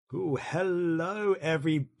Oh, hello,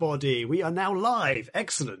 everybody. We are now live.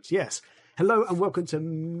 Excellent. Yes. Hello and welcome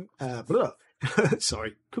to...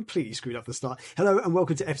 Sorry, completely screwed up the start. Hello and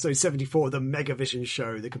welcome to episode 74 of the Megavision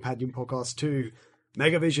Show, the companion podcast to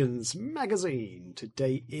Megavision's magazine.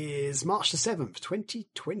 Today is March the 7th,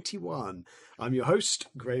 2021. I'm your host,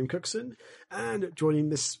 Graham Cookson, and joining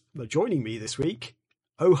me this week,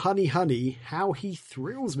 oh honey, honey, how he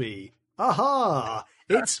thrills me. Aha!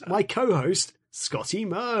 It's my co-host, Scotty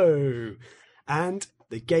Moe. And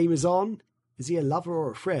the game is on. Is he a lover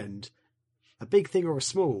or a friend? A big thing or a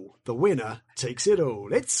small? The winner takes it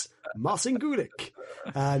all. It's Marcin Gulik.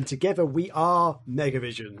 And together we are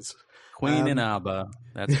Megavisions. Queen and Abba.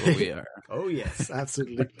 That's what we are. Oh, yes,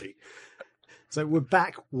 absolutely. So we're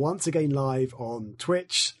back once again live on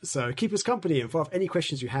Twitch. So keep us company and fire off any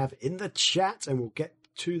questions you have in the chat and we'll get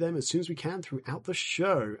to them as soon as we can throughout the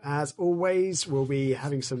show. As always, we'll be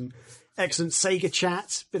having some excellent Sega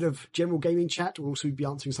chat, bit of general gaming chat. We'll also be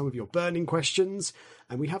answering some of your burning questions.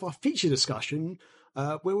 And we have our feature discussion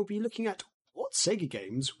where we'll be looking at what Sega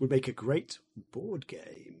games would make a great board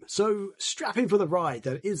game. So strap in for the ride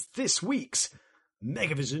that is this week's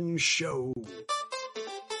Megavision Show.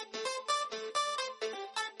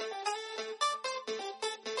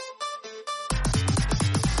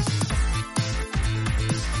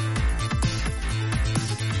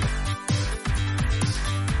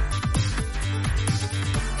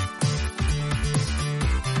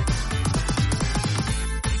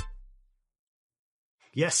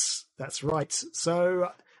 Yes, that's right. So,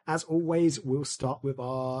 as always, we'll start with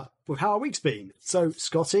how our week's been. So,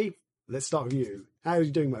 Scotty, let's start with you. How are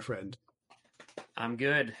you doing, my friend? I'm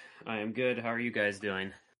good. I am good. How are you guys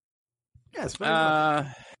doing? Yes, very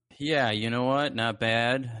well. Yeah, you know what? Not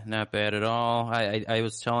bad. Not bad at all. I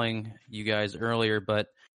was telling you guys earlier, but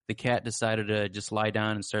the cat decided to just lie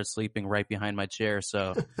down and start sleeping right behind my chair.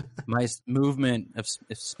 So my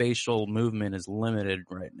spatial movement is limited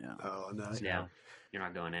right now. Oh, no. Yeah. You're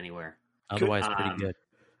not going anywhere. Otherwise, pretty good.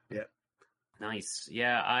 Yeah. Nice.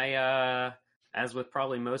 Yeah, I, as with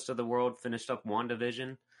probably most of the world, finished up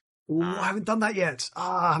WandaVision. Ooh, I haven't done that yet.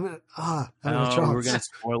 I haven't had a chance. We're going to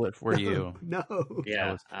spoil it for you. No.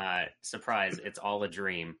 Yeah. Surprise. It's all a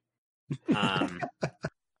dream. And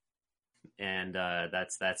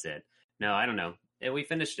that's it. No, I don't know. We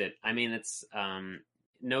finished it. I mean, it's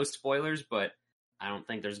no spoilers, but I don't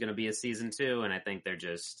think there's going to be a season 2, and I think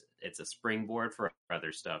it's a springboard for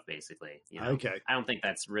other stuff, basically. You know? Okay. I don't think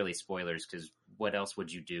that's really spoilers, because what else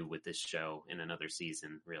would you do with this show in another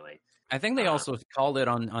season, really? I think they also called it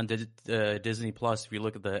on Disney Plus. If you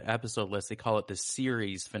look at the episode list, they call it the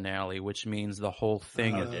series finale, which means the whole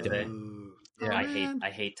thing is dead. Yeah,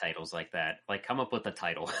 I hate titles like that. Like, come up with a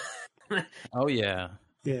title. Oh yeah.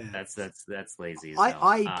 Yeah, that's lazy.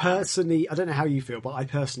 I personally, I don't know how you feel, but I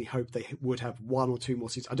personally hope they would have 1 or 2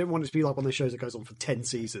 more seasons. I don't want it to be like one of those shows that goes on for 10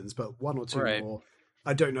 seasons, but 1 or 2 more.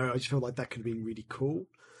 I don't know. I just feel like that could have been really cool.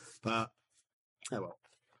 But oh well.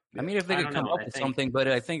 I mean, if they could come up with something, but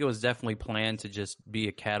I think it was definitely planned to just be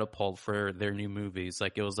a catapult for their new movies.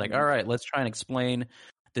 Like it was like, all right, let's try and explain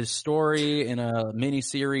this story in a mini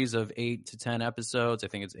series of 8 to 10 episodes. I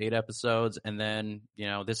think it's 8 episodes. And then,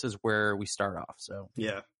 this is where we start off. So,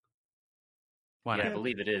 yeah. Why not? I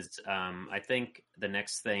believe it is. I think the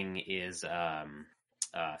next thing is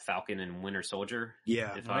Falcon and Winter Soldier.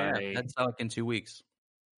 Yeah. That's like in 2 weeks.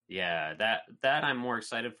 Yeah, that I'm more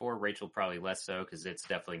excited for. Rachel probably less so, because it's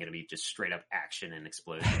definitely going to be just straight up action and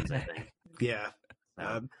explosions, I think. Yeah.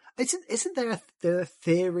 Isn't there a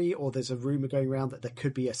theory, or there's a rumor going around that there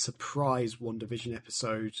could be a surprise WandaVision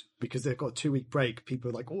episode because they've got a 2-week break? People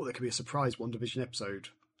are like, oh, there could be a surprise WandaVision episode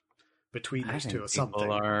between those two or something.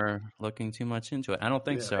 People are looking too much into it. I don't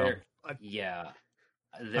think so.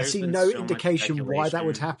 I see no indication why that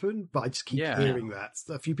would happen, but I just keep hearing that.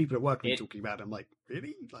 A few people at work are talking about it. I'm like,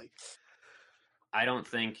 really? Like, I don't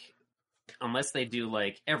think, unless they do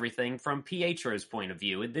like everything from Pietro's point of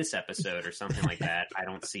view in this episode or something like that, I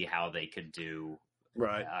don't see how they could do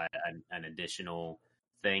an additional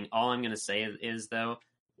thing. All I'm going to say is though,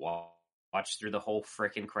 watch through the whole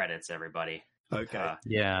frickin' credits, everybody. Okay.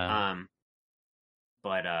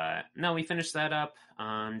 But no, we finished that up.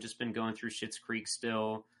 Just been going through Schitt's Creek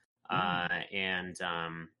still, and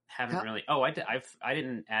haven't really. Oh, I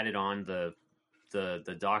didn't add it on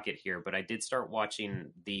the docket here, but I did start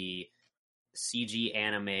watching the CG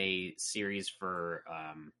anime series for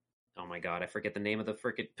oh my god, I forget the name of the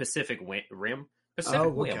frickin' Pacific Rim.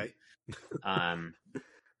 Okay.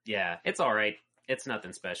 Yeah, it's all right. It's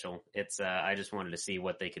nothing special. It's I just wanted to see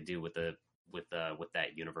what they could do with that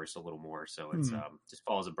universe a little more. So it's just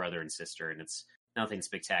follows a brother and sister, and it's nothing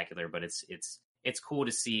spectacular, but it's it's cool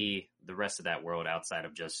to see the rest of that world outside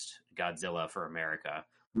of just Godzilla for America.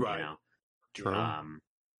 Right. You know? True.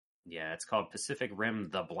 Yeah, it's called Pacific Rim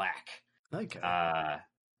the Black. Okay.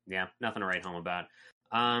 Yeah, nothing to write home about.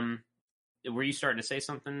 Were you starting to say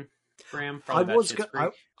something, Graham? I was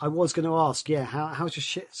going to ask, yeah, how's your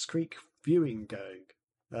Schitt's Creek viewing going?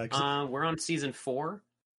 We're on season 4,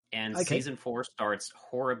 and season 4 starts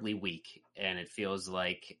horribly weak, and it feels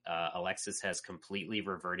like Alexis has completely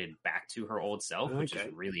reverted back to her old self, which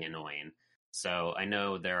is really annoying. So I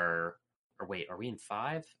know are we in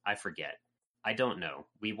 5? I forget. I don't know.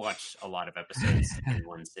 We watched a lot of episodes in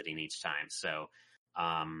one sitting each time. So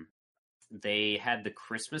they had the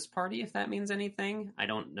Christmas party, if that means anything. I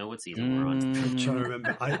don't know what season we're on. I'm trying to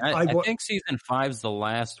remember. I think season 5 is the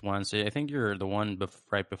last one. So I think you're the one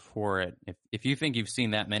right before it. If you think you've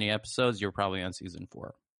seen that many episodes, you're probably on season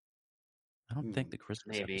 4. I don't think the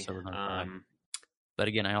Christmas episode was on 5. But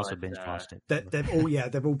again, I also binge watched it.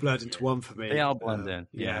 They've all blurred into one for me. They all blend in.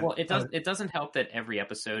 Yeah. Well, it doesn't help that every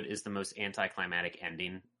episode is the most anticlimactic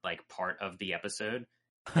ending, like part of the episode.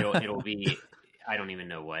 It'll be I don't even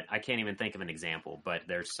know what. I can't even think of an example, but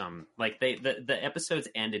there's some like the episodes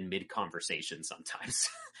end in mid conversation sometimes.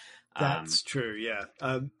 That's true, yeah.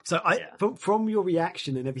 From your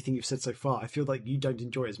reaction and everything you've said so far, I feel like you don't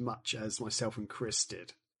enjoy as much as myself and Chris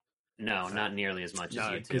did. No, not nearly as much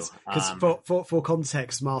as you two. Because for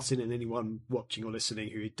context, Martin and anyone watching or listening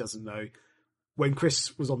who doesn't know, when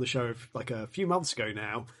Chris was on the show like a few months ago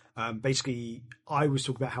now, basically I was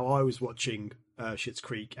talking about how I was watching Schitt's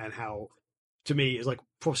Creek and how, to me, it's like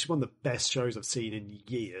probably one of the best shows I've seen in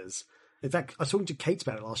years. In fact, I was talking to Kate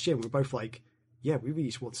about it last year and we were both like, yeah, we really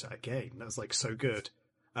just watch that again. That was like so good.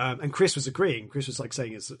 And Chris was agreeing. Chris was like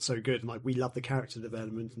saying it's so good and like we love the character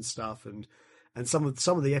development and stuff and some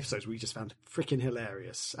of the episodes we just found freaking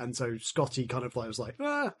hilarious. And so Scotty kind of like was like,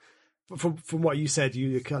 from what you said,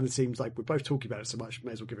 you kind of seems like we're both talking about it so much,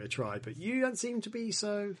 may as well give it a try. But you don't seem to be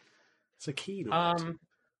so keen on it.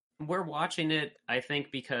 We're watching it, I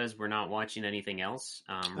think, because we're not watching anything else.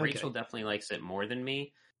 Rachel definitely likes it more than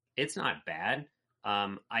me. It's not bad.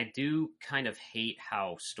 I do kind of hate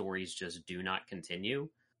how stories just do not continue.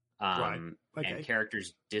 And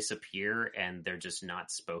characters disappear and they're just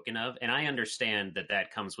not spoken of. And I understand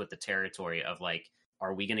that comes with the territory of like,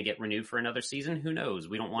 are we going to get renewed for another season? Who knows?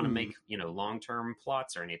 We don't want to make, long-term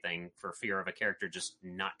plots or anything for fear of a character just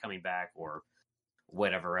not coming back or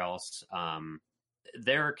whatever else.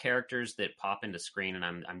 There are characters that pop into screen and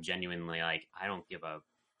I'm genuinely like, I don't give a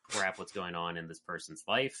crap what's going on in this person's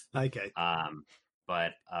life. Okay.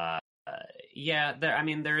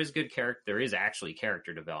 There is good character. There is actually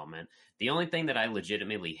character development. The only thing that I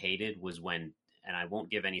legitimately hated was when, and I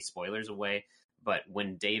won't give any spoilers away, but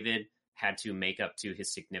when David had to make up to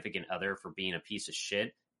his significant other for being a piece of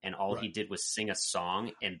shit, and all he did was sing a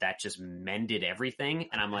song, and that just mended everything.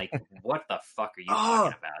 And I'm like, what the fuck are you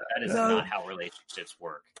talking about? That is not how relationships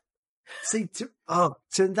work. See,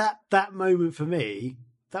 that moment for me,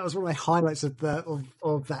 that was one of my highlights of that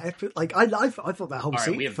episode. Like I thought that whole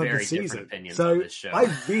scene we have from very the season. different opinions so on this show.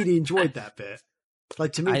 I really enjoyed that bit.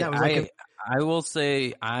 Like to me, that was I will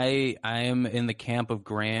say I am in the camp of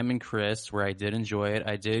Graham and Chris, where I did enjoy it.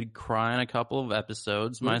 I did cry on a couple of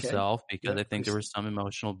episodes myself because I think there were some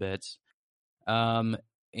emotional bits. And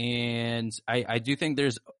I do think there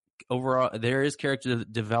is character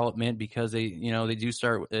development because they do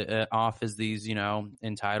start off as these,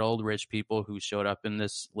 entitled rich people who showed up in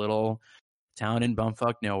this little town in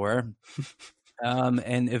bumfuck nowhere.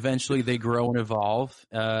 And eventually they grow and evolve.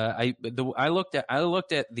 I looked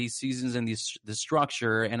at these seasons and the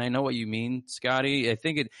structure, and I know what you mean, Scotty. I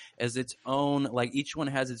think it as its own, like each one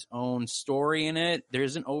has its own story in it.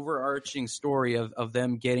 There's an overarching story of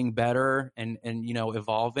them getting better and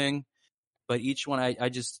evolving. But each one,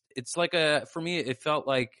 it's like for me, it felt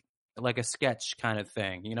like a sketch kind of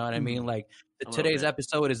thing. You know what I mean? Like today's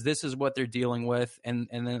episode this is what they're dealing with, and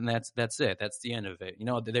then that's it. That's the end of it.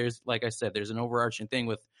 There's, like I said, there's an overarching thing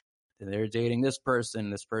with they're dating this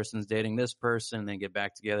person's dating this person, and they get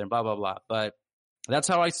back together and blah blah blah. But that's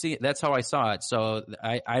how I see it. That's how I saw it. So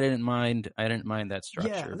I didn't mind that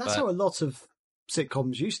structure. Yeah, and that's how a lot of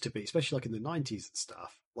sitcoms used to be, especially like in the 90s and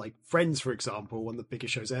stuff. Like Friends, for example, one of the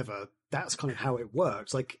biggest shows ever. That's kind of how it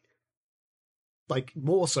works. Like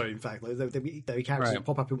more so, in fact, like they characters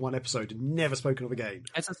pop up in one episode and never spoken of again.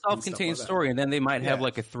 It's a self-contained story, and then they might have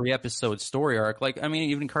like a 3-episode story arc. Like, I mean,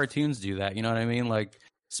 even cartoons do that. You know what I mean? Like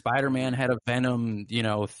Spider-Man had a Venom,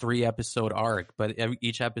 3-episode arc, but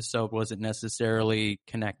each episode wasn't necessarily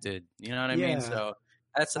connected. You know what I mean? So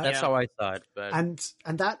That's how I saw it. But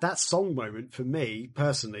and that song moment for me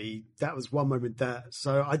personally, that was one moment that.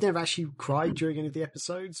 So I never actually cried during any of the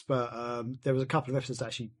episodes, but there was a couple of episodes that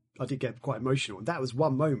actually I did get quite emotional, and that was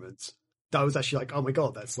one moment that was actually like, oh my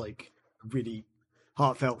god, that's like a really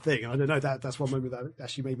heartfelt thing. I don't know, that's one moment that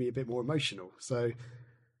actually made me a bit more emotional. So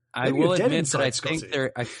I will admit that I think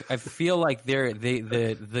I feel like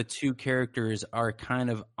the two characters are kind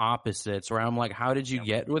of opposites. Where I'm like, how did you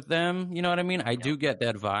get with them? You know what I mean? I do get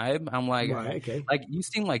that vibe. I'm like, right, okay. Like you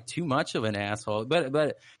seem like too much of an asshole,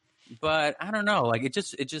 but I don't know. Like it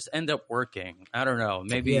just ended up working. I don't know.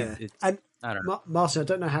 Maybe it's. I don't know. Martin, I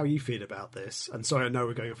don't know how you feel about this. And sorry, I know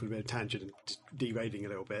we're going off on a bit of tangent and derailing a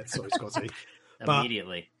little bit. Sorry, Scotty.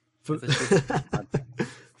 Immediately. For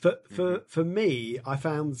me, I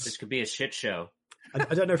found this could be a shit show.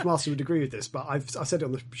 I don't know if Marcy would agree with this, but I've said it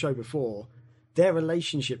on the show before. Their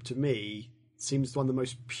relationship to me seems one of the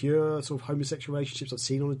most pure sort of homosexual relationships I've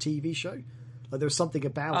seen on a TV show. Like there was something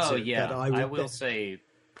about it that I will say,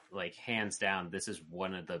 like hands down, this is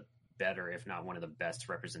one of the better, if not one of the best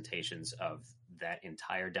representations of that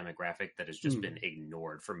entire demographic that has just been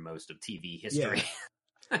ignored for most of TV history.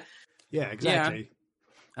 Yeah, exactly. Yeah.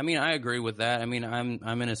 I mean, I agree with that. I mean,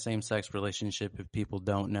 I'm in a same-sex relationship if people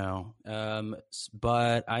don't know.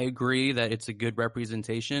 But I agree that it's a good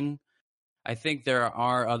representation. I think there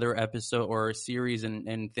are other episodes or series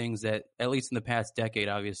and things that, at least in the past decade,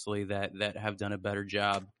 obviously, that have done a better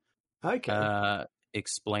job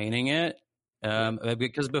explaining it.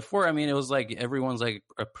 Because before, I mean, it was like everyone's like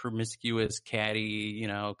a promiscuous, catty, you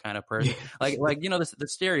know, kind of person, like you know, the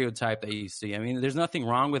stereotype that you see. I mean, there's nothing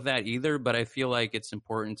wrong with that either, but I feel like it's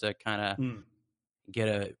important to kind of get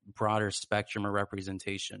a broader spectrum of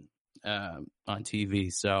representation on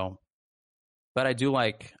TV. So, but I do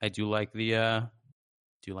like the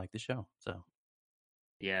show. So,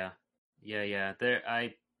 yeah.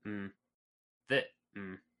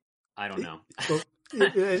 I don't know.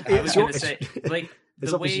 I was going to say, like,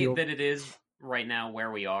 the way that it is right now where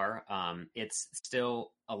we are, it's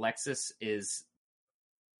still, Alexis is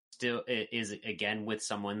again with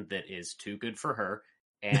someone that is too good for her,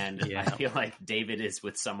 and I feel like David is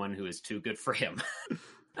with someone who is too good for him.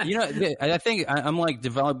 You know, I think I'm like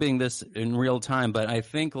developing this in real time, but I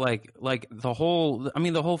think like the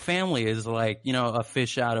whole family is like, you know, a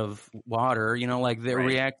fish out of water, you know, like they're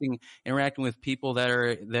interacting with people that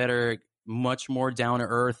are much more down to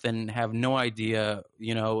earth and have no idea,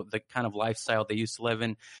 you know, the kind of lifestyle they used to live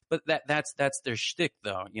in. But that's their shtick,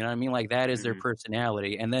 though. You know what I mean? Like that is their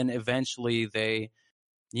personality, and then eventually they,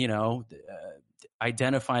 you know,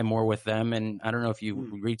 identify more with them. And I don't know if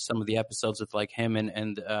you read some of the episodes with like him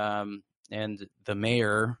and the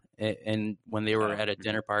mayor, and when they were at a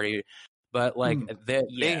dinner party, but like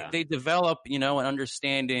they develop, you know, an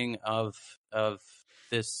understanding of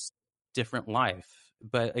this different life.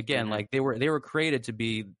 But again, like they were created to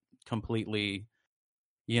be completely,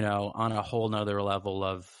 you know, on a whole nother level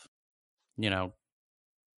of, you know,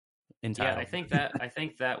 entitled. Yeah, I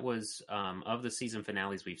think that was of the season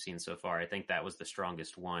finales we've seen so far. I think that was the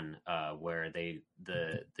strongest one, where the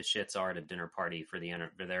shits are at a dinner party for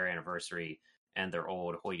their anniversary, and their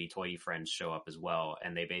old hoity-toity friends show up as well,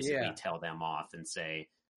 and they basically tell them off and say,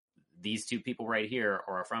 "These two people right here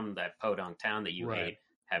are from that podunk town that you hate,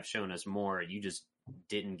 have shown us more. You just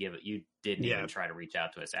didn't give it. You didn't even try to reach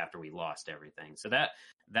out to us after we lost everything." So that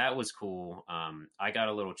was cool. I got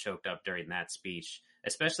a little choked up during that speech,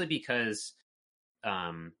 especially because,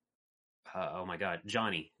 oh my God,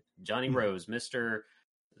 Johnny Rose, Mr.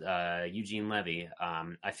 Eugene Levy.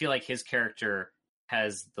 I feel like his character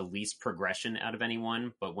has the least progression out of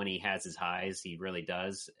anyone, but when he has his highs, he really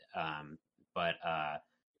does. But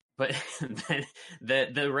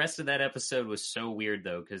the rest of that episode was so weird,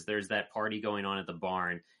 though, because there's that party going on at the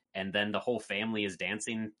barn, and then the whole family is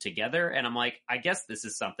dancing together, and I'm like, I guess this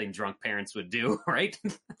is something drunk parents would do, right?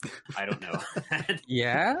 I don't know.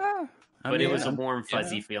 Yeah. But it was a warm,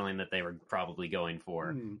 fuzzy feeling that they were probably going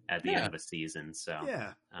for at the end of a season. So,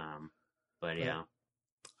 but yeah.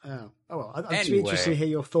 Oh well, I'd be interested to hear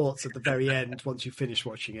your thoughts at the very end once you finish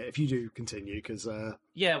watching it, if you do continue, because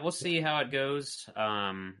we'll see how it goes.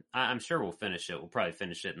 I'm sure we'll finish it. We'll probably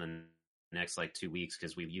finish it in the next like 2 weeks,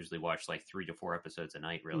 because we usually watch like 3 to 4 episodes a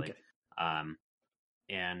night, really. Okay. I'll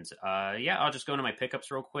just go into my pickups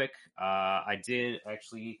real quick. I did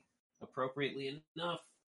actually, appropriately enough,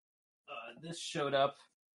 this showed up.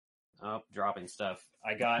 Dropping stuff.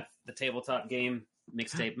 I got the tabletop game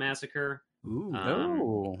Mixtape Massacre.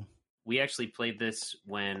 Ooh. We actually played this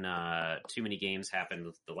when Too Many Games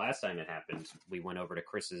happened. The last time it happened, we went over to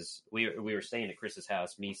Chris's. We were staying at Chris's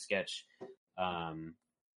house. Me, Sketch,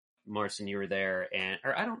 Marcin, you were there,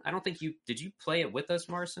 or I don't think did you play it with us,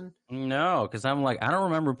 Marcin? No, because I'm like, I don't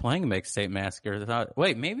remember playing Mixtape Massacre.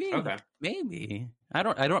 Wait, maybe, Okay. maybe I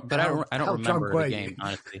don't remember the game,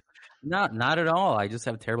 honestly. Not at all. I just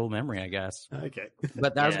have terrible memory, I guess. Okay.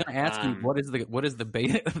 But I was going to ask you, what is the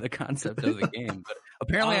beta, the concept of the game? But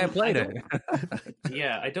apparently, I played it.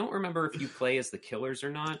 Yeah, I don't remember if you play as the killers or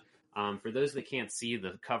not. For those that can't see,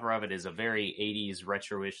 the cover of it is a very 80s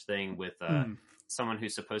retro-ish thing with someone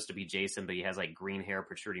who's supposed to be Jason, but he has like green hair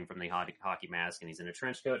protruding from the hockey mask, and he's in a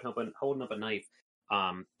trench coat holding up a knife.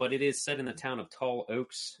 But it is set in the town of Tall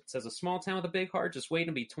Oaks. It says, a small town with a big heart just waiting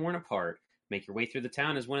to be torn apart. Make your way through the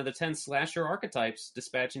town as one of the 10 slasher archetypes,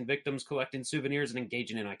 dispatching victims, collecting souvenirs, and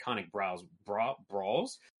engaging in iconic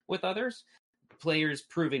brawls with others. Players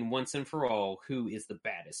proving once and for all who is the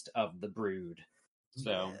baddest of the brood.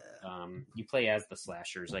 So you play as the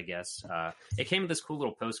slashers, I guess. It came with this cool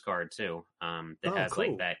little postcard, too, that has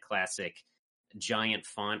like that classic giant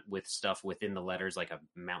font with stuff within the letters, like a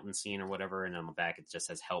mountain scene or whatever, and on the back it just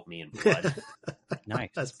says "Help me" in blood. Nice.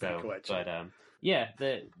 That's pretty cool, actually. But yeah,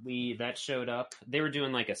 that showed up. They were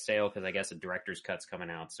doing like a sale because I guess a director's cut's coming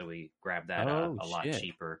out, so we grabbed that a lot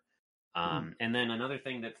cheaper. And then another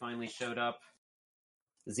thing that finally showed up,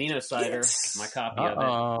 Xenocider, my copy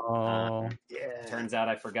of it. Turns out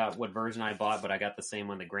I forgot what version I bought, but I got the same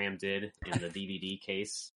one that Graham did in the DVD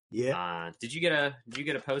case. Yeah. Did you get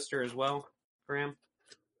a poster as well, Graham?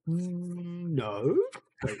 No.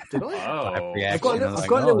 Wait, did I? Oh, I've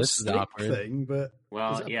got a little stick thing, but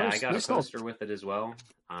I got a poster with it as well.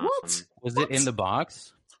 What? Was it in the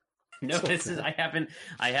box? No, I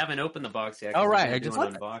haven't opened the box yet. Oh, right. I just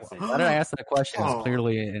unboxing. Why did I ask that question? It's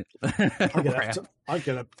clearly I'm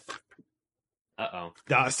gonna. Uh-oh.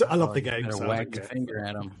 No, I love the game. So whack your finger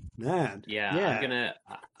at him. Man. Yeah.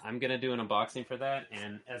 I'm gonna do an unboxing for that,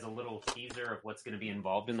 and as a little teaser of what's gonna be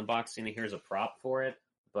involved in the boxing, here's a prop for it.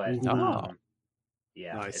 But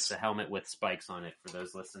nice. It's a helmet with spikes on it for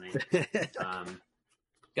those listening.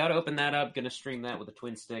 Got to open that up. Going to stream that with a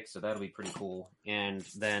twin stick, so that'll be pretty cool. And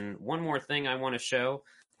then one more thing I want to show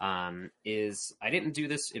is I didn't do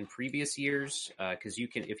this in previous years because you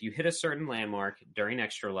can, if you hit a certain landmark during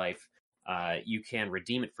Extra Life, you can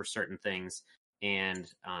redeem it for certain things. And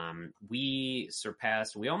we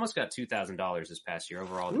almost got $2,000 this past year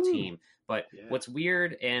overall, the team. But what's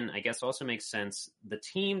weird, and I guess also makes sense, the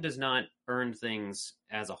team does not earn things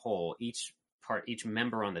as a whole. Each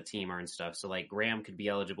member on the team earns stuff. So like Graham could be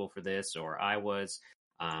eligible for this, or I was,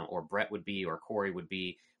 or Brett would be, or Corey would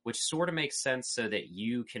be, which sort of makes sense so that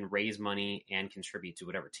you can raise money and contribute to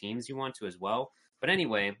whatever teams you want to as well. But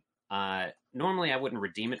anyway, normally I wouldn't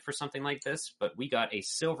redeem it for something like this, but we got a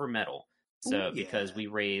silver medal. So because we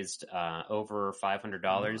raised over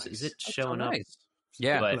 $500, is it showing up?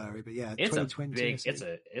 Yeah, but yeah, it's a big,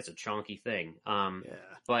 it's a chunky thing.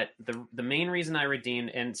 But the main reason I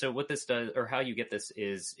redeemed, and so what this does, or how you get this,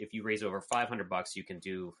 is if you raise over $500, you can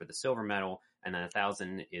do for the silver medal, and then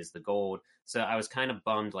 1,000 is the gold. So I was kind of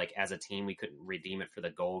bummed, like as a team, we couldn't redeem it for the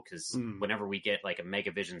gold because whenever we get like a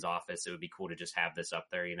Megavision's office, it would be cool to just have this up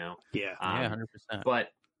there, you know? Yeah, 100%. But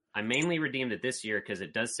I mainly redeemed it this year because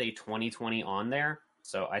it does say 2020 on there.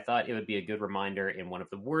 So I thought it would be a good reminder in one of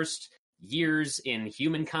the worst years in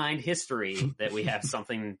humankind history that we have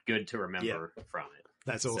something good to remember from it.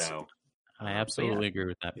 That's awesome. So, I absolutely agree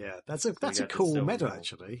with that. Yeah, that's a cool medal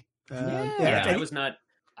actually.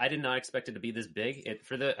 I did not expect it to be this big.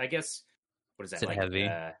 I guess, what is that? Is it heavy?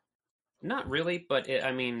 Not really, but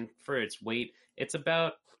for its weight, it's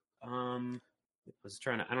about, I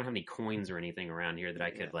don't have any coins or anything around here that I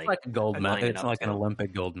could like. It's like a gold medal. It's like an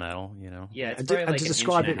Olympic gold medal, you know. Yeah, and to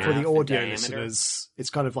describe it for the audio listeners, it's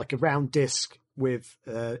kind of like a round disc with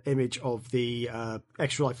image of the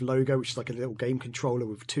Extra Life logo, which is like a little game controller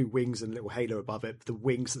with two wings and a little halo above it. The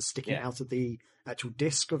wings are sticking out of the actual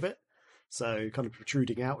disc of it, so kind of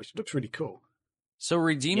protruding out, which looks really cool. So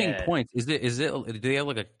redeeming points, is it? Do they have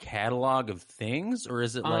like a catalog of things, or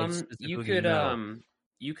is it like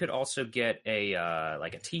you could also get a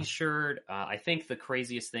like a T-shirt. I think the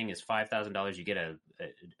craziest thing is $5,000. You get a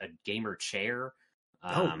gamer chair.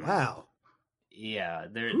 Oh wow! Yeah,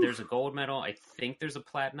 there's a gold medal. I think there's a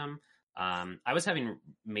platinum. I was having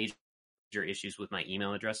major issues with my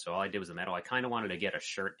email address, so all I did was a medal. I kind of wanted to get a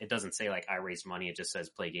shirt. It doesn't say like I raised money. It just says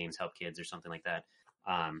play games, help kids, or something like that.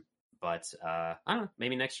 But I don't know.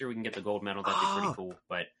 Maybe next year we can get the gold medal. That'd be pretty cool.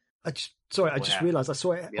 But I just realised I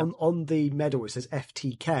saw it on the medal. It says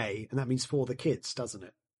FTK, and that means for the kids, doesn't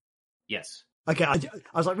it? Yes. Okay, I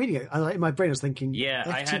was like reading it. In my brain, I was thinking, yeah,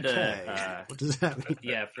 FTK. I had to. What does that mean?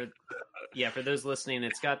 For those listening,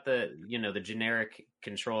 it's got the generic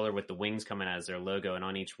controller with the wings coming out as their logo, and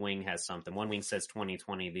on each wing has something. One wing says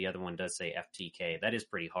 2020, the other one does say FTK. That is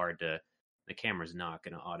pretty hard to. The camera's not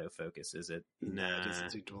going to autofocus, is it? No, it doesn't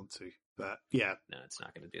seem to want to. But yeah, no, it's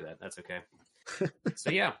not going to do that. That's okay. So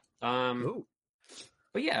yeah, cool.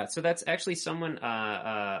 But yeah, so that's actually someone,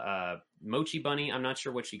 Mochi Bunny. I'm not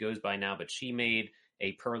sure what she goes by now, but she made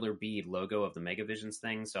a Perler Bead logo of the Megavisions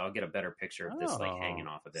thing. So I'll get a better picture of this, like hanging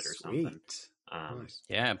off of it or something. Nice.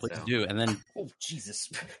 Yeah, please do. And then, oh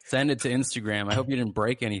Jesus, send it to Instagram. I hope you didn't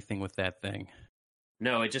break anything with that thing.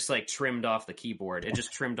 No, it just like trimmed off the keyboard. It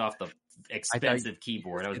just trimmed off the expensive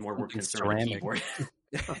keyboard. I was more concerned with the keyboard.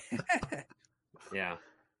 Yeah.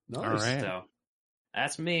 Nice. All right. So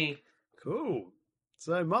that's me. Cool.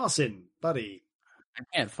 So Marcin, buddy, I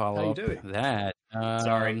can't follow up that.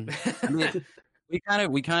 Sorry. I mean, we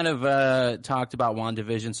kind of talked about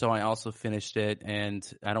WandaVision, so I also finished it, and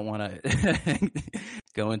I don't want to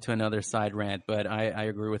go into another side rant, but I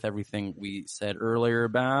agree with everything we said earlier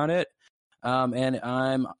about it. And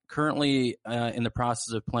I'm currently in the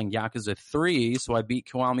process of playing Yakuza 3, so I beat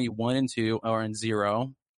Kiwami 1 and 2, or in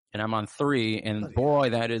 0, and I'm on 3, and boy,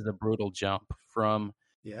 that is a brutal jump from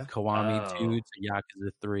Kiwami 2 to Yakuza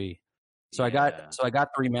 3. So I got the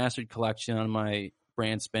remastered collection on my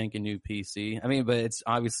brand spanking new PC. I mean, but it's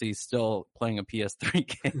obviously still playing a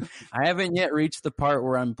PS3 game. I haven't yet reached the part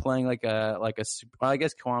where I'm playing like a well, I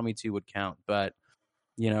guess Kiwami 2 would count, but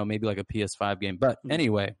maybe like a PS5 game. But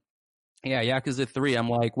anyway, yeah, Yakuza 3. I'm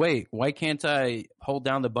like, wait, why can't I hold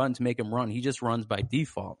down the button to make him run? He just runs by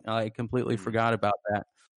default. I completely forgot about that.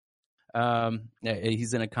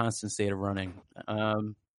 He's in a constant state of running.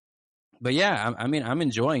 But yeah, I mean, I'm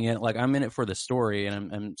enjoying it. Like, I'm in it for the story,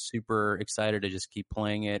 and I'm super excited to just keep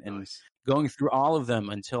playing it and going through all of them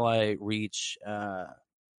until I reach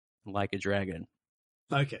Like a Dragon.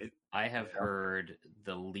 Okay. I have heard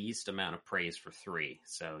the least amount of praise for 3,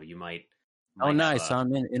 so you might. Oh, nice! So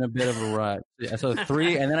I'm in a bit of a rut. So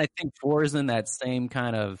 3, and then I think 4 is in that same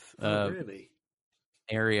kind of really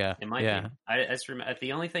area. area. It might be.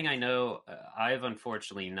 The only thing I know, I've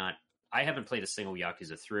unfortunately not. I haven't played a single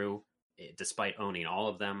Yakuza through, despite owning all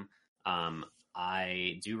of them.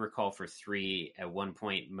 I do recall for 3, at one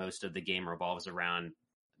point, most of the game revolves around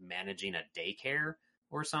managing a daycare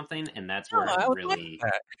or something, and that's where it really.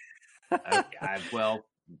 I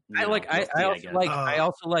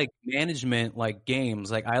also like management, like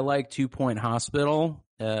games. Like I like 2 Point Hospital.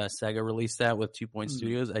 Sega released that with 2 Point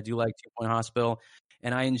Studios. I do like 2 Point Hospital,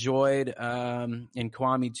 and I enjoyed in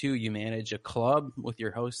Kiwami 2. You manage a club with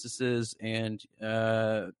your hostesses and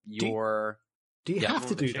your. Do you have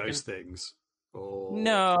to do those things? Or...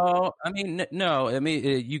 No, I mean no. I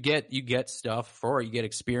mean you get stuff for it. You get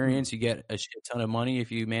experience. You get a shit ton of money if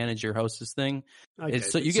you manage your hostess thing. Okay,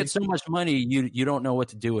 so you get so much money you don't know what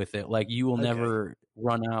to do with it. Like you will never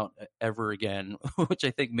run out ever again, which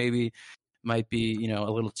I think maybe might be a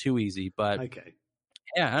little too easy. But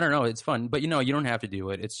yeah, I don't know. It's fun, but you don't have to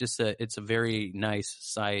do it. It's just it's a very nice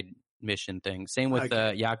side mission thing. Same with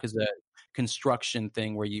the Yakuza construction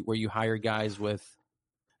thing where you hire guys with.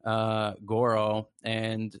 Goro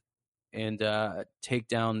and take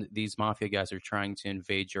down these mafia guys who are trying to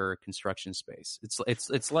invade your construction space. It's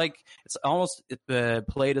almost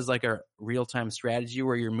played as like a real-time strategy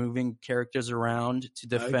where you're moving characters around to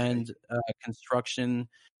defend construction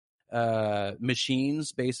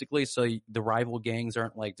machines, basically, so the rival gangs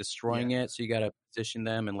aren't like destroying it, so you got to position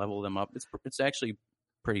them and level them up. It's actually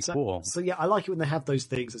pretty cool. So yeah, I like it when they have those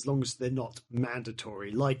things as long as they're not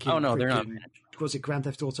mandatory. Like in they're not. Was it Grand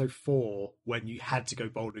Theft Auto 4 when you had to go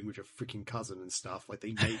bowling with your freaking cousin and stuff? Like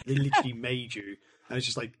they literally made you, and it's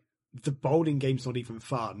just like the bowling game's not even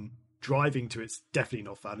fun. Driving to it's definitely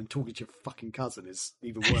not fun, and talking to your fucking cousin is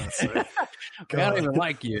even worse. So, I don't even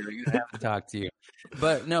like you. You have to talk to you.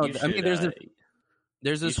 But no, I mean, there's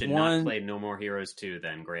this you should one. Not play No More Heroes 2,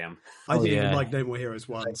 then, Graham. I didn't even like No More Heroes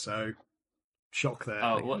 1, so shock there.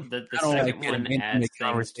 Oh, well, the second one adds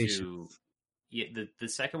things to. Yeah, the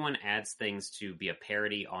second one adds things to be a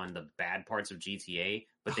parody on the bad parts of GTA,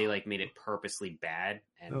 but they made it purposely bad.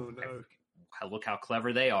 And look how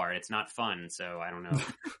clever they are. It's not fun, so I don't know.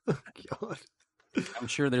 God. I'm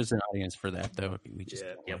sure there's an audience for that, though. We just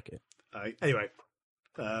don't like it. Anyway.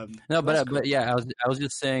 No, but yeah, I was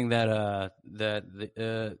just saying that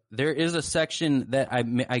there is a section that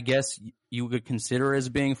I guess you would consider as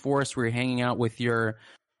being forced where you're hanging out with your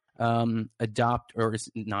not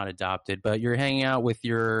adopted, but you're hanging out with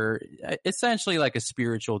your essentially like a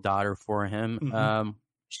spiritual daughter for him.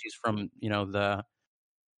 She's from the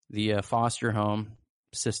the foster home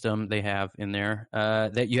system they have in there,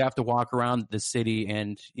 that you have to walk around the city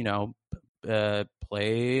and,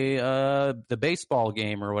 play the baseball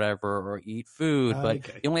game or whatever, or eat food. But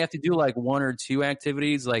you only have to do like 1 or 2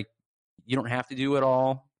 activities. Like, you don't have to do it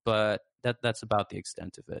all, but that's about the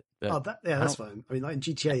extent of it. But that's fine. I mean, like in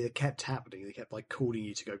GTA, it kept happening. They kept like calling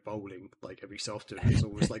you to go bowling like every so often. It was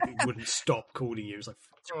almost like it wouldn't stop calling you. It was like,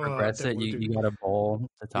 progress it. You got a bowl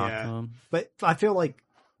to talk to them. But I feel like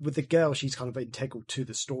with the girl, she's kind of integral to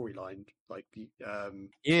the storyline. Like,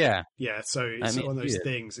 yeah. So it's one of those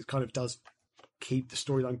things. It kind of does keep the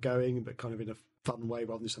storyline going, but kind of in a fun way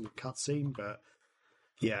rather than just a cutscene. But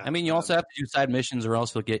yeah, I mean, you also have to do side missions, or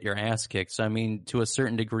else you'll get your ass kicked. So I mean, to a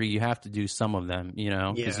certain degree, you have to do some of them,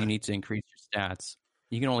 because you need to increase your stats.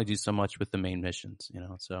 You can only do so much with the main missions,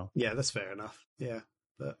 So yeah, that's fair enough. Yeah.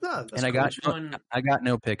 But, and I got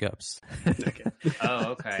no pickups. Okay. Oh,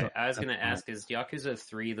 okay. I was going to ask, is Yakuza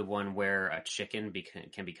 3 the one where a chicken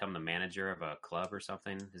can become the manager of a club or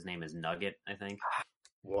something? His name is Nugget, I think.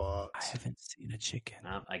 What? I haven't seen a chicken.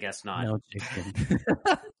 I guess not. No chicken.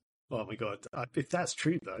 Oh my god! If that's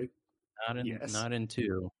true, though, not in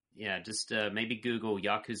 2. Yeah, just maybe Google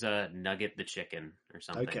Yakuza Nugget the chicken or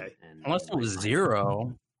something. Okay. Unless it was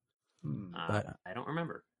 0. But I don't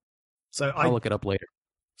remember. So I'll look it up later.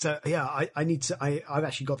 So yeah, I need to. I've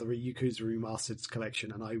actually got the Yakuza Remastered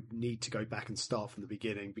collection, and I need to go back and start from the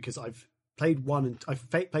beginning because I've played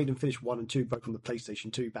played and finished 1 and 2 both on the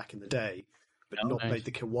PlayStation 2 back in the day, but not played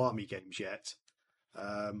the Kiwami games yet.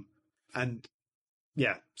 And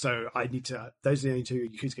yeah, so I need to. Those are the only 2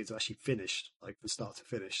 Yakuza games I've actually finished, like from start to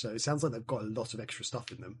finish. So it sounds like they've got a lot of extra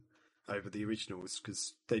stuff in them over the originals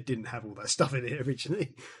because they didn't have all that stuff in it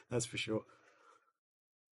originally. That's for sure.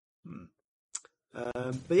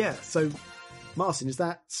 But yeah, so Marcin, is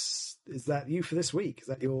that you for this week? Is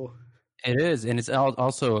that your? It is, and it's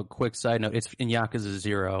also a quick side note. It's in Yakuza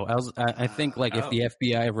 0. I think if the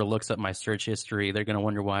FBI ever looks up my search history, they're gonna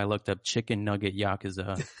wonder why I looked up chicken nugget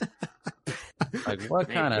Yakuza. Like, what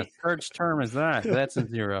kind of search term is that? That's in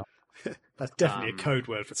 0. That's definitely a code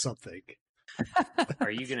word for something.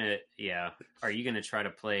 Are you gonna try to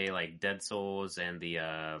play like Dead Souls and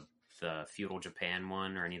the Feudal Japan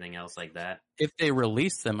one or anything else like that? If they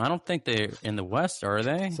release them, I don't think they're in the West, are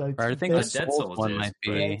they? So or I think the Souls one might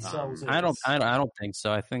be. I don't think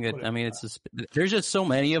so. I think it's just, there's just so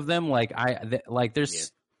many of them.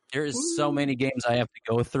 There's so many games I have to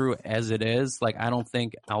go through as it is. Like, I don't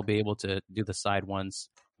think I'll be able to do the side ones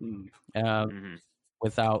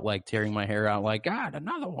without like tearing my hair out. Like, God,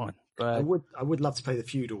 another one. But I would love to play the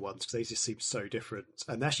feudal ones because they just seem so different,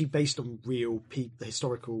 and they're actually based on real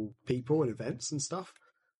historical people and events and stuff.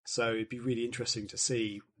 So it'd be really interesting to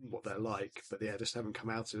see what they're like. But yeah, just haven't come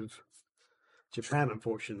out of Japan,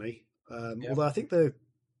 unfortunately. Although I think the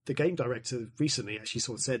game director recently actually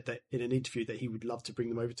sort of said that in an interview that he would love to bring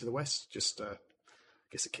them over to the West. Just I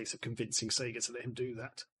guess a case of convincing Sega to let him do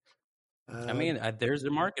that. I mean, there's a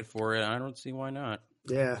market for it. I don't see why not.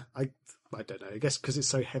 Yeah, I don't know. I guess because it's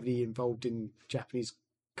so heavily involved in Japanese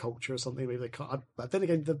culture or something. Maybe they can't. But then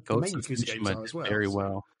again, the main Yakuza games are as well. Very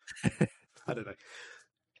well. I don't know.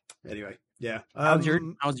 Anyway, yeah. How's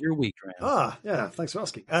your week, Rand? Yeah. Thanks for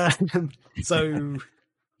asking. So,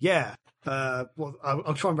 yeah. Well,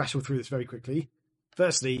 I'll try and rattle through this very quickly.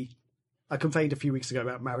 Firstly, I complained a few weeks ago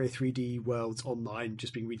about Mario 3D Worlds Online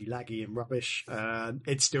just being really laggy and rubbish.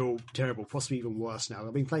 It's still terrible, possibly even worse now.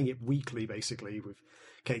 I've been playing it weekly, basically, with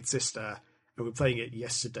Kate's sister, and we're playing it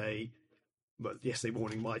yesterday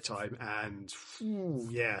morning my time, and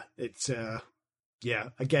it's a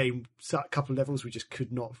game. A couple of levels we just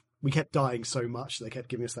could not. We kept dying so much they kept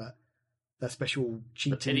giving us that special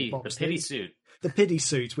cheating box. The pity suit. The pity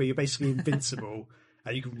suit, where you're basically invincible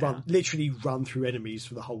and you can literally run through enemies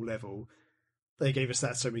for the whole level. They gave us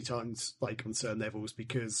that so many times, like on certain levels,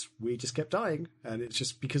 because we just kept dying, and it's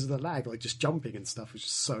just because of the lag, like just jumping and stuff was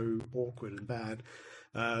just so awkward and bad.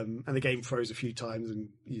 And the game froze a few times, and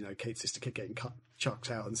Kate's sister kept getting chucked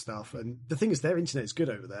out and stuff. And the thing is, their internet is good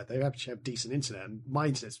over there. They actually have decent internet, and my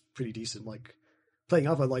internet's pretty decent. Like playing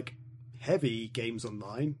other like heavy games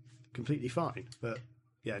online, completely fine. But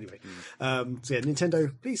yeah, anyway. So yeah,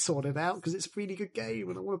 Nintendo, please sort it out because it's a really good game,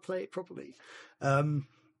 and I want to play it properly.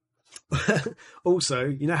 Also,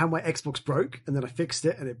 you know how my Xbox broke, and then I fixed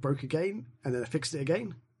it, and it broke again, and then I fixed it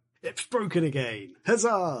again. It's broken again.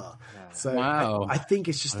 Huzzah! So wow. I think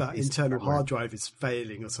it's just that internal hard drive is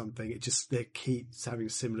failing or something. It keeps having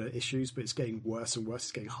similar issues, but it's getting worse and worse.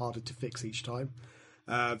 It's getting harder to fix each time.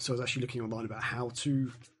 So I was actually looking online about how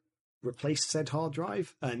to replace said hard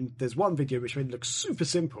drive, and there's one video which made it look super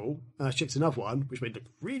simple, and I checked another one which made it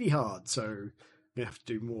look really hard. So We have to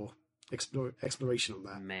do more exploration on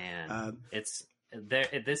that. Man, it's there.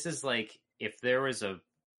 This is like if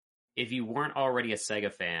you weren't already a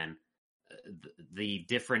Sega fan, the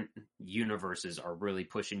different universes are really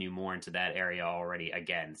pushing you more into that area already.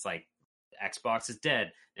 Again, it's like Xbox is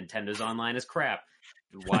dead, Nintendo's online is crap.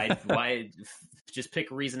 Why just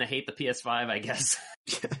pick a reason to hate the PS5, I guess.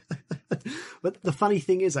 But the funny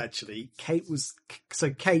thing is, actually, Kate,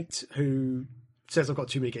 who says I've got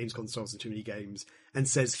too many games consoles and too many games, and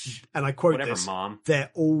says, and I quote Whatever, this, Mom.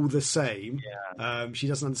 they're all the same. Yeah. She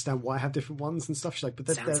doesn't understand why I have different ones and stuff. She's like, but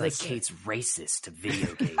sounds like Kate's racist to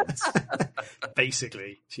video games.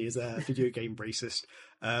 Basically, she is a video game racist.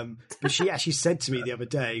 But she actually said to me the other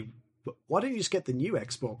day, why don't you just get the new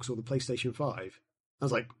Xbox or the PlayStation 5? I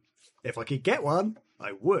was like, if I could get one,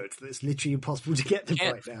 I would. It's literally impossible to get them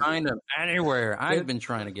right now. Find them anywhere. I've been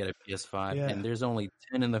trying to get a PS5, Yeah. and there's only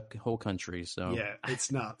 10 in the whole country. So Yeah,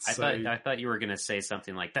 it's nuts. I thought you were going to say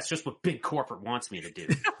something like, that's just what big corporate wants me to do.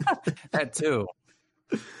 that too.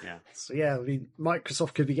 Yeah. So yeah, I mean,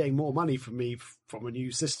 Microsoft could be getting more money from me from a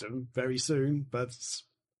new system very soon, but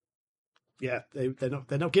yeah,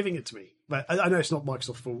 they're not giving it to me. But I know it's not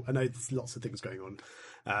Microsoft's fault. I know there's lots of things going on.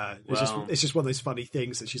 It's just one of those funny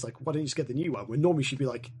things that she's like, why don't you just get the new one? When normally she'd be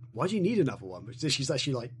like, why do you need another one? But she's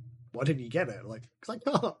actually like, why didn't you get it? Like, it's like,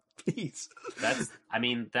 oh, please.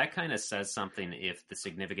 That kind of says something if the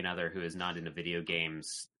significant other who is not into video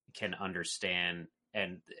games can understand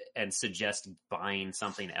and suggest buying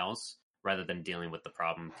something else rather than dealing with the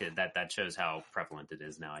problem. That shows how prevalent it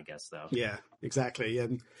is now, I guess, though. Yeah, exactly.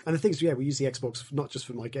 And the thing is, we use the Xbox not just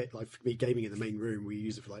for for me gaming in the main room. We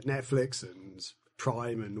use it for like Netflix and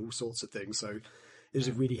Prime and all sorts of things. So it's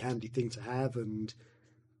a really handy thing to have. And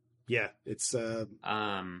yeah, it's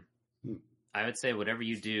I would say whatever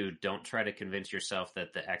you do, don't try to convince yourself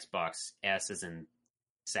that the Xbox S is in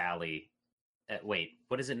Sally. Wait,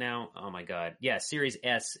 what is it now? Oh my God. Yeah, Series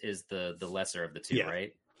S is the lesser of the two,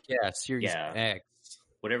 right? Yeah, Series X.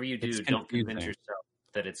 Whatever you do, don't convince yourself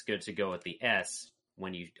that it's good to go with the S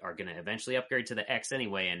when you are going to eventually upgrade to the X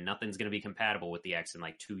anyway, and nothing's going to be compatible with the X in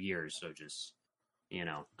like 2 years. So just,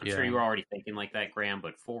 I'm sure you were already thinking like that, Graham,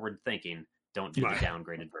 but forward thinking, don't do the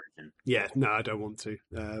downgraded version. Yeah, no, I don't want to.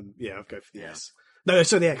 I'll go for the S. No,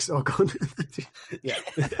 so the X. Oh, God. Yeah.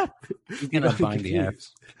 You're going to find the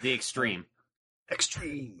X. The Extreme.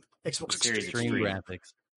 Xbox Extreme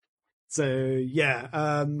graphics. So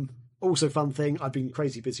yeah, also fun thing, I've been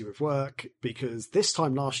crazy busy with work because this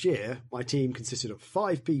time last year my team consisted of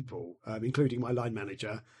 5 people, including my line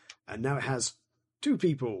manager, and now it has 2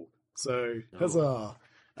 people. So huzzah!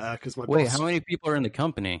 Because my boss, how many people are in the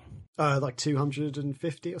company? Like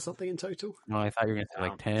 250 or something in total. No, I thought you were going to say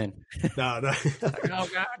like 10. No. Oh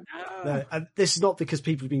God, no! No, and this is not because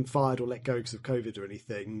people have been fired or let go because of COVID or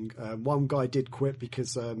anything. One guy did quit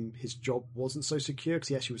because his job wasn't so secure because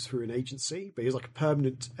he actually was through an agency, but he was like a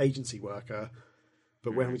permanent agency worker.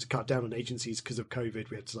 But we're having to cut down on agencies because of COVID.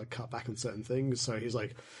 We had to like cut back on certain things. So he was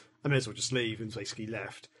like, I may as well just leave, and basically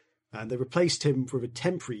left. And they replaced him with a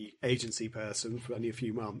temporary agency person for only a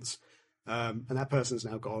few months. And that person's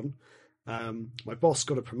now gone. My boss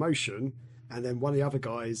got a promotion, and then one of the other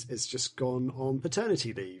guys has just gone on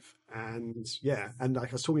paternity leave. And like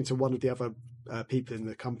I was talking to one of the other people in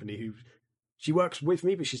the company who she works with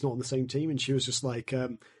me, but she's not on the same team. And she was just like,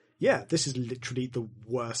 this is literally the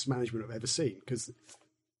worst management I've ever seen, because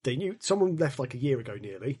they knew someone left like a year ago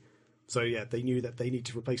nearly. So yeah, they knew that they need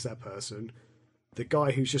to replace that person. The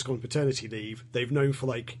guy who's just gone on paternity leave, they've known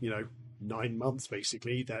for 9 months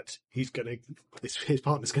basically that his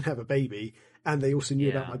partner's going to have a baby, and they also knew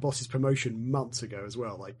about my boss's promotion months ago as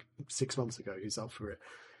well, like 6 months ago. He's up for it,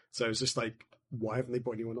 so it's just like, why haven't they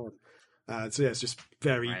brought anyone on? So yeah, it's just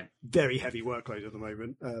very very heavy workload at the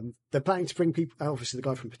moment. They're planning to bring people. Obviously, the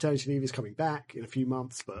guy from paternity leave is coming back in a few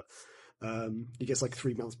months, but he gets like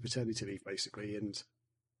 3 months paternity leave basically,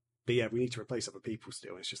 but yeah, we need to replace other people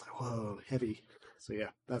still. It's just like, whoa, heavy. So yeah,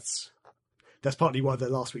 that's partly why the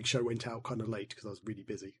last week's show went out kind of late, because I was really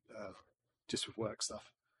busy just with work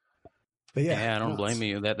stuff. But I don't blame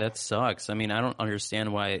you. That sucks. I mean, I don't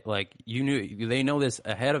understand why. Like, they know this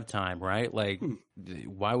ahead of time, right? Like,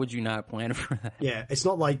 why would you not plan for that? Yeah, it's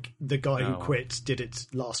not like the guy who quit did it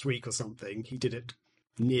last week or something. He did it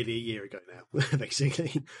nearly a year ago now,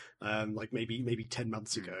 basically, like maybe 10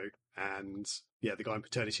 months ago. And yeah, the guy on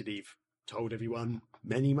paternity leave told everyone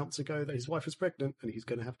many months ago that his wife was pregnant and he's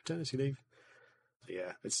going to have paternity leave. So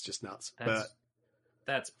yeah, it's just nuts.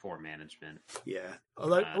 That's poor management. Yeah.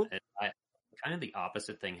 Although kind of the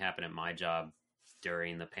opposite thing happened at my job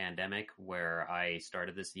during the pandemic, where I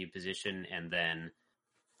started this new position, and then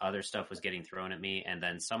other stuff was getting thrown at me, and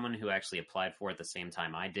then someone who actually applied for it at the same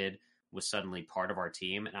time I did was suddenly part of our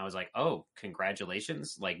team, and I was like, oh,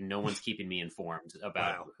 congratulations. Like, no one's keeping me informed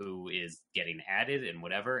about who is getting added and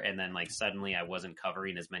whatever. And then like suddenly I wasn't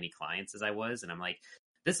covering as many clients as I was, and I'm like,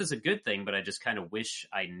 this is a good thing, but I just kind of wish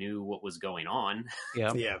I knew what was going on.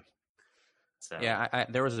 Yeah. So. Yeah,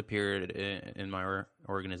 there was a period in my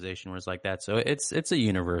organization where it's like that. So it's a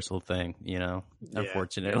universal thing,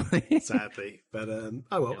 unfortunately. Sadly. But,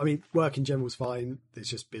 I mean, work in general is fine. It's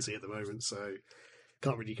just busy at the moment, so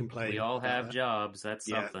can't really complain. We all have jobs. That's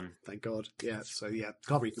something. Thank God. Yeah, so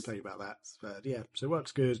can't really complain about that. But so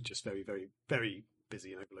work's good, just very, very, very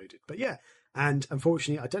busy and overloaded. But yeah, and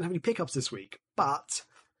unfortunately, I don't have any pickups this week, but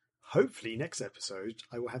hopefully next episode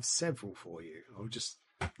I will have several for you. I'll just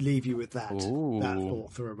leave you with that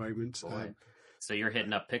thought for a moment. So you're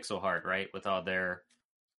hitting up Pixel Heart, right, with all their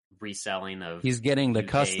reselling of. He's getting the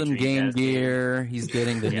custom Game Gear. He's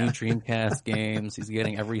getting the new Dreamcast games. He's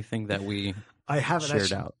getting everything that we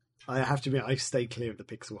shared out. I have to admit, I stayed clear of the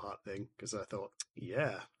Pixel Heart thing because I thought,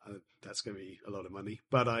 that's going to be a lot of money.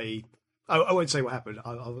 But I won't say what happened.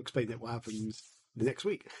 I'll explain what happens next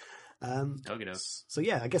week. So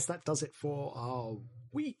I guess that does it for our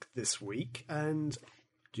week this week. And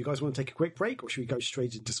do you guys want to take a quick break, or should we go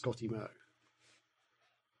straight into Scotty Mo?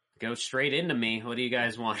 Go straight into me. What do you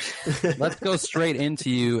guys want? Let's go straight into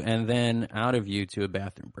you and then out of you to a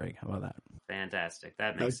bathroom break. How about that? Fantastic.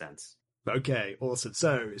 That makes sense. Okay, awesome.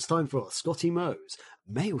 So it's time for Scotty Mo's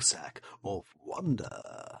Mail Sack of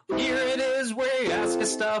Wonder. Here it is, where you ask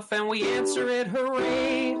us stuff and we answer it.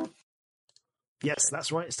 Hooray! Yes,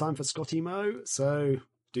 that's right. It's time for Scotty Mo. So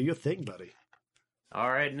do your thing, buddy. All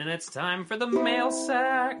right, and then it's time for the mail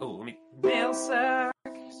sack. Mail sack.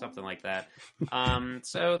 Something like that.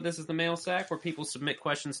 So this is the mail sack where people submit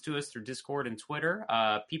questions to us through Discord and Twitter.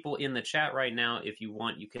 People in the chat right now, if you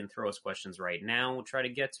want, you can throw us questions right now. We'll try to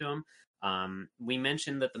get to them. We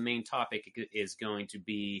mentioned that the main topic is going to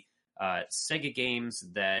be Sega games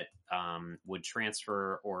that would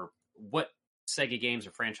transfer, or what Sega games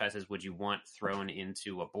or franchises would you want thrown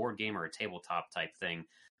into a board game or a tabletop type thing.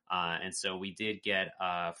 And so we did get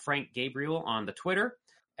Frank Gabriel on the Twitter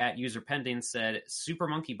at user pending said Super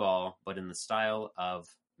Monkey Ball, but in the style of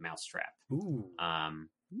Mousetrap. Ooh.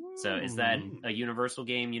 So is that a universal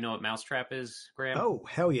game? You know what Mousetrap is, Graham? Oh,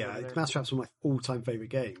 hell yeah. Mousetrap's one of my all-time favorite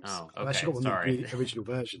games. Oh, okay. I've actually got one of the original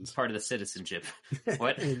versions. Part of the citizenship.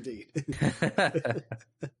 What? Indeed.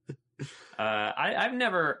 I've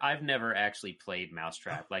never actually played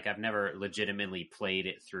Mousetrap. Like, I've never legitimately played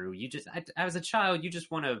it through. As a child, you just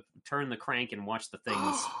want to turn the crank and watch the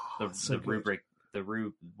things, what's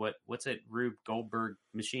it, Rube Goldberg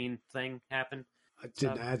machine thing happen. I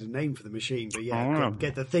didn't add a name for the machine, but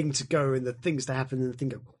get the thing to go and the things to happen and the thing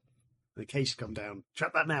go, the case come down,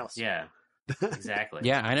 trap that mouse. Yeah, exactly.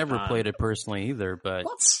 Yeah, I never played it personally either, but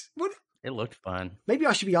what? It looked fun. Maybe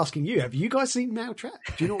I should be asking you. Have you guys seen Mousetrap?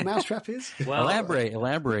 Do you know what Mousetrap is? Well,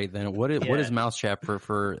 elaborate then. What is Mousetrap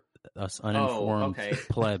for us uninformed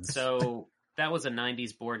plebs? So that was a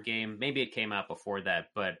 90s board game. Maybe it came out before that,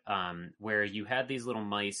 but where you had these little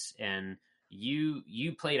mice and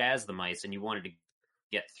you played as the mice and you wanted to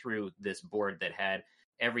get through this board that had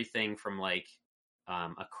everything from like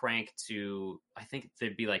a crank to, I think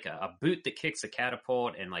there'd be like a boot that kicks a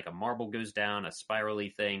catapult, and like a marble goes down a spirally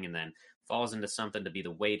thing and then falls into something to be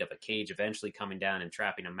the weight of a cage eventually coming down and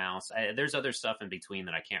trapping a mouse. There's other stuff in between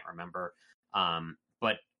that I can't remember.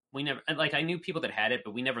 But we never, like, I knew people that had it,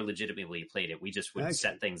 but we never legitimately played it. We just would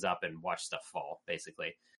set things up and watch stuff fall,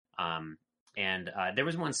 basically. And there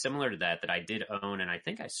was one similar to that I did own, and I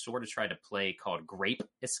think I sort of tried to play, called Grape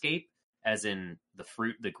Escape, as in the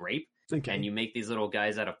fruit, the grape. Okay. And you make these little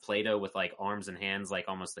guys out of Play-Doh with like arms and hands, like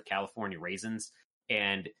almost the California raisins.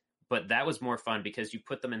 But that was more fun because you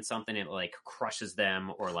put them in something and it like crushes them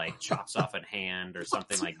or like chops off a hand or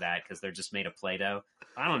something like that because they're just made of Play-Doh.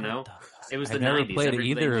 I don't know. It was the 90s. I never played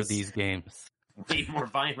either of these games. Way more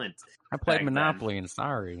violent. I played Monopoly and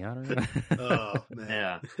sorry. I don't know. Oh,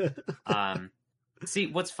 man. Yeah. See,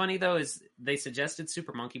 what's funny, though, is they suggested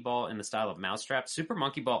Super Monkey Ball in the style of Mousetrap. Super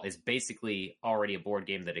Monkey Ball is basically already a board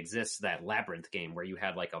game that exists, that Labyrinth game where you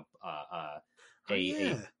had like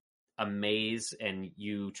a maze and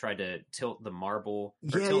you tried to tilt the marble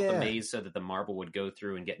or the maze so that the marble would go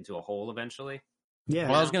through and get into a hole eventually. Yeah.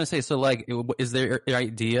 Well, I was going to say, so like, is there an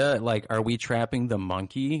idea, like, are we trapping the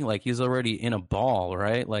monkey? Like, he's already in a ball,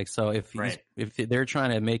 right? Like, so if they're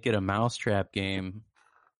trying to make it a Mousetrap game,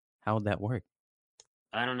 how would that work?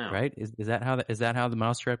 I don't know. Right? Is that how the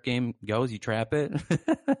Mousetrap game goes? You trap it?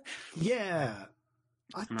 Yeah.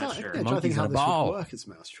 I'm not sure. I'm trying to think how this would work as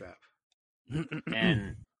Mousetrap.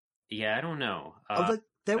 And Yeah, I don't know.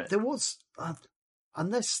 There was,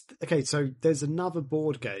 unless so there's another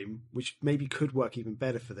board game which maybe could work even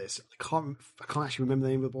better for this. I can't actually remember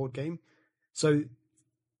the name of the board game. So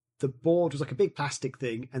the board was like a big plastic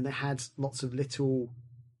thing, and they had lots of little.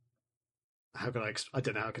 I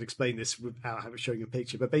don't know how I can explain this without showing a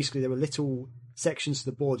picture, but basically there were little sections of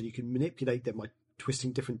the board, and you can manipulate them by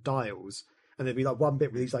twisting different dials, and there'd be like one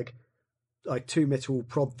bit with these like two metal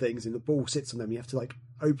prod things, and the ball sits on them. You have to like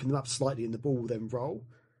open them up slightly, and the ball will then roll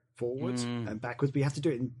forwards and backwards. But you have to do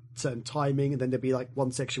it in certain timing, and then there'd be like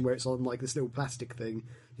one section where it's on like this little plastic thing.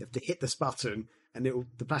 You have to hit this button, and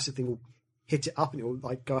the plastic thing will hit it up, and it will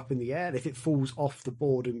like go up in the air. And if it falls off the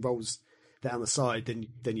board and rolls down the side,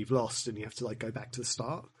 then you've lost, and you have to like go back to the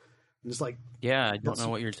start. And it's like, I don't know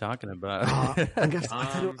what you're talking about. I'm going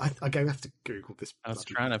to have to Google this. I was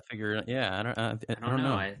trying to figure it. Yeah, I don't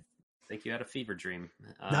know. I think you had a fever dream.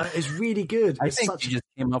 No, it's really good. I think you just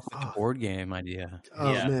came up with the board game idea.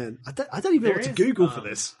 Oh man, I don't even know what to Google for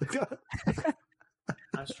this.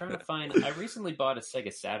 I was trying to find. I recently bought a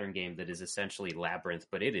Sega Saturn game that is essentially Labyrinth,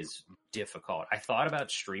 but it is difficult. I thought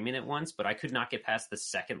about streaming it once, but I could not get past the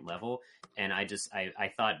second level, and I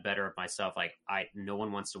thought better of myself. Like, no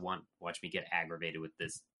one wants to watch me get aggravated with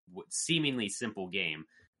this seemingly simple game,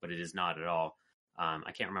 but it is not at all.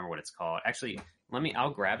 I can't remember what it's called. Actually,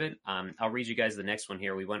 I'll grab it. I'll read you guys the next one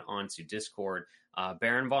here. We went on to Discord.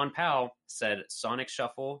 Baron Von Powell said Sonic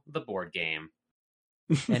Shuffle, the board game.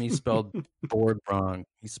 And he spelled bored wrong.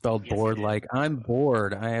 He spelled bored like, I'm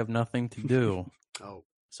bored. I have nothing to do.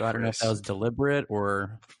 So I don't know if that was deliberate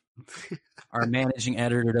or our managing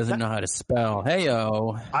editor doesn't know how to spell.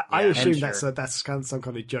 Hey-o. I assume that's kind of some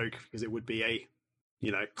kind of joke, because it would be a,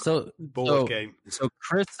 board game. So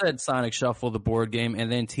Chris said Sonic Shuffle, the board game,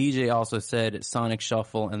 and then TJ also said Sonic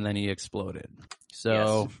Shuffle, and then he exploded.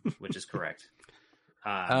 So, yes, which is correct.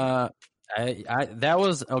 That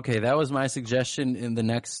was my suggestion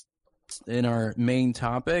in our main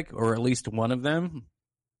topic, or at least one of them.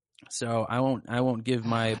 So I won't give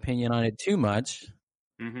my opinion on it too much,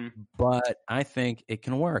 but I think it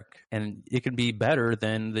can work, and it can be better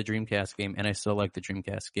than the Dreamcast game, and I still like the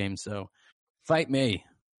Dreamcast game. So fight me,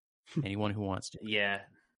 anyone who wants to. Yeah,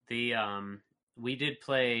 we did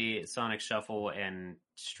play Sonic Shuffle and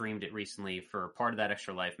streamed it recently for part of that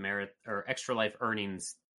Extra Life Extra Life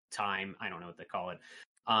earnings time. I don't know what they call it.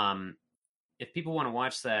 If people want to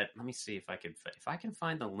watch that, let me see if I can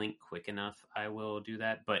find the link quick enough, I will do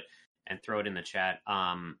that, and throw it in the chat.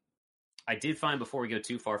 I did find, before we go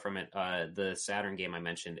too far from it, the Saturn game I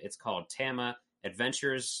mentioned. It's called Tama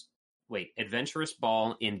Adventurous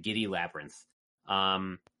Ball in Giddy Labyrinth.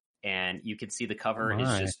 And you can see the cover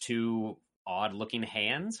is just two odd looking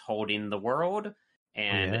hands holding the world.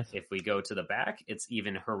 And if we go to the back, it's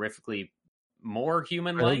even horrifically more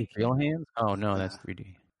human-like. Real hands? Oh no, that's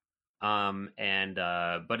 3D.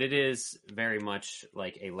 But it is very much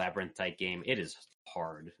like a Labyrinth type game. It is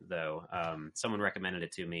hard though. Someone recommended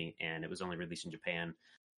it to me, and it was only released in Japan.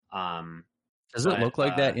 Does it look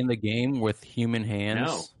like that in the game with human hands?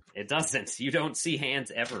 No, it doesn't. You don't see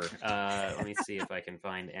hands ever. Let me see if I can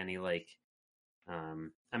find any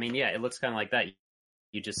it looks kind of like that.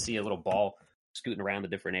 You just see a little ball scooting around the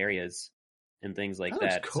different areas and things like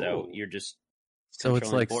that. Cool. So you're just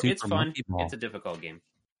it's like Super it's fun. Monkey Ball. It's a difficult game.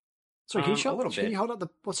 So can you hold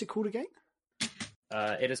up what's it called again?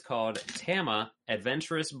 It is called Tama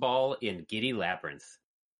Adventurous Ball in Giddy Labyrinth.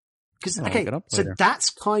 So that's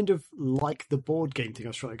kind of like the board game thing I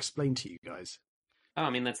was trying to explain to you guys. Oh, I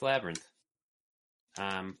mean, that's Labyrinth.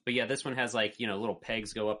 But yeah, this one has little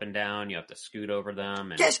pegs go up and down. You have to scoot over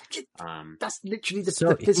them. And, yes, that's literally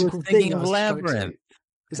the physical thing. Of Labyrinth.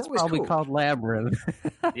 It's probably called Labyrinth.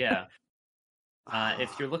 Yeah.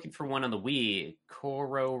 If you're looking for one on the Wii,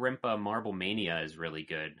 Koro Rimpa Marble Mania is really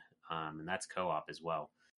good, and that's co-op as well.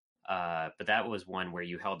 But that was one where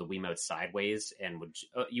you held the Wiimote sideways and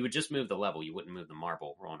you would just move the level. You wouldn't move the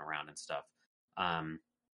marble rolling around and stuff.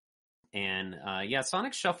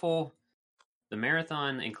 Sonic Shuffle, the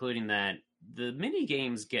marathon, including that, the mini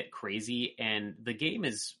games get crazy, and the game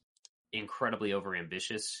is incredibly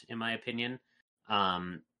overambitious, in my opinion,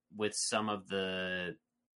 with some of the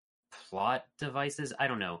plot devices. I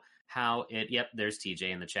don't know how it. Yep, there's TJ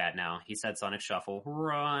in the chat now. He said Sonic Shuffle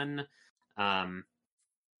run.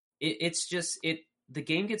 It's just the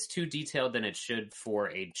game gets too detailed than it should for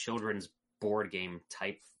a children's board game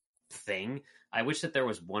type thing. I wish that there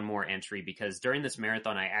was one more entry, because during this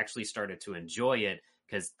marathon I actually started to enjoy it,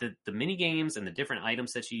 because the mini games and the different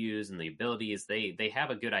items that you use and the abilities, they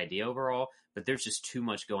have a good idea overall, but there's just too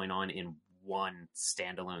much going on in one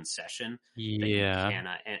standalone session. Yeah.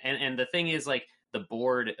 And the thing is, the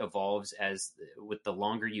board evolves with the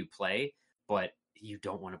longer you play, but you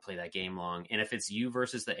don't want to play that game long. And if it's you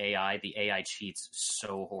versus the AI cheats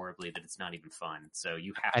so horribly that it's not even fun. So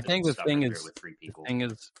you have to. I think the thing is, with 3 people. The thing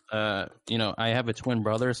is, I have a twin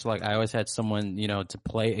brother, so like I always had someone, to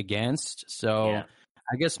play against. So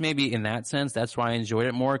I guess maybe in that sense, that's why I enjoyed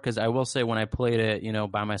it more. Because I will say, when I played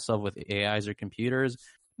it, by myself with AIs or computers,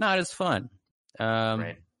 not as fun.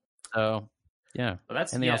 Right. So yeah. Well,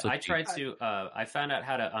 that's I tried to. I found out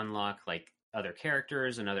how to unlock like other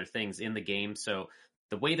characters and other things in the game. So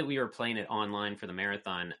the way that we were playing it online for the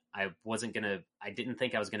marathon, I didn't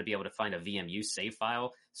think I was going to be able to find a VMU save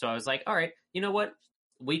file. So I was like, all right, you know what?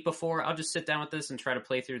 Week before, I'll just sit down with this and try to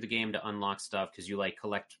play through the game to unlock stuff, because you like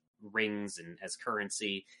collect rings and as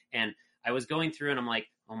currency. And I was going through and I'm like,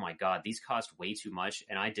 oh my God, these cost way too much.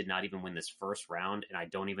 And I did not even win this first round. And I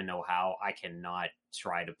don't even know how. I cannot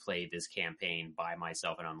try to play this campaign by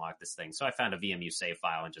myself and unlock this thing. So I found a VMU save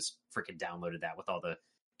file and just freaking downloaded that with all the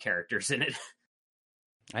characters in it.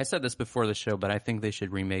 I said this before the show, but I think they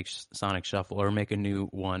should remake Sonic Shuffle or make a new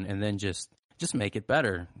one and then just make it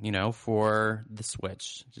better, for the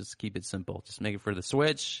Switch. Just keep it simple. Just make it for the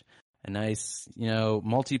Switch. A nice,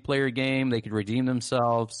 multiplayer game. They could redeem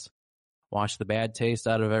themselves. Wash the bad taste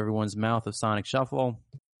out of everyone's mouth of Sonic Shuffle.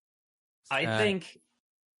 I think.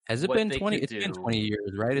 Has it been 20? It's been 20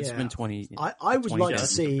 years, right? It's been 20. I would like to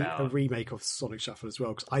see a remake of Sonic Shuffle as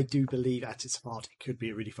well, because I do believe at its heart it could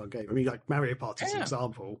be a really fun game. I mean, like Mario Party is an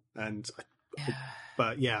example,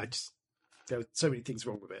 but there were so many things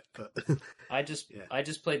wrong with it. But I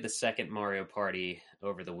just played the second Mario Party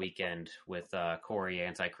over the weekend with Corey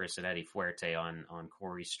Antichrist and Eddie Fuerte on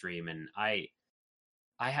Corey's stream, and I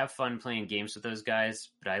have fun playing games with those guys,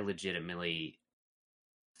 but I legitimately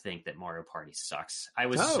think that Mario Party sucks. I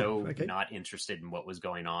was not interested in what was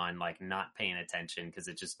going on, like not paying attention, because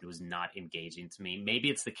it just was not engaging to me. Maybe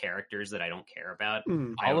it's the characters that I don't care about.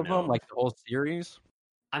 All of them, like the whole series?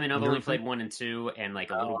 I mean, I've only played 1 and 2 and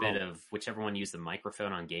like a little bit of whichever one used the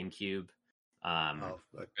microphone on GameCube.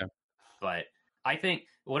 But I think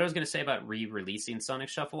what I was going to say about re-releasing Sonic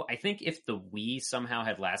Shuffle, I think if the Wii somehow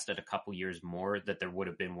had lasted a couple years more, that there would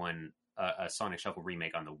have been a Sonic Shuffle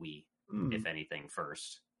remake on the Wii, if anything,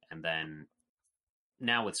 first. And then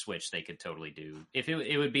now with Switch, they could totally do. If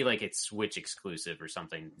it would be like it's Switch exclusive or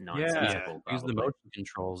something nonsensical. Use the motion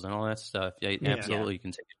controls and all that stuff. Yeah, absolutely, you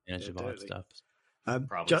can take advantage of all that stuff.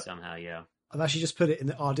 Probably somehow, yeah. I've actually just put it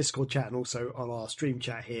in our Discord chat and also on our stream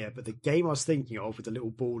chat here. But the game I was thinking of with the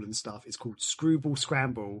little ball and stuff is called Screwball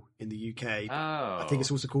Scramble in the UK. I think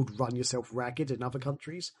it's also called Run Yourself Ragged in other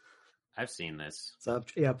countries. I've seen this. So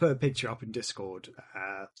I put a picture up in Discord.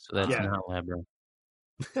 So that's not Labyrinth.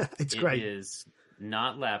 It's great. It is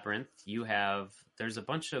not Labyrinth. There's a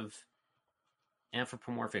bunch of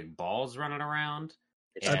anthropomorphic balls running around.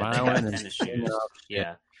 Tennis shoes.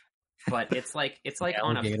 Yeah. But it's like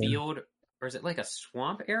on a field, or is it like a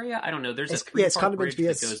swamp area? I don't know. There's a 3-part bridge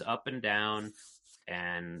that goes up and down,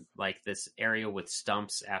 and like this area with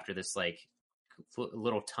stumps after this like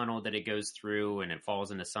little tunnel that it goes through, and it falls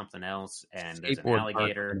into something else. And there's an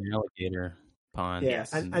alligator pond. Yeah,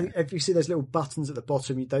 and if you see those little buttons at the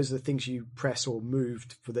bottom, those are the things you press or move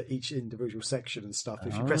for each individual section and stuff.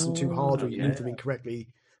 If you press them too hard or you move them incorrectly,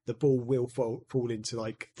 the ball will fall into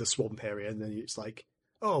like the swamp area, and then it's like,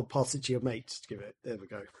 oh, pass it to your mate to give it. There we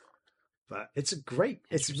go. But it's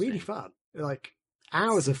really fun. Like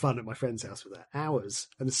hours of fun at my friend's house with that. Hours.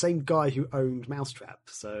 And the same guy who owned Mousetrap.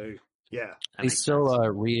 So yeah. They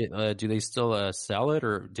still do they still sell it,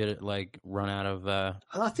 or did it like run out of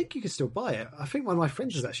I think you can still buy it. I think one of my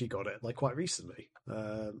friends has actually got it like quite recently.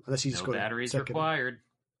 Unless he's got batteries required.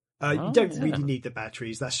 You don't really need the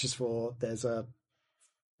batteries. That's just for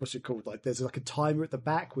what's it called? Like there's like a timer at the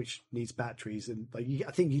back which needs batteries, and like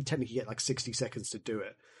I think you technically get like 60 seconds to do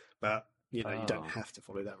it, but you don't have to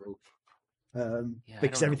follow that rule.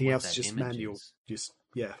 Because everything else is just manual.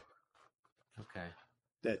 Okay.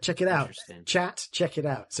 Yeah, check it out. Chat, check it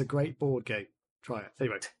out. It's a great board game. Try it.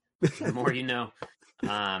 Anyway. The more you know.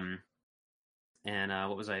 And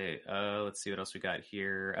what was let's see what else we got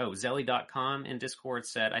here. Oh, Zelly.com in Discord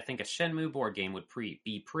said, I think a Shenmue board game would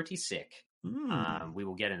be pretty sick. We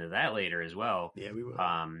will get into that later as well. Yeah, we will.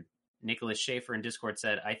 Nicholas Schaefer in Discord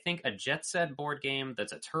said, I think a Jet Set board game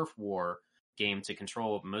that's a turf war game to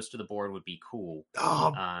control most of the board would be cool.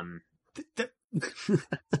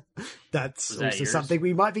 That's also something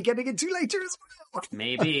we might be getting into later as well.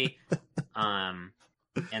 Maybe. And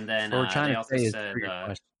then they also said,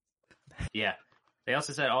 They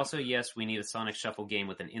also said, yes, we need a Sonic Shuffle game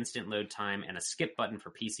with an instant load time and a skip button for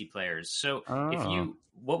PC players. So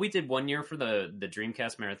what we did one year for the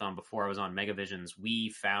Dreamcast Marathon before I was on Megavisions, we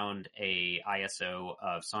found a ISO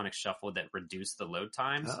of Sonic Shuffle that reduced the load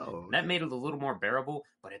times. That made it a little more bearable,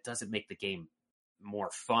 but it doesn't make the game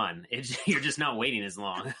more fun. You're just not waiting as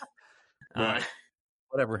long. Right.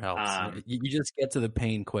 Whatever helps. You just get to the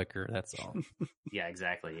pain quicker. That's all. Yeah,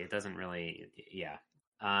 exactly. It doesn't really. Yeah.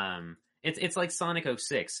 It's like Sonic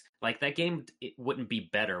 06. Like that game, it wouldn't be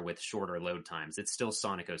better with shorter load times. It's still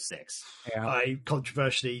Sonic 06. Yeah. I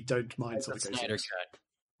controversially don't mind Sonic 06.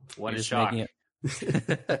 What a shock!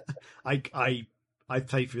 I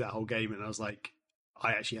played through that whole game and I was like,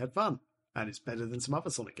 I actually had fun, and it's better than some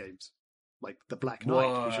other Sonic games, like the Black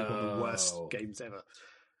Knight, which is one of the worst games ever.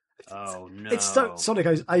 Oh no! It's Sonic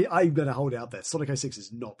 06. I'm going to hold it out there. Sonic 06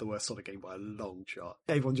 is not the worst Sonic game by a long shot.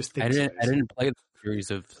 Everyone just thinks I didn't play the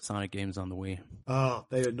series of Sonic games on the Wii. Oh,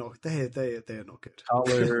 they are not. They are not good.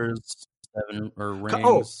 Colors,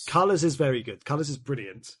 Rings. Colors is very good. Colors is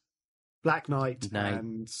brilliant. Black Knight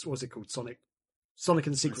and what's it called? Sonic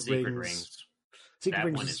and the Secret Rings. Secret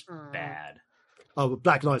Rings is bad. Oh, but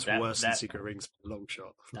Black Knight's worse than Secret Rings by a long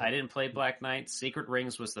shot. I didn't play Black Knight. Secret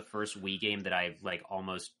Rings was the first Wii game that I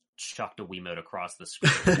almost chucked a Wiimote across the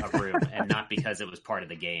screen of room, and not because it was part of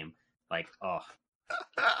the game. We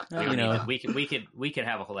could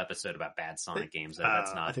have a whole episode about bad Sonic games.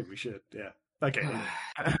 That's not. I think we should. Yeah. Okay.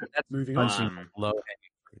 That's moving on. Low.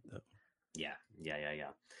 Yeah.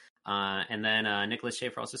 And then Nicholas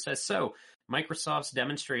Schaefer also says, so Microsoft's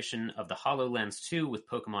demonstration of the HoloLens 2 with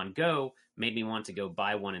Pokemon Go made me want to go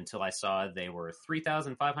buy one until I saw they were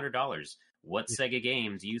 $3,500. What Sega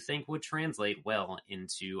game do you think would translate well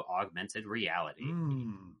into augmented reality?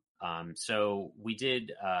 So we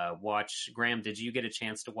did watch. Graham, did you get a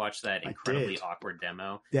chance to watch that incredibly awkward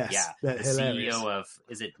demo? Yes. Yeah. The hilarious. CEO of,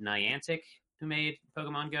 is it Niantic who made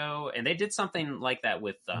Pokemon Go? And they did something like that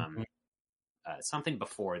with something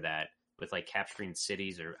before that with capturing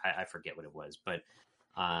cities, or I forget what it was. But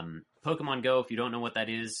Pokemon Go, if you don't know what that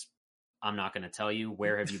is, I'm not going to tell you.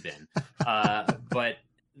 Where have you been? But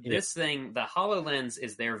this thing, the HoloLens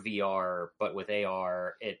is their VR, but with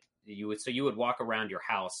AR, you would walk around your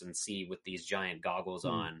house and see with these giant goggles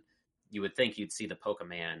on. You would think you'd see the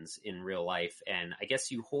Pokemans in real life, and I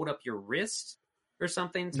guess you hold up your wrist or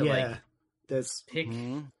something to pick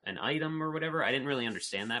an item or whatever. I didn't really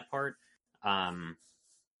understand that part.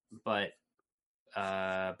 But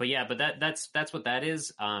that's what that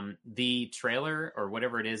is. The trailer or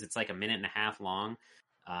whatever it is, it's like a minute and a half long.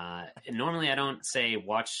 Normally I don't say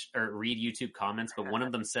watch or read YouTube comments, but one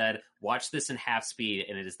of them said, watch this in half speed,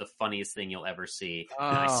 and it is the funniest thing you'll ever see.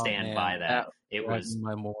 And I stand by that. It was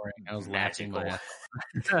my morning. I was magical.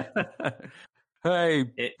 Hey,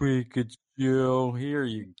 Pikachu, here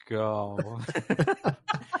you go.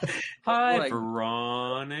 Hi,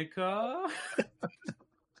 Veronica.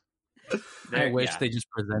 I wish they just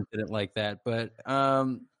presented it like that. But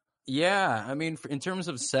yeah, I mean, in terms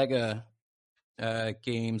of Sega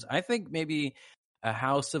games, I think maybe a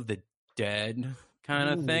House of the Dead kind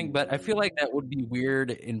of thing. But I feel like that would be weird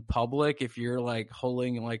in public if you're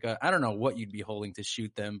holding I don't know what you'd be holding to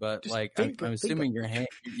shoot them, but I'm assuming your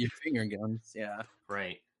finger guns. Yeah,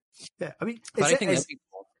 right. Yeah, I mean, but I think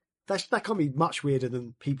that can't be much weirder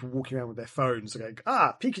than people walking around with their phones going,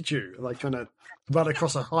 Pikachu, and trying to run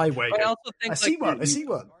across a highway. I also think I see one. But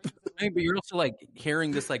you're also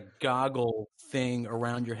hearing this goggle thing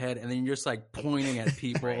around your head, and then you're just pointing at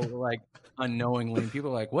people unknowingly. And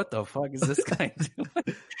people are like, "What the fuck is this guy doing?"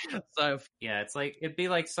 So yeah, it's it'd be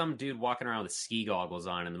like some dude walking around with ski goggles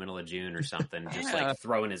on in the middle of June or something, just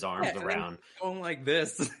throwing his arms around, going like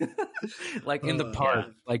this, in the park.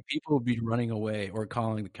 Yeah. People would be running away or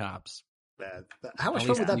calling the cops. Man, how much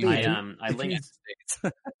fun would that be? I linked.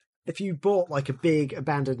 If you bought a big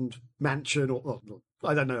abandoned mansion or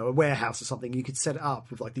I don't know, a warehouse or something, you could set it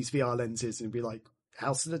up with these VR lenses and be like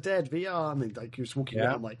House of the Dead VR. I mean, you're just walking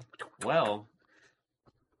around Well,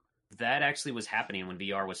 that actually was happening when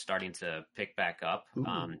VR was starting to pick back up.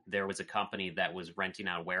 There was a company that was renting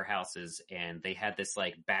out warehouses, and they had this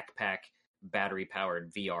backpack battery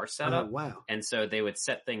powered VR setup. Oh, wow. And so they would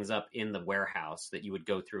set things up in the warehouse that you would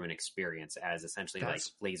go through and experience as essentially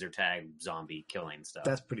laser tag zombie killing stuff.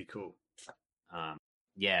 That's pretty cool.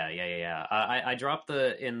 Yeah. I dropped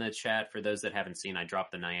in the chat for those that haven't seen, I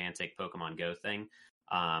dropped the Niantic Pokemon Go thing.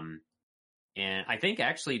 And I think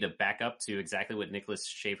actually to back up to exactly what Nicholas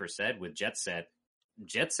Schaefer said with Jet Set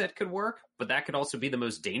could work, but that could also be the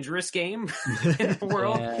most dangerous game in the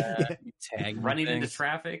world. Tag running into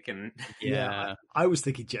traffic and I was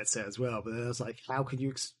thinking Jet Set as well, but then I was like, how can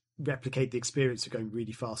you replicate the experience of going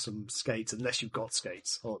really fast on skates unless you've got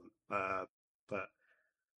skates on.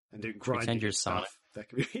 And doing grinding and stuff, that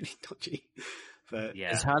can be really dodgy. But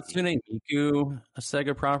yeah, is Hatsune Miku a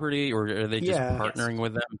Sega property, or are they just partnering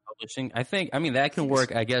with them publishing? I mean that can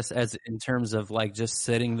work, I guess, as in terms of like just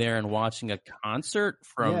sitting there and watching a concert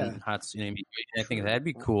from Hatsune Miku. I think that'd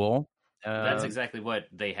be cool. That's exactly what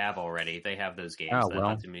they have already. They have those games.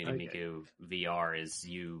 Hatsune Miku VR is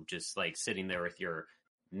you just like sitting there with your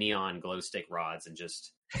neon glow stick rods and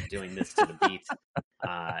just doing this to the beat.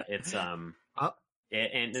 It's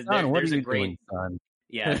there's a great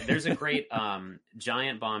there's a great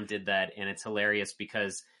Giant Bomb did that, and it's hilarious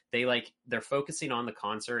because they're focusing on the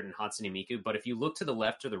concert and Hatsune Miku, but if you look to the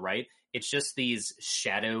left or the right, it's just these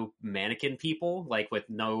shadow mannequin people like with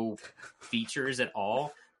no features at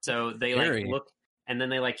all. So they look, and then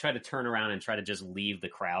they try to turn around and try to just leave the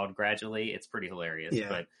crowd gradually. It's pretty hilarious,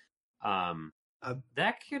 but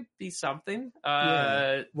that could be something.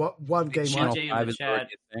 What one game in the chat?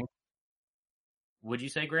 Would you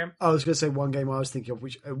say, Graham? I was going to say one game I was thinking of,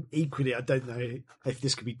 which equally I don't know if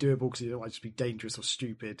this could be doable because it might just be dangerous or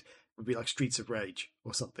stupid. Would be like Streets of Rage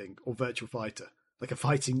or something, or Virtua Fighter, like a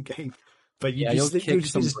fighting game. But you just be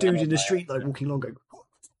this dude in the street walking along going.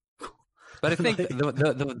 But I think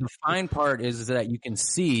the fine part is that you can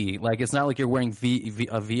see, like, it's not like you're wearing a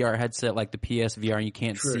VR headset like the PSVR and you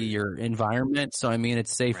can't see your environment. So I mean,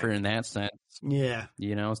 it's safer in that sense. Yeah,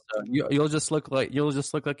 so you'll just look like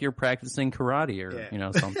you're practicing karate or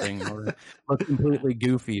something, or look completely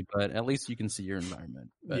goofy, but at least you can see your environment.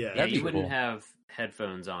 But you wouldn't have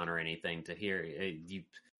headphones on or anything to hear. You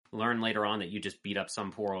learn later on that you just beat up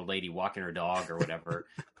some poor old lady walking her dog or whatever.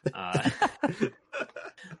 But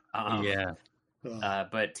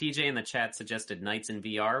TJ in the chat suggested Nights in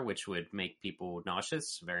VR, which would make people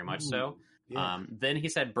nauseous, very much so. Yeah. Then he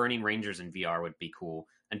said Burning Rangers in VR would be cool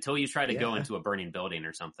until you try to go into a burning building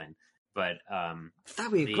or something. But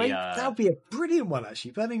that'd be that would be a brilliant one,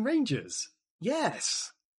 actually. Burning Rangers,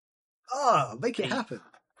 yes. Make it happen.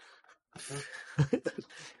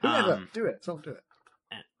 Do it. Someone do it.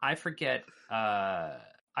 I forget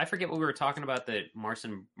what we were talking about that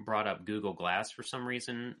Marcin brought up Google Glass for some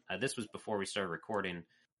reason. This was before we started recording.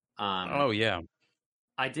 I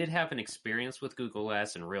did have an experience with Google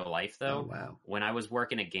Glass in real life, though. Oh, wow. When I was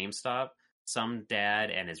working at GameStop, some dad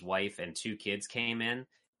and his wife and 2 kids came in,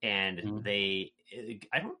 and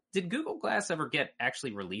did Google Glass ever get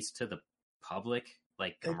actually released to the public,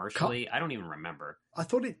 like commercially? I don't even remember. I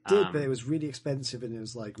thought it did, but it was really expensive and it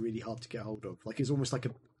was like really hard to get hold of. Like, it's almost like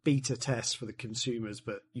a beta test for the consumers,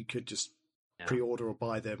 but you could just pre-order or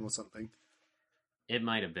buy them or something. It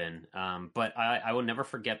might have been. But I will never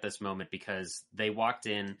forget this moment because they walked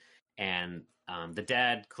in and the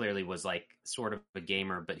dad clearly was like sort of a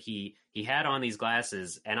gamer, but he had on these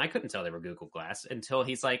glasses and I couldn't tell they were Google Glass until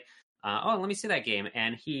he's like, let me see that game.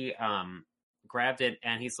 And he grabbed it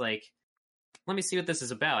and he's like, let me see what this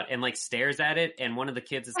is about. And like stares at it. And one of the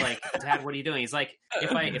kids is like, Dad, what are you doing? He's like,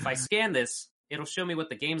 if I scan this, it'll show me what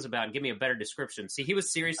the game's about and give me a better description. See, he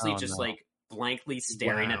was seriously like blankly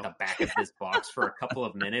staring at the back of this box for a couple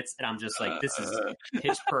of minutes. And I'm just like, this is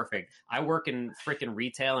pitch perfect. I work in freaking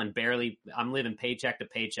retail and I'm living paycheck to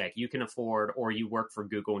paycheck. You can afford, or you work for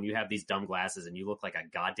Google and you have these dumb glasses and you look like a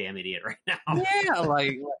goddamn idiot right now. Yeah,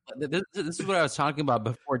 like this is what I was talking about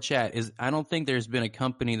before chat is I don't think there's been a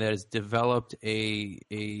company that has developed a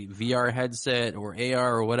VR headset or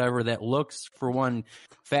AR or whatever that looks, for one,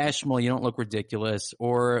 fashionable. You don't look ridiculous,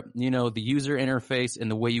 or the user interface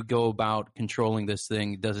and the way you go about controlling this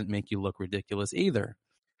thing doesn't make you look ridiculous either.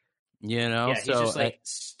 He's just like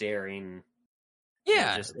staring.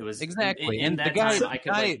 Yeah, it was exactly. And that time I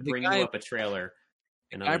could bring you up a trailer.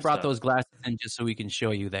 I brought those glasses in just so we can show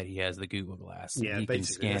you that he has the Google Glass. Yeah, he can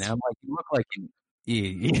scan. Yes. I'm like, you look like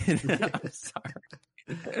I'm sorry.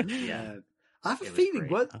 Yeah, I have a feeling.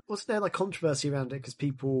 What's there like controversy around it because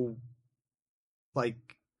people like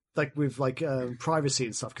with privacy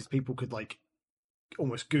and stuff, because people could like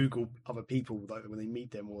almost Google other people like when they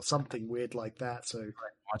meet them or something weird like that. So a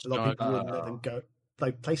lot of people wouldn't let them go.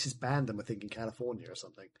 Like places banned them, I think, in California or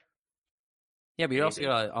something. Yeah, but you also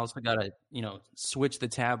gotta switch the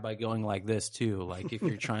tab by going like this too. Like if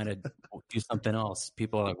you're trying to do something else,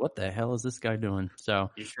 people are like, "What the hell is this guy doing?" So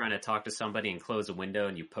you're trying to talk to somebody and close a window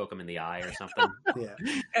and you poke them in the eye or something. Yeah,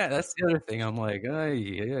 that's the other thing. I'm like,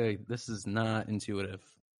 this is not intuitive.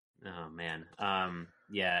 Oh man,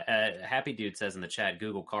 Happy Dude says in the chat,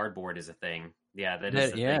 Google Cardboard is a thing. Yeah, that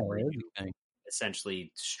is the thing.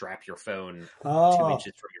 Essentially strap your phone 2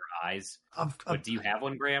 inches from your eyes. But do you have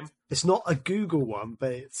one, Graham? It's not a Google one,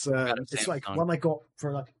 but it's like one I got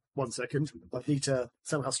for like 1 second. I need to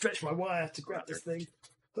somehow stretch my wire to grab this thing.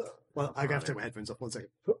 Well, I have to take my headphones off. 1 second.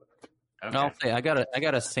 Okay. I'll say I got a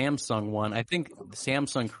Samsung one. I think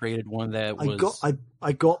Samsung created one that was.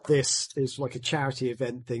 I got this. It's like a charity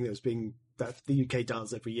event thing that the UK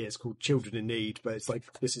does every year. It's called Children in Need, but it's like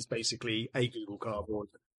this is basically a Google Cardboard.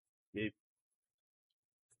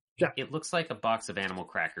 It looks like a box of animal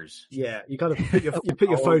crackers. Yeah, you kind of put your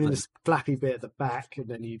phone in this flappy bit at the back, and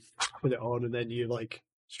then you put it on, and then you like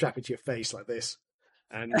strap it to your face like this,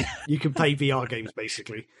 and you can play VR games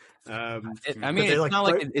basically. It's like, not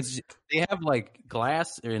like it's. They have like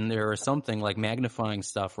glass in there or something like magnifying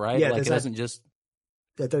stuff, right? Yeah, like it doesn't just.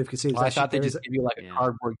 I don't know if you can see. I thought they just give you like a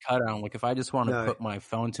cardboard cutout. Like if I just want to put my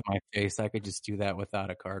phone to my face, I could just do that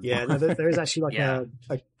without a cardboard. Yeah, no, there is actually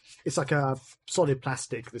like it's like a solid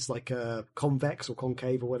plastic. It's like a convex or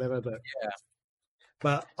concave or whatever.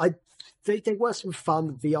 But they were some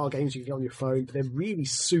fun VR games you can get on your phone, but they're really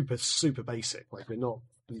super super basic. Like they're not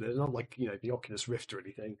like the Oculus Rift or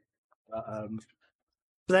anything.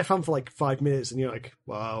 But they're fun for like 5 minutes, and you're like,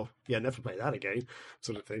 "Wow, yeah, never play that again,"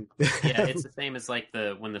 sort of thing. Yeah, it's the same as like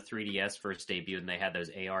when the 3DS first debuted, and they had those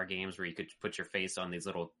AR games where you could put your face on these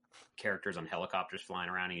little characters on helicopters flying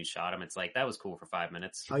around, and you shot them. It's like that was cool for 5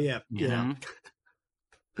 minutes. Oh yeah, you know?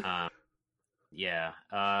 And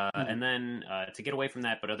then to get away from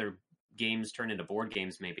that, but other games turn into board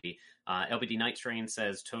games. Maybe LBD Night Train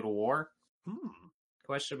says Total War?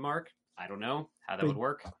 Question mark. I don't know how that would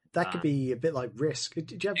work. That could be a bit like Risk.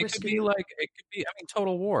 Did you have Risk? It could be. I mean,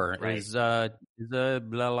 Total War is blah blah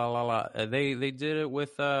blah. They did it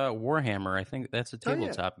with Warhammer. I think that's a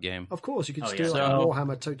tabletop game. Of course, you could just do like a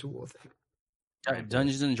Warhammer Total War thing.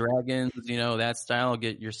 Dungeons and Dragons, that style.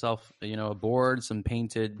 Get yourself, a board, some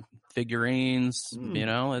painted figurines. That'd be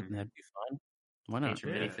fun. Why not? Paint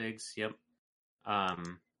your minifigs. Yep.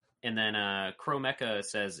 And then Crow Mecha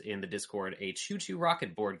says in the Discord, a Choo Choo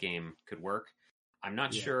Rocket board game could work. I'm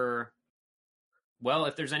not sure. Well,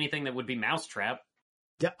 if there's anything that would be Mousetrap.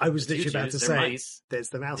 Yeah, I was literally about to say there's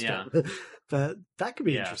the Mousetrap. Yeah. But that could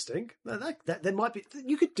be interesting. That there might be.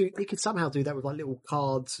 You could somehow do that with like little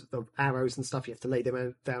cards of arrows and stuff. You have to lay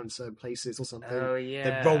them down in certain places or something. Oh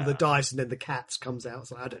yeah. Then roll the dice and then the cat comes out.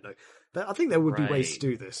 So I don't know. But I think there would be ways to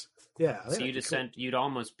do this. Yeah. So you'd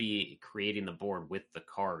almost be creating the board with the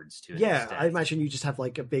cards too. Yeah, I imagine you just have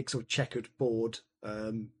like a big sort of checkered board,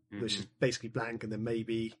 which is basically blank, and then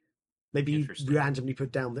maybe you randomly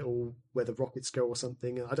put down where the rockets go or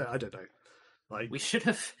something. I don't know. Like we should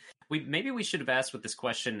have asked with this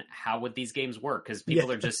question, how would these games work? Because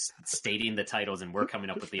people are just stating the titles and we're coming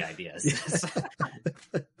up with the ideas.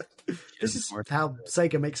 This is how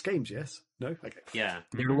Sega makes games, yes? No? Okay. Yeah.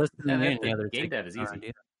 They're listening in. The game dev is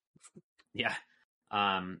easy. Yeah.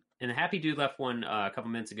 And Happy Dude left one a couple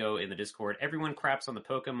minutes ago in the Discord. Everyone craps on the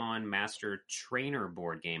Pokemon Master Trainer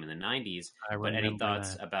board game in the 90s. But any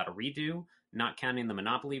thoughts about a redo? Not counting the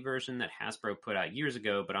Monopoly version that Hasbro put out years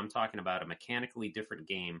ago, but I'm talking about a mechanically different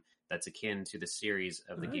game that's akin to the series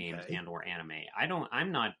of the games and or anime.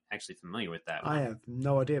 I'm not actually familiar with that one. I have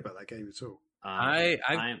no idea about that game at all. I've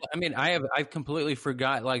completely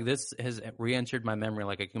forgot. Like this has re-entered my memory.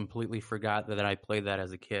 Like I completely forgot that I played that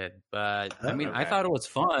as a kid. But I thought it was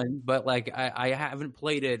fun. But like I haven't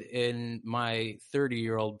played it in my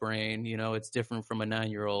 30-year-old brain. It's different from a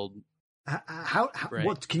 9-year-old.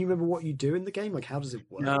 What can you remember? What you do in the game? Like how does it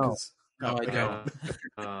work? No, I don't.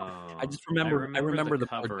 I just remember. I remember the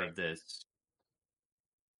cover of this.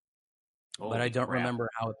 But I don't remember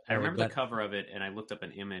how. I remember the cover of it, and I looked up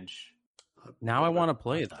an image. Now I want to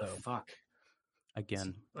play it though. Fuck.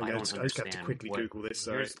 Again, I just have to quickly Google this.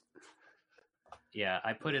 Sorry. Yeah,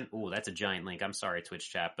 I put in. Oh, that's a giant link. I'm sorry,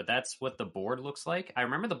 Twitch chat, but that's what the board looks like. I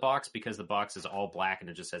remember the box because the box is all black and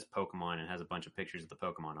it just says Pokemon and has a bunch of pictures of the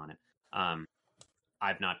Pokemon on it.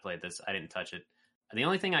 I've not played this. I didn't touch it. The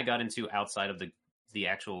only thing I got into outside of the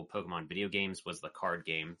actual Pokemon video games was the card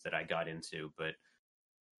game that I got into, but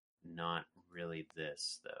not really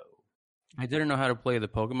this though. I didn't know how to play the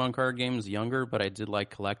Pokemon card games younger, but I did like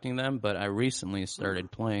collecting them. But I recently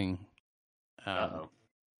started playing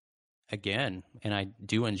again, and I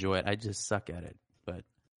do enjoy it. I just suck at it, but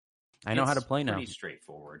I know how to play now. It's pretty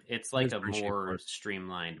straightforward. It's like a more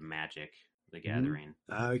streamlined Magic: The Gathering.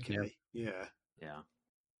 Okay, yeah.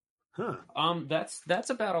 Huh. That's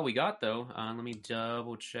about all we got though. Let me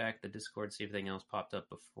double check the Discord, see if anything else popped up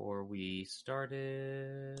before we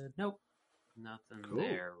started. Nope, nothing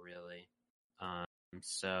there really.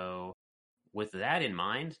 So with that in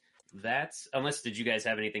mind, did you guys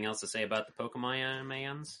have anything else to say about the Pokemon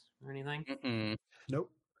animans or anything? Mm-mm. Nope.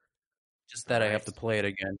 Just that I have to play it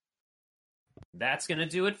again. That's gonna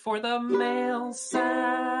do it for the mail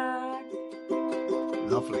side.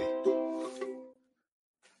 Lovely.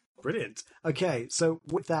 Brilliant. Okay, so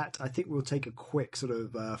with that, I think we'll take a quick sort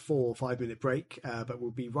of 4 or 5 minute break, but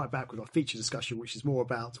we'll be right back with our feature discussion, which is more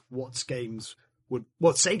about what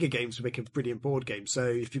Sega games would make a brilliant board game. So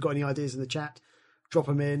if you've got any ideas in the chat, drop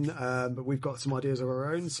them in. But we've got some ideas of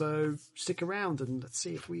our own, so stick around and let's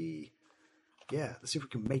see if we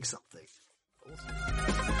can make something. Awesome.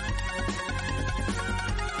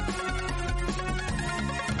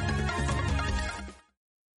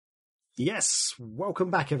 Yes,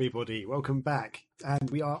 welcome back, everybody. Welcome back.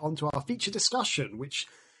 And we are on to our feature discussion, which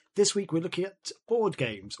this week we're looking at board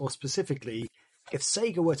games, or specifically, if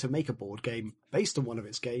Sega were to make a board game based on one of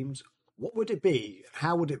its games, what would it be?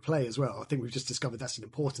 How would it play as well? I think we've just discovered that's an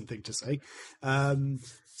important thing to say.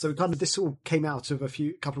 So this all came out of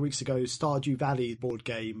a couple of weeks ago. Stardew Valley board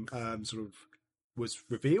game sort of was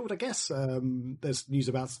revealed, I guess. There's news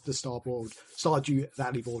about the Stardew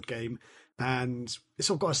Valley board game. And it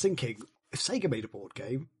sort of got us thinking, if Sega made a board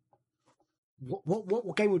game,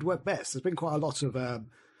 what game would work best? There's been quite a lot of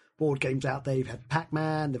board games out there. You've had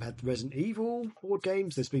Pac-Man, they've had the Resident Evil board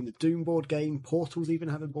games, there's been the Doom board game, Portal's even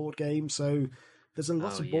having board games. So there's a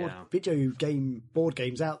lot of video game board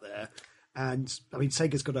games out there. And I mean,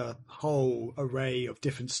 Sega's got a whole array of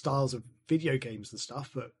different styles of video games and stuff,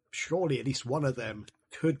 but surely at least one of them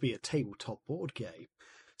could be a tabletop board game.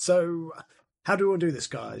 So how do we want to do this,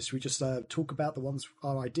 guys? Should we just talk about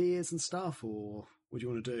our ideas and stuff, or what do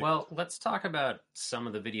you want to do? Well, let's talk about some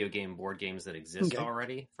of the video game board games that exist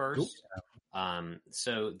already first. Cool.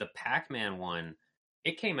 So the Pac-Man one,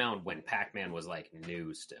 it came out when Pac-Man was like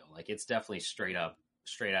new still. Like it's definitely straight out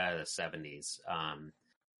of the 70s.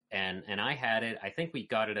 And I had it. I think we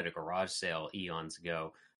got it at a garage sale eons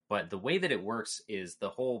ago. But the way that it works is the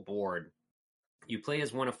whole board, you play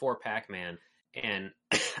as one of 4 Pac-Man. And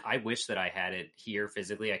I wish that I had it here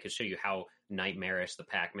physically. I could show you how nightmarish the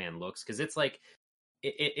Pac-Man looks, because it's like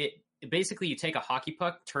it basically you take a hockey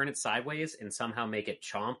puck, turn it sideways, and somehow make it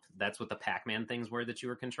chomp. That's what the Pac-Man things were that you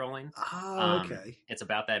were controlling. Oh, okay. It's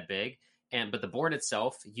about that big. But the board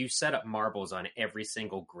itself, you set up marbles on every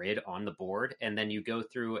single grid on the board, and then you go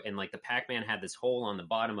through, and like the Pac-Man had this hole on the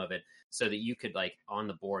bottom of it so that you could like on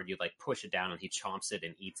the board, you'd like push it down and he chomps it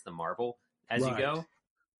and eats the marble as you go.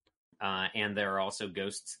 And there are also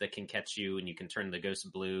ghosts that can catch you, and you can turn the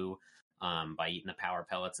ghost blue by eating the power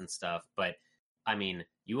pellets and stuff. But I mean,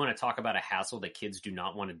 you want to talk about a hassle that kids do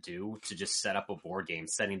not want to do, to just set up a board game,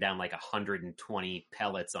 setting down like 120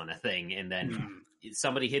 pellets on a thing, and then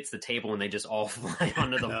somebody hits the table and they just all fly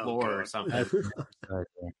onto the floor or something.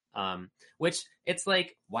 Which it's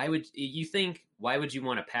like, why would you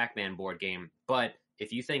want a Pac-Man board game? But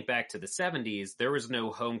if you think back to the 70s, there was no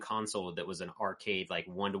home console that was an arcade, like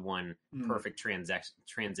one-to-one perfect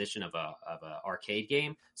transition of a arcade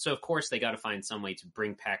game. So of course they got to find some way to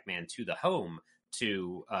bring Pac-Man to the home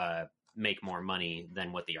to make more money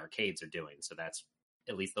than what the arcades are doing. So that's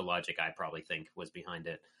at least the logic I probably think was behind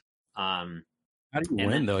it. How do you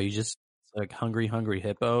win though? You just like hungry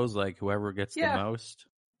hippos, like whoever gets the most.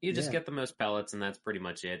 You just get the most pellets, and that's pretty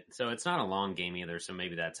much it. So it's not a long game either, so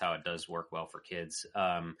maybe that's how it does work well for kids.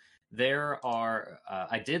 There are...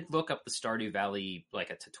 I did look up the Stardew Valley, like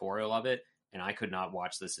a tutorial of it, and I could not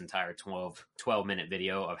watch this entire 12-minute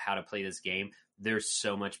video of how to play this game. There's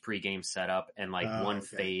so much pre-game setup, and like one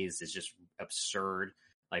phase is just absurd,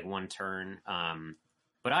 like one turn.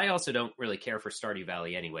 But I also don't really care for Stardew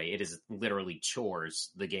Valley anyway. It is literally chores,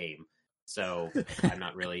 the game. So I'm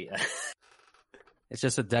not really... It's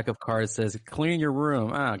just a deck of cards that says clean your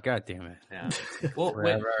room. Ah, god damn it. Yeah. Well,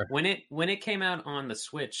 when it came out on the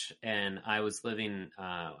Switch, and I was living,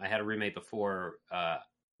 I had a roommate before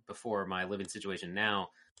my living situation now.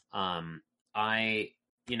 I,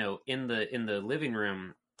 in the living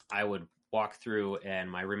room, I would walk through, and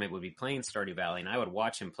my roommate would be playing Stardew Valley, and I would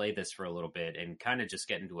watch him play this for a little bit and kind of just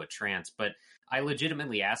get into a trance. But I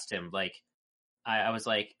legitimately asked him, like, I was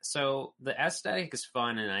like, so the aesthetic is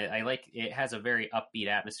fun, and I like it, has a very upbeat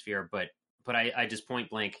atmosphere, but I just point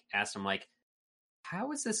blank asked him, like,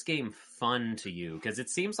 how is this game fun to you? Because it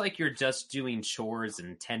seems like you're just doing chores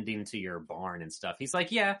and tending to your barn and stuff. He's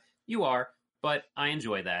like, yeah, you are, but I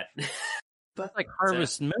enjoy that. That's like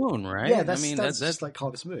Harvest Moon, right? Yeah, that's just like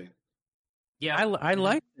Harvest Moon. Yeah, I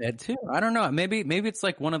like that too. I don't know. Maybe it's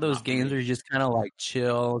like one of those games where you just kind of like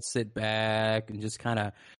chill, sit back, and just kind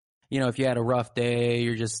of. If you had a rough day,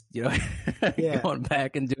 you're just, going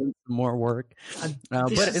back and doing some more work.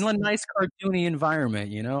 But in a nice cartoony environment,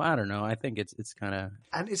 I don't know. I think it's kind of...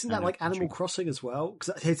 And isn't that like Animal Crossing as well?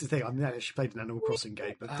 Because here's the thing. I've never actually played an Animal Crossing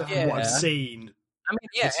game, but what I've seen... I mean,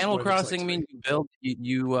 yeah, Animal Crossing. I mean, you build,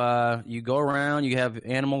 you go around. You have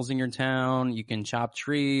animals in your town. You can chop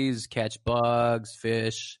trees, catch bugs,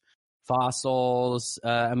 fish, fossils.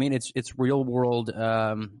 I mean, it's real world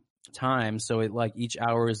time. So it like each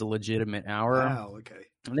hour is a legitimate hour. Wow. Okay.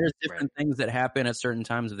 And there's different things that happen at certain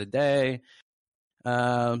times of the day.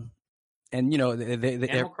 And you know,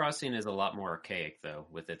 Animal Crossing is a lot more archaic though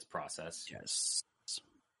with its process. Yes.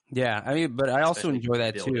 Yeah, I mean, but I also enjoy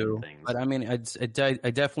that too. Things. But I mean, I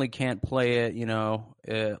definitely can't play it, you know,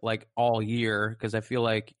 like all year because I feel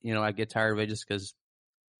like, you know, I get tired of it just because,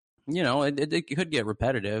 you know, it could get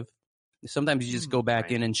repetitive. Sometimes you just go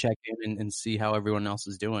back in and check in and see how everyone else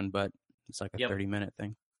is doing, but it's like a 30-minute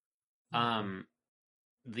thing.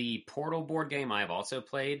 The Portal board game I've also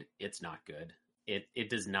played. It's not good. It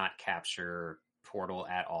does not capture Portal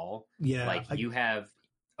at all. Yeah, like you have.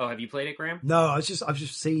 Oh, have you played it, Graham? No, I've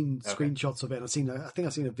just seen screenshots of it. I think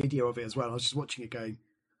I've seen a video of it as well. I was just watching it going.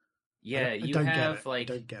 Yeah, you have like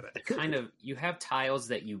don't get it. Kind of you have tiles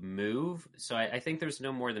that you move. So I think there's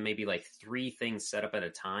no more than maybe like 3 things set up at a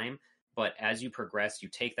time. But as you progress, you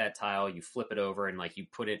take that tile, you flip it over, and like you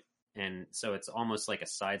put it, and so it's almost like a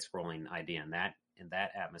side-scrolling idea in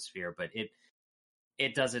that atmosphere. But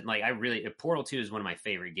it doesn't like Portal 2 is one of my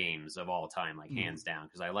favorite games of all time, like hands down,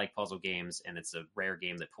 because I like puzzle games and it's a rare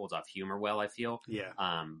game that pulls off humor well, I feel. Yeah.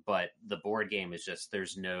 But the board game is just,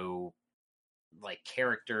 there's no like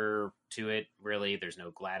character to it really. There's no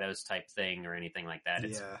GLaDOS type thing or anything like that.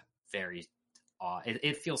 It's very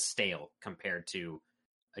it feels stale compared to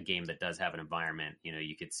a game that does have an environment, you know,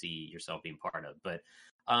 you could see yourself being part of. But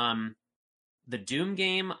the Doom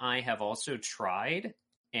game I have also tried.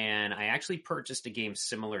 And I actually purchased a game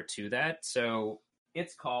similar to that. So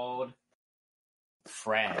it's called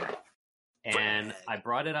Frag. And I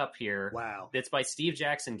brought it up here. Wow. It's by Steve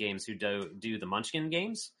Jackson Games, who do the Munchkin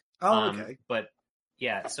games. Oh, okay. But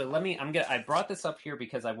yeah, so I brought this up here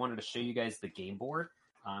because I wanted to show you guys the game board.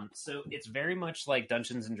 So it's very much like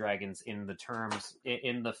Dungeons and Dragons in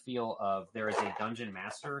the feel of there is a dungeon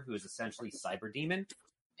master who is essentially Cyber Demon.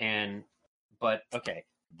 But okay.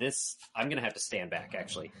 This, I'm going to have to stand back,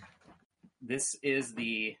 actually. This is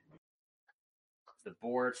the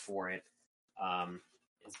board for it.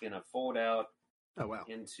 It's going to fold out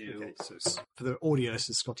into... Okay, so for the audio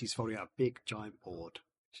listeners, Scotty's folding out a big, giant board,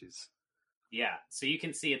 which is... Yeah, so you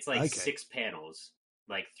can see it's like 6 panels,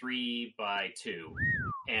 like 3 by 2.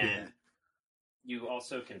 And you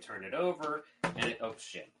also can turn it over, and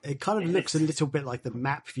it kind of looks a little bit like the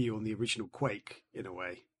map view on the original Quake, in a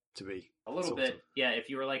way. To be a little bit, if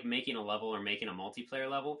you were like making a level or making a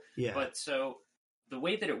multiplayer level. Yeah. But so the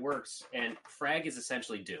way that it works, and Frag is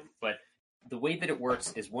essentially Doom, but the way that it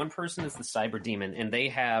works is one person is the Cyber Demon, and they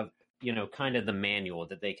have, you know, kind of the manual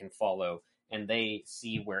that they can follow, and they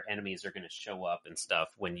see where enemies are going to show up and stuff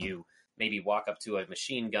when you maybe walk up to a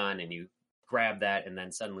machine gun and you grab that, and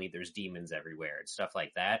then suddenly there's demons everywhere and stuff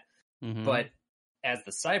like that. Mm-hmm. But as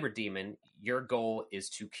the Cyber Demon, your goal is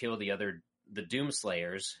to kill the Doom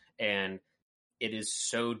Slayers, and it is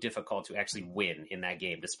so difficult to actually win in that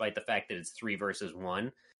game, despite the fact that it's 3 versus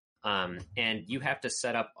 1. And you have to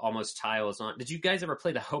set up almost tiles on. Did you guys ever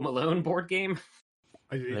play the Home Alone board game?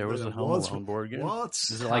 There was a Home Alone board game. What?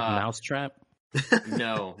 Is it like Mousetrap?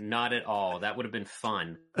 No, not at all. That would have been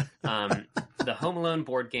fun. The Home Alone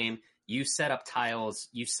board game, you set up tiles.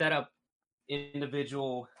 You set up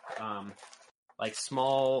individual, like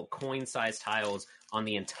small coin-sized tiles on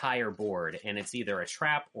the entire board, and it's either a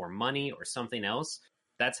trap or money or something else.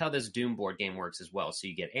 That's how this Doom board game works as well. So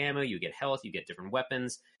you get ammo, you get health, you get different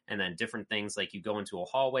weapons, and then different things like you go into a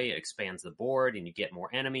hallway, it expands the board, and you get more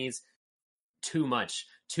enemies. Too much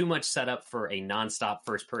setup for a non-stop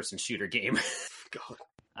first-person shooter game.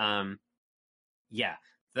 God. Yeah,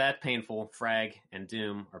 that's painful. Frag and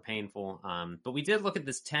Doom are painful. But we did look at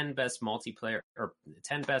this 10 best multiplayer, or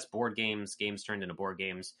 10 best board games turned into board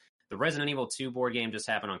games. The Resident Evil 2 board game just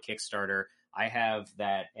happened on Kickstarter. I have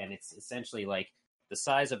that, and it's essentially like the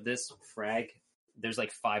size of this Frag. There's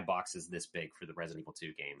like 5 boxes this big for the Resident Evil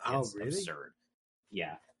 2 game. It's really? Absurd.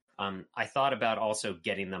 Yeah. I thought about also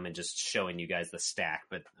getting them and just showing you guys the stack,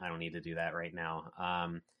 but I don't need to do that right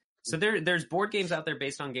now. So there's board games out there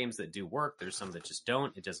based on games that do work. There's some that just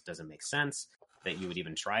don't. It just doesn't make sense that you would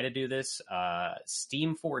even try to do this.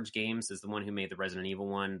 Steamforge Games is the one who made the Resident Evil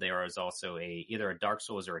one. There is also either a Dark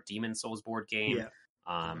Souls or a Demon Souls board game. Yeah,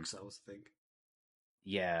 Dark Souls, I think.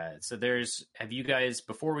 Yeah, so have you guys,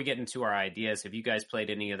 before we get into our ideas, have you guys played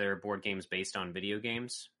any other board games based on video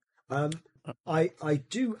games? I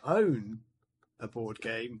do own a board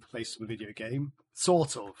game based on a video game,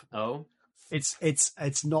 sort of. Oh?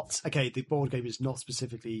 It's not okay. The board game is not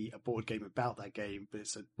specifically a board game about that game, but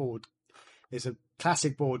it's a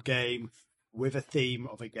classic board game with a theme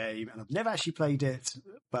of a game, and I've never actually played it,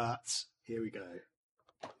 but here we go.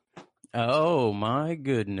 Oh my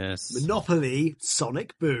goodness! Monopoly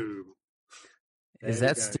Sonic Boom. Is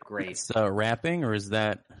that still great wrapping, or is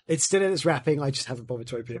that? It's still in its wrapping. I just haven't bothered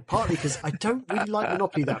to open it. Partly because I don't really like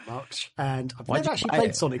Monopoly that much, and I've never actually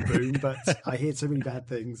played Sonic Boom, but I hear so many bad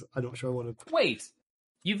things. I'm not sure I want to. Wait,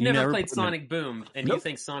 you've never played Sonic Boom, and you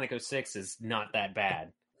think Sonic 06 is not that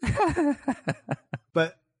bad?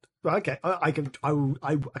 But okay, I'll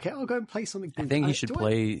go and play Sonic Boom. I think you should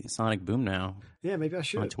play Sonic Boom now. Yeah, maybe I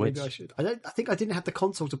should. On Twitch. Maybe I should. I think I didn't have the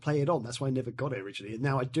console to play it on. That's why I never got it originally, and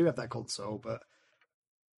now I do have that console, but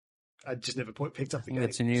I just never picked up the game.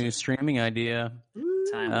 That's a new streaming idea.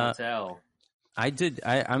 Time will tell. I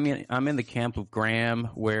mean, I'm in the camp of Graham,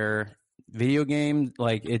 where video game,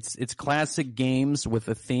 like it's classic games with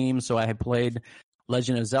a theme. So I had played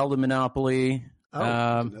Legend of Zelda Monopoly,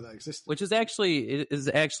 I didn't know that existed. which is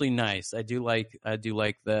actually nice. I do like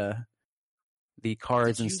the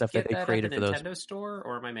cards and stuff that they created for those. Nintendo store,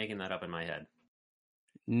 or am I making that up in my head?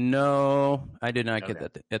 No, I did not get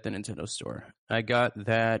that at the Nintendo store. I got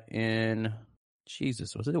that in,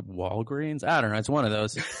 Jesus, was it Walgreens? I don't know. It's one of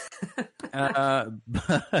those.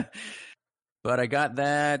 But I got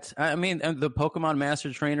that. I mean, the Pokemon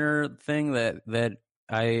Master Trainer thing that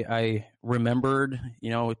I remembered,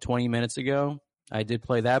 20 minutes ago. I did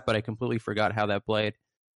play that, but I completely forgot how that played.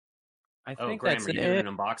 I think Graham, that's are you doing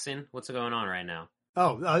an unboxing? What's going on right now?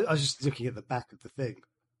 Oh, I was just looking at the back of the thing.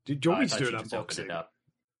 Do you want me to do an unboxing?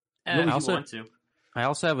 I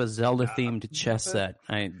also have a Zelda themed chess set.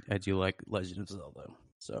 I do like Legend of Zelda,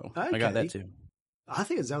 so I got that too. I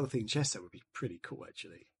think a Zelda themed chess set would be pretty cool,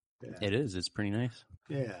 actually. Yeah. It is. It's pretty nice.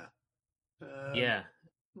 Yeah. Yeah.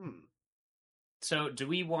 So, do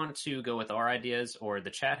we want to go with our ideas, or the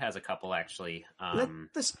chat has a couple actually?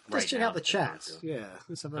 Let's check out the chat. Yeah,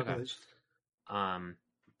 let's have a look at it.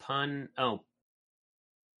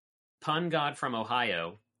 Pun God from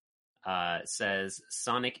Ohio says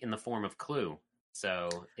Sonic in the form of Clue. So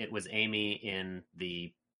it was Amy in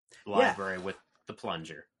the library with the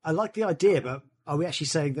plunger. I like the idea, but are we actually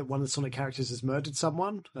saying that one of the Sonic characters has murdered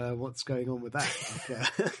someone? What's going on with that?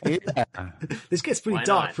 This gets pretty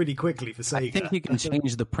dark pretty quickly for Sega. I think you can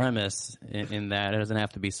change the premise in that. It doesn't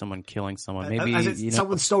have to be someone killing someone. Maybe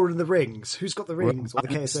someone's stolen the rings. Who's got the rings? Or the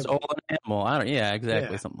KSM? Stolen animal.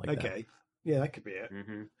 Exactly. Something like that. Okay. Yeah, that could be it.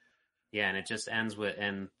 Mm-hmm. Yeah, and it just ends with,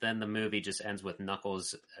 and then the movie just ends with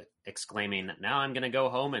Knuckles exclaiming, "Now I'm going to go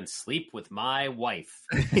home and sleep with my wife."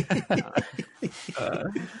 Do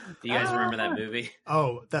you guys remember that movie?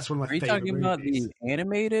 Oh, that's one of my favorite movies. Are you talking about the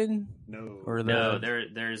animated? No. Or No,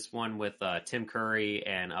 there's one with Tim Curry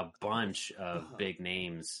and a bunch of big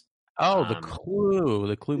names. Oh, the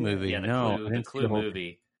Clue movie. Yeah, the Clue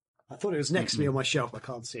movie. I thought it was next to me on my shelf. I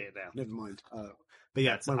can't see it now. Never mind. But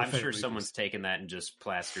yeah, I'm sure someone's taken that and just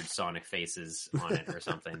plastered Sonic faces on it or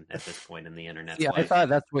something at this point in the internet. Yeah, I thought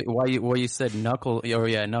that's why you said Knuckles. Oh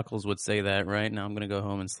yeah, Knuckles would say that, right? Now I'm going to go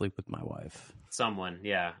home and sleep with my wife. Someone,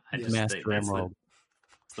 yeah. I just think it's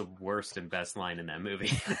the worst and best line in that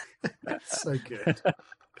movie. That's so good.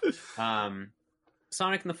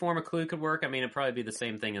 Sonic in the form of Clue could work. I mean, it'd probably be the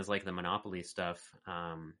same thing as like the Monopoly stuff.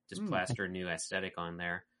 Just plaster a new aesthetic on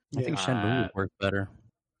there. I think Shenmue would work better.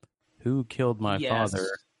 Who killed my father?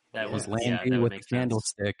 That was Landy with the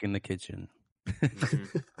candlestick in the kitchen.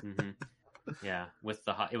 Yeah,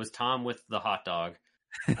 it was Tom with the hot dog.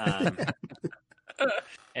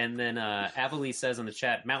 And then Avalee says in the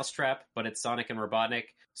chat, Mousetrap, but it's Sonic and Robotnik.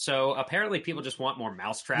 So apparently people just want more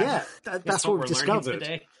Mousetrap. Yeah, that's what we've discovered.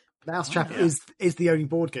 Today. Mousetrap is the only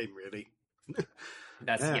board game, really.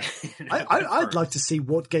 I'd like to see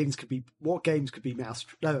what games could be Mousetrap. What games could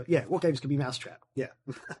be Mousetrap? Yeah.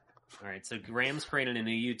 All right, so Graham's created a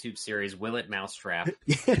new YouTube series, Will It Mousetrap?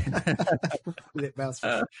 Will It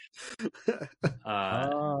Mousetrap?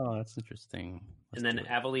 That's interesting. And then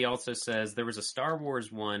Avalee also says there was a Star Wars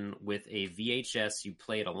one with a VHS you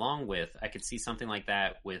played along with. I could see something like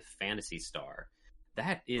that with Phantasy Star.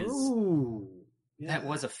 That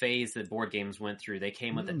was a phase that board games went through. They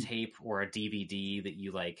came with a tape or a DVD that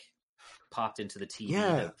you like popped into the TV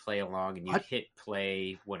to play along, and you hit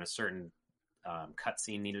play when a certain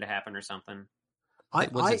cutscene needed to happen or something.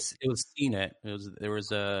 It was CNET. There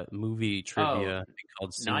was a movie trivia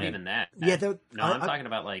called CNET. Not even that. Yeah, I'm talking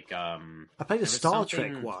about like I played a Star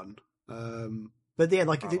Trek one, but But yeah,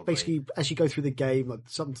 like basically, as you go through the game, like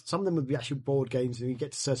some of them would be actual board games, and you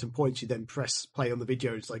get to certain points, you then press play on the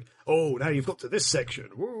video. It's like, oh, now you've got to this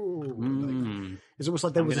section. Whoa! Like, it's almost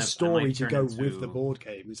like there was a story to go with the board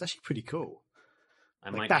game. It's actually pretty cool.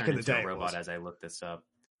 I might turn into a robot as I look this up,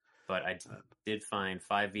 but I did find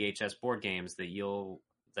 5 VHS board games that'll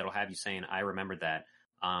have you saying, "I remembered that."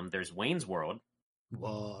 There's Wayne's World.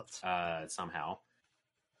 What? Somehow.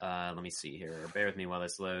 Let me see here. Bear with me while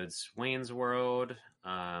this loads. Wayne's World,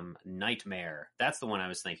 Nightmare. That's the one I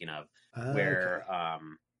was thinking of, where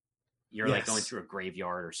you're like going through a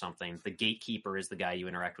graveyard or something. The gatekeeper is the guy you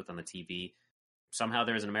interact with on the TV. Somehow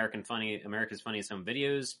there's an America's Funniest Home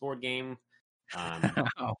Videos board game.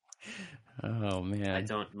 Oh man!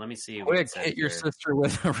 Let me see. Quick, hit your sister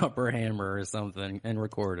with a rubber hammer or something and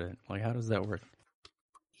record it. Like, how does that work?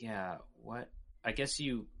 Yeah. What? I guess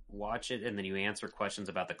you watch it and then you answer questions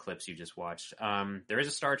about the clips you just watched. There is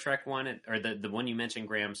a Star Trek one, or the one you mentioned,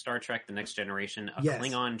 Graham, Star Trek: The Next Generation,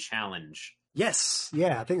 Klingon Challenge. Yes,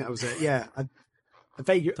 yeah, I think that was it. Yeah, I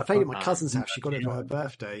played at my cousin's house. She got it for her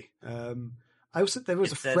birthday. There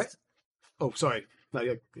was a friend. Oh, sorry.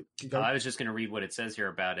 No, I was just going to read what it says here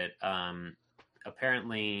about it.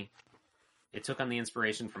 Apparently, it took on the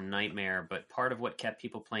inspiration from Nightmare, but part of what kept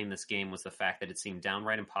people playing this game was the fact that it seemed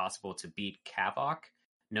downright impossible to beat Kavok,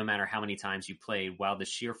 no matter how many times you played. While the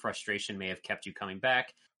sheer frustration may have kept you coming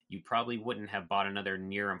back, you probably wouldn't have bought another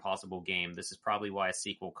near impossible game. This is probably why a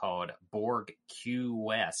sequel called Borg Q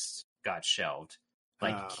West got shelved,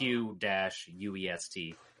 like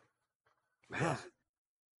Q-UEST. Man.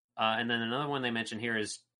 And then another one they mentioned here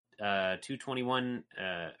is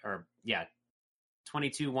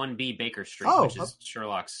 221B Baker Street, which is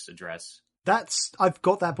Sherlock's address. I've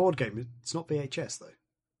got that board game. It's not VHS though.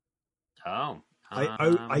 Oh. I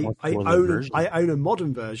own a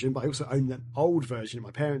modern version, but I also own that old version in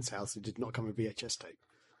my parents' house. It did not come with VHS tape.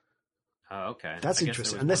 Oh, okay. That's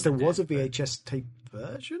interesting. Unless there was a VHS tape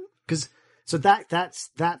version, because that's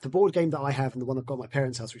the board game that I have and the one I've got at my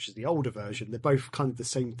parents' house, which is the older version. They're both kind of the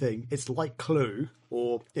same thing. It's like Clue,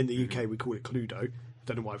 or in the UK we call it Cluedo.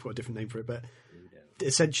 Don't know why I've got a different name for it, but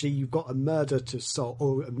essentially you've got a murder to solve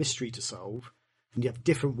or a mystery to solve, and you have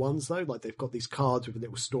different ones though. Like they've got these cards with a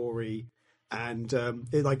little story. And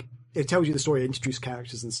it tells you the story, introduce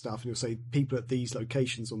characters and stuff, and you'll say people at these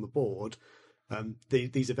locations on the board,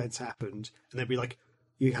 these events happened, and they'll be like,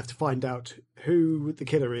 you have to find out who the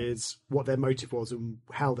killer is, what their motive was, and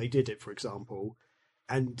how they did it, for example.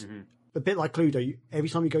 And a bit like Cluedo, every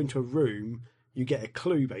time you go into a room, you get a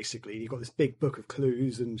clue basically. You've got this big book of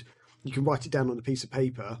clues, and you can write it down on a piece of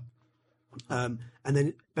paper, and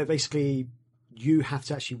then basically you have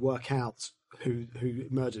to actually work out who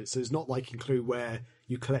murdered it. So it's not like in Clue where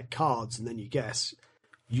you collect cards and then you guess.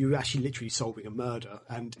 You're actually literally solving a murder,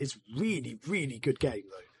 and it's really, really good game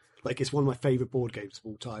though. Like it's one of my favourite board games of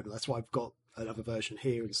all time. That's why I've got another version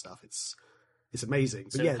here and stuff. It's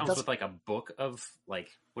amazing. So but yeah, it comes with like a book of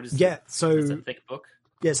like what is? So it's a thick book.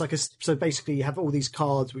 Yeah, it's like so basically you have all these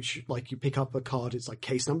cards which like you pick up a card. It's like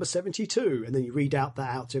case number 72, and then you read that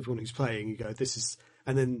out to everyone who's playing. You go, this is,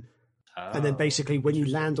 and then basically when you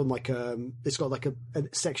land on like it's got like a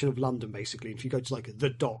section of London basically. If you go to like the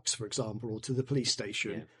docks, for example, or to the police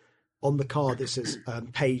station, on the card it says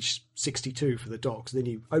page 62 for the docks. And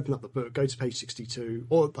then you open up the book, go to page 62,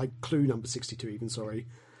 or like clue number 62 even, sorry,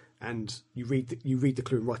 and you read the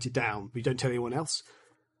clue and write it down, but you don't tell anyone else.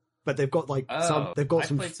 But they've got like I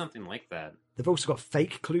played something like that. They've also got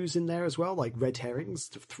fake clues in there as well, like red herrings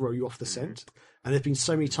to throw you off the scent. And there've been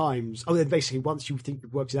so many times. Oh, then basically once you think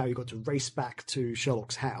you've worked it out, you've got to race back to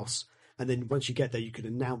Sherlock's house, and then once you get there, you can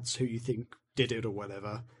announce who you think did it or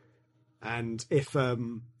whatever. And if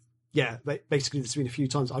basically there's been a few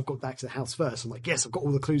times I've got back to the house first. I'm like, yes, I've got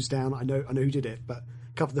all the clues down. I know who did it, but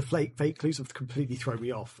a couple of the fake clues have completely thrown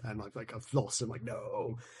me off, and I've lost. I'm like,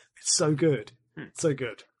 no, it's so good. So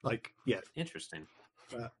good. Like, yeah. Interesting.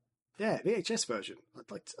 Yeah, VHS version.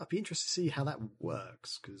 I'd be interested to see how that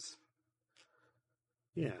works, because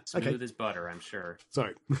smooth as butter, I'm sure.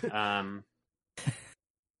 Sorry.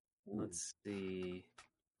 Let's see.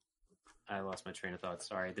 I lost my train of thought.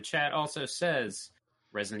 Sorry. The chat also says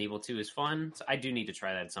Resident Evil 2 is fun. So I do need to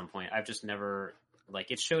try that at some point. I've just never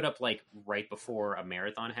it showed up like right before a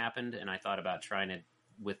marathon happened, and I thought about trying it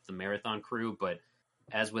with the marathon crew, but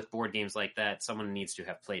as with board games like that, someone needs to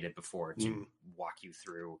have played it before to walk you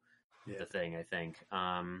through the thing, I think.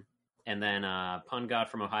 And then Pun God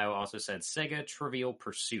from Ohio also said Sega Trivial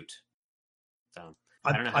Pursuit. So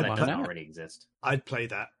I don't know how that doesn't already exist. I'd play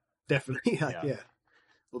that. Definitely. Yeah.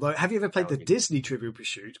 Although, have you ever played the Disney Trivial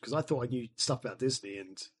Pursuit? Because I thought I knew stuff about Disney,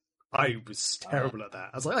 and I was terrible at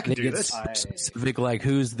that. I was like, I can do this. Specific, like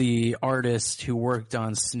who's the artist who worked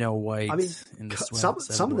on Snow White? I mean, in the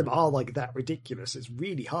some of them are like that ridiculous. It's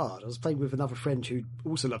really hard. I was playing with another friend who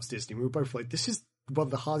also loves Disney. We were both like, this is one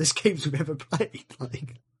of the hardest games we've ever played.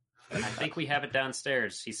 Like, I think we have it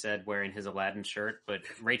downstairs, he said, wearing his Aladdin shirt. But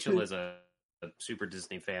Rachel is a super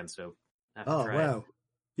Disney fan, so I have to try wow. it.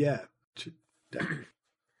 Yeah.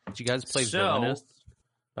 Did you guys play Villainous,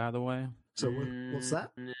 by the way? So what's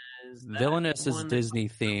that? Villainous is Disney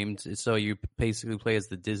themed, so you basically play as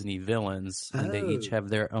the Disney villains, and they each have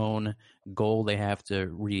their own goal they have to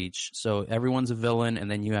reach. So everyone's a villain, and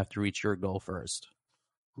then you have to reach your goal first.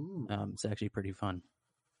 It's actually pretty fun.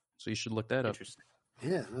 So you should look that up. Interesting.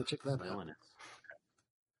 Yeah, I'll check that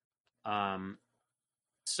out.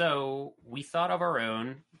 So we thought of our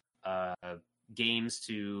own games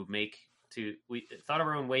to make. We thought of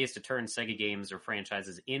our own ways to turn Sega games or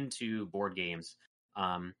franchises into board games.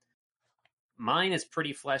 Mine is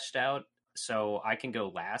pretty fleshed out, so I can go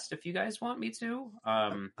last if you guys want me to.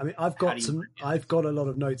 I mean, I've got a lot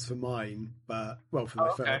of notes for mine, but my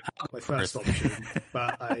first option,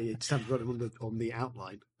 but I just haven't got them on the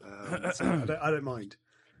outline. So I don't mind.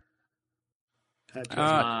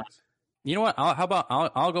 You know what?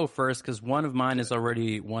 I'll go first because one of mine is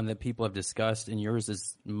already one that people have discussed, and yours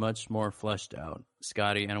is much more fleshed out,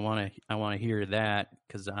 Scotty. And I want to hear that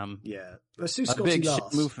because I'm let's do a big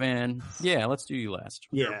Shenmue fan. Yeah, let's do you last.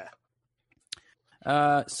 Yeah.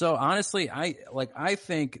 So honestly, I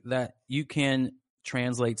think that you can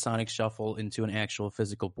translate Sonic Shuffle into an actual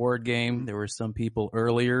physical board game. There were some people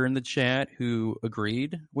earlier in the chat who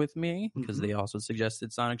agreed with me because they also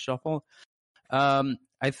suggested Sonic Shuffle.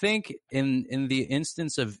 I think in the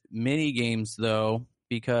instance of mini games, though,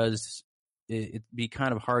 because it'd be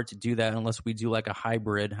kind of hard to do that unless we do like a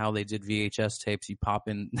hybrid, how they did VHS tapes. You pop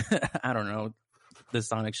in, I don't know, the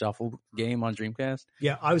Sonic Shuffle game on Dreamcast.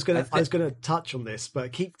 Yeah, I was gonna touch on this,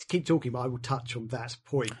 but keep talking. But I will touch on that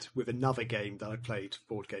point with another game that I played,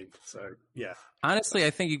 board game. So yeah, honestly,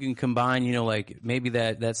 I think you can combine, like maybe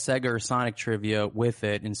that Sega or Sonic trivia with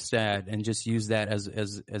it instead, and just use that as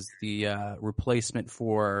the replacement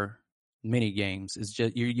for mini games. Is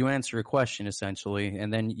just you answer a question essentially,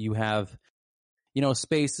 and then you have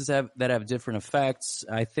spaces that have different effects.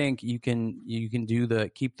 I think you can do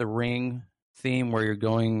keep the ring theme where you're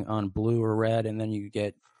going on blue or red, and then you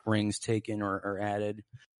get rings taken or added,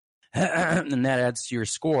 and that adds to your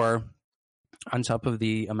score on top of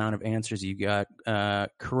the amount of answers you got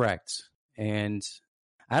correct. And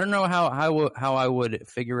I don't know how I would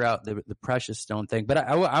figure out the Precious Stone thing, but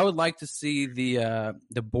I would like to see the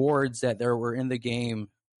boards that there were in the game,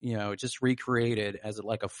 just recreated as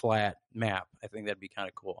like a flat map. I think that'd be kind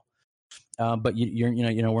of cool. But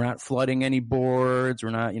we're not flooding any boards. We're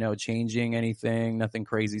not, changing anything. Nothing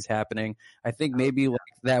crazy's happening. I think maybe like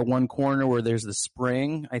that one corner where there's the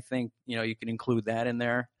spring. I think you can include that in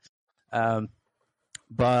there.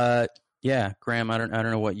 But yeah, Graham, I don't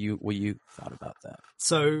know what you thought about that.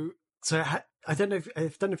 So I don't know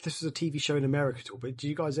if this was a TV show in America at all. But do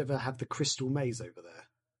you guys ever have the Crystal Maze over there?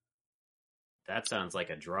 That sounds like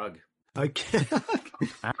a drug. Okay.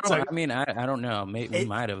 I don't know. Maybe we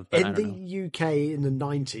might have. In the UK in the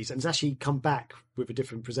 90s, and it's actually come back with a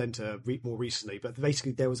different presenter more recently, but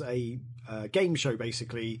basically there was a game show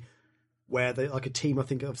basically where they, like a team, I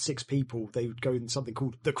think of 6 people, they would go in something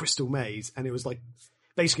called the Crystal Maze, and it was like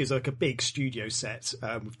basically it's like a big studio set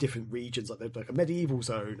with different regions, like a medieval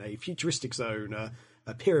zone, a futuristic zone,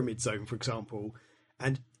 a pyramid zone, for example,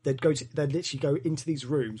 and they'd literally go into these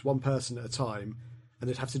rooms, one person at a time, and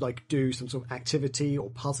they'd have to like do some sort of activity or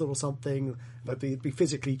puzzle or something. It'd be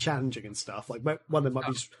physically challenging and stuff. Like one of them might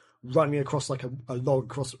be just running across like a log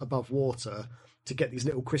across above water to get these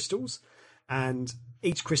little crystals, and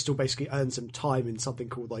each crystal basically earns some time in something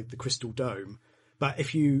called like the Crystal Dome. But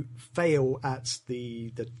if you fail at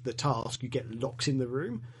the task, you get locked in the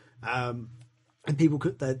room, and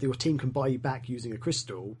your team can buy you back using a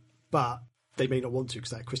crystal, but they may not want to because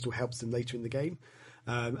that crystal helps them later in the game.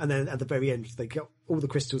 And then at the very end, they get all the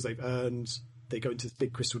crystals they've earned. They go into this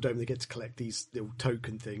big Crystal Dome. They get to collect these little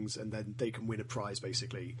token things, and then they can win a prize.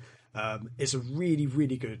 Basically, it's a really,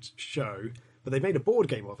 really good show. But they made a board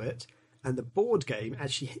game of it, and the board game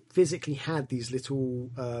actually physically had these little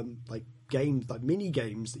like games, like mini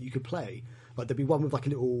games that you could play. Like there'd be one with like a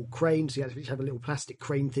little crane, so you had to have a little plastic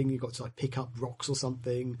crane thing. You got to like pick up rocks or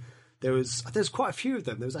something. There's quite a few of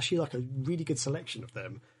them. There was actually like a really good selection of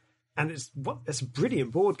them. And it's a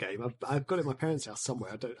brilliant board game. I've got it at my parents' house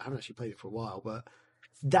somewhere. I haven't actually played it for a while, but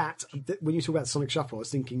when you talk about Sonic Shuffle, I was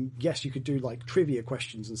thinking, yes, you could do like trivia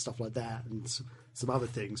questions and stuff like that, and some other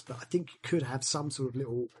things. But I think you could have some sort of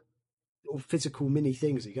little physical mini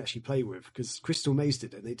things that you can actually play with, because Crystal Maze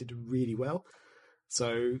did it and they did it really well.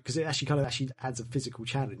 So, because it actually adds a physical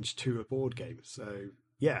challenge to a board game. So,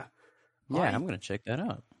 yeah. Yeah, I'm going to check that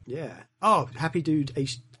out. Yeah. Oh, Happy Dude,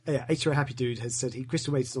 H2O Happy Dude has said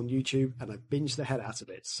Crystal Maze is on YouTube and I binged the hell out of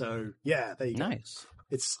it. So, yeah, there you go. Nice.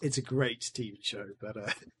 It's a great TV show, but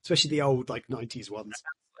especially the old 90s ones.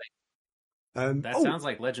 That sounds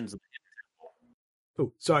like Legends of the Hidden Temple.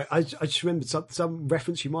 Oh, sorry, I just remembered some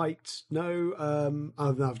reference you might know. No,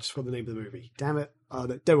 I've just forgot the name of the movie. Damn it!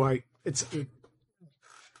 No, don't worry.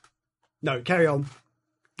 No, carry on.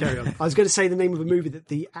 I was going to say the name of a movie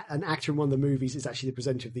that an actor in one of the movies is actually the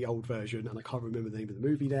presenter of the old version, and I can't remember the name of the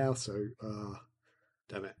movie now. So,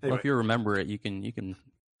 damn it. Anyway. Well, if you remember it, you can.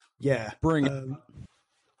 Yeah. Bring it.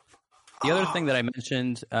 The other thing that I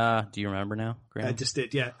mentioned, do you remember now, Graham? I just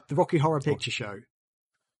did, yeah. The Rocky Horror Picture Show.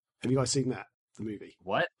 Have you guys seen that, the movie?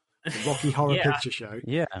 What? The Rocky Horror Picture Show.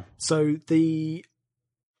 Yeah. So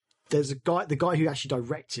there's the guy who actually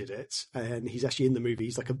directed it, and he's actually in the movie.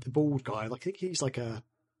 He's like the bald guy. I think he's like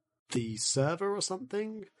the server or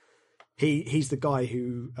something. He's the guy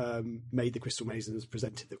who made the Crystal Maze and has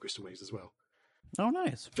presented the Crystal Maze as well. Oh,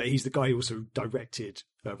 nice. But he's the guy who also directed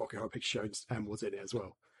Rocky Horror Picture Show and was in it as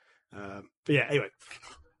well. But yeah, anyway,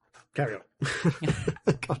 carry on.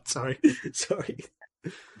 God, sorry.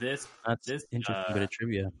 This interesting bit of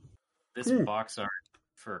trivia. This box art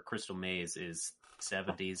for Crystal Maze is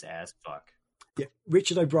 70s as fuck. Yeah,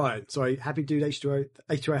 Richard O'Brien. Sorry, Happy Dude,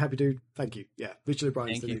 H2O Happy Dude. Thank you. Yeah, Richard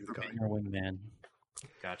O'Brien is the name of the guy. Your wingman.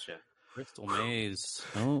 Gotcha. Crystal Maze.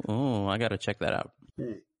 Oh, I gotta check that out.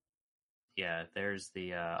 Yeah, there's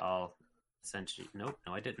the. I'll send you. Nope,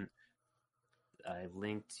 no, I didn't. I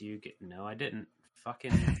linked you. No, I didn't.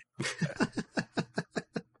 Fucking.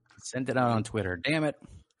 Sent it out on Twitter. Damn it.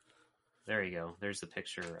 There you go. There's the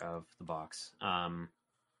picture of the box.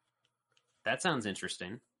 That sounds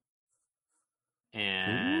interesting.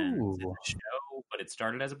 And it's a show, but it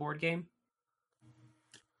started as a board game.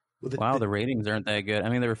 Wow, the ratings aren't that good. I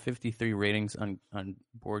mean, there were 53 ratings on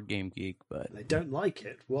Board Game Geek, but they don't like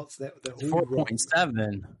it. What's that?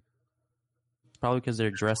 4.7. Probably because they're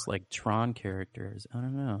dressed like Tron characters. I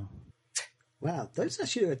don't know. Wow, those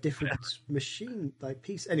actually are a different machine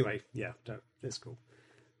piece. Anyway, yeah, it's cool.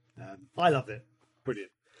 I loved it. Brilliant.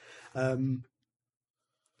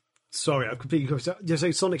 Sorry, I'm completely.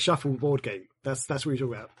 So Sonic Shuffle board game. That's what you're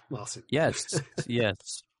talking about, Martin. Yes.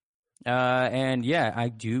 And yeah, I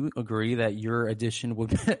do agree that your addition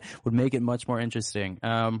would make it much more interesting.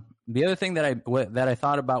 The other thing that I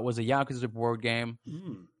thought about was a Yakuza board game.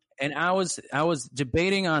 And I was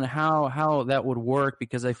debating on how that would work,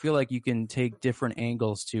 because I feel like you can take different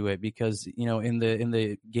angles to it, because in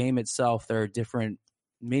the game itself there are different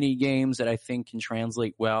mini games that I think can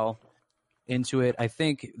translate well into it. I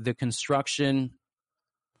think the construction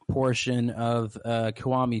portion of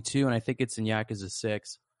Kiwami 2, and I think it's in Yakuza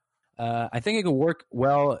 6. I think it could work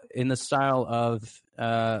well in the style of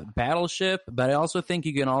Battleship, but I also think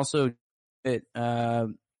you can also do it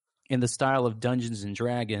in the style of Dungeons and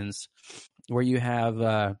Dragons, where you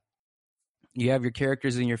have your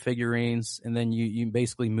characters and your figurines, and then you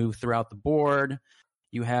basically move throughout the board.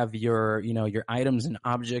 You have your items and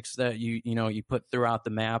objects that you put throughout the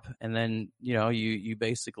map, and then you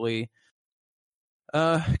basically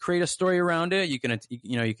create a story around it. You can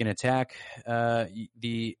attack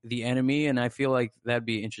the enemy, and I feel like that'd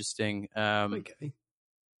be interesting. Okay.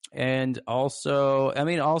 And also, I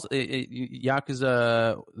mean,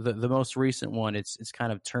 Yakuza, the most recent one, it's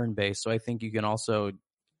kind of turn based, so I think you can also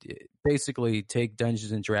basically take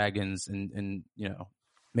Dungeons and Dragons and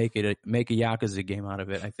make a Yakuza game out of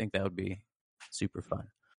it. I think that would be super fun.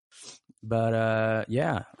 But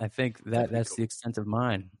yeah, I think that's cool. The extent of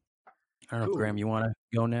mine. I don't know, Graham, you want to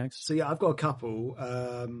go next? So yeah, I've got a couple.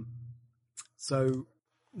 So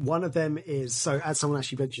one of them is, so as someone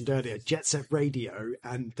actually mentioned earlier, Jet Set Radio,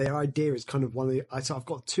 and their idea is kind of so I've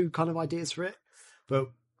got two kind of ideas for it,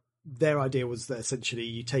 but their idea was that essentially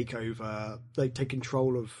you take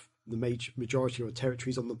control of the majority of the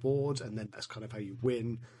territories on the board, and then that's kind of how you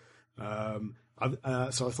win. So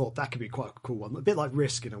I thought that could be quite a cool one, a bit like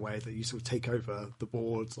Risk in a way, that you sort of take over the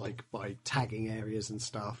boards like by tagging areas and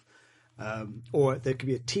stuff. Or there could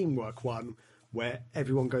be a teamwork one where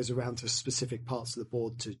everyone goes around to specific parts of the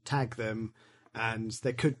board to tag them. And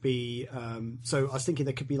there could be, so I was thinking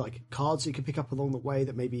there could be like cards you could pick up along the way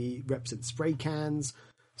that maybe represent spray cans.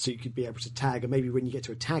 So you could be able to tag, and maybe when you get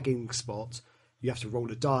to a tagging spot, you have to roll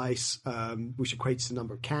a dice, which equates to the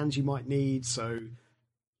number of cans you might need. So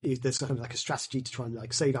there's kind of like a strategy to try and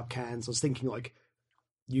like save up cans. I was thinking like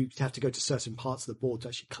you have to go to certain parts of the board to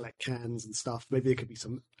actually collect cans and stuff. Maybe there could be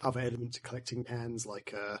some other element to collecting cans,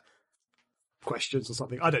 like questions or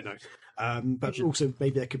something. I don't know. But also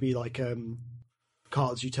maybe there could be like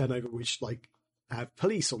cards you turn over which like have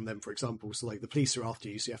police on them, for example. So like the police are after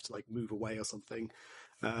you, so you have to like move away or something.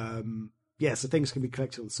 So things can be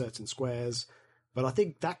collected on certain squares. But I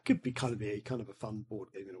think that could be kind of a fun board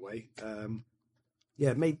game in a way.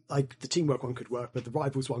 Maybe like the teamwork one could work, but the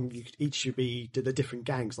rivals one, each should be the different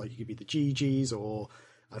gangs. Like you could be the GGs, or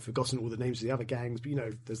I've forgotten all the names of the other gangs, but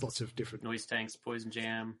there's lots of different Noise Tanks, Poison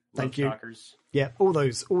Jam, Thank you. Talkers. Yeah, all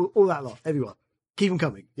those, all that lot, everyone, keep them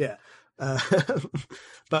coming. Yeah,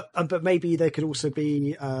 but maybe there could also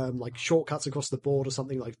be like shortcuts across the board or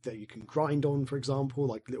something like that you can grind on, for example,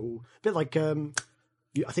 like little bit like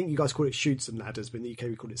I think you guys call it shoots and ladders, but in the UK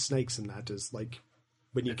we call it snakes and ladders. Like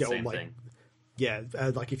when you get on like thing.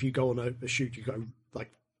 Like if you go on a shoot, you go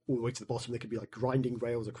like all the way to the bottom. There could be like grinding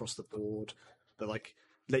rails across the board that like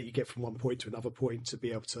let you get from one point to another point to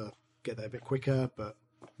be able to get there a bit quicker. But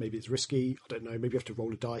maybe it's risky. I don't know. Maybe you have to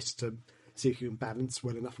roll a dice to see if you can balance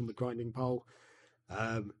well enough on the grinding pole.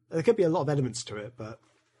 There could be a lot of elements to it, but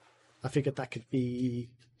I figured that could be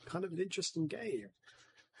kind of an interesting game.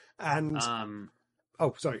 And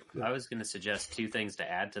oh, sorry. I was going to suggest two things to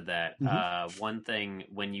add to that. One thing,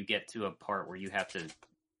 when you get to a part where you have to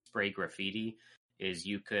spray graffiti, is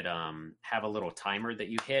you could have a little timer that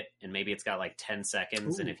you hit, and maybe it's got like 10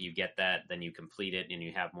 seconds. Ooh. And if you get that, then you complete it and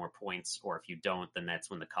you have more points. Or if you don't, then that's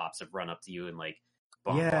when the cops have run up to you and like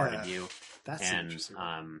bombarded you. That's interesting.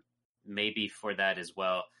 Maybe for that as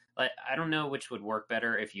well. Like, I don't know which would work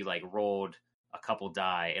better if you like rolled a couple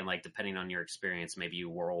die, and like depending on your experience, maybe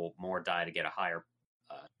you roll more die to get a higher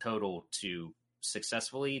total to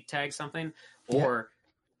successfully tag something. Or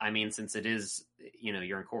I mean, since it is,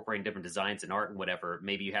 you're incorporating different designs and art and whatever,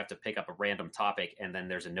 maybe you have to pick up a random topic and then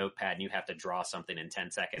there's a notepad and you have to draw something in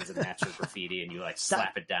 10 seconds and match your graffiti, and you like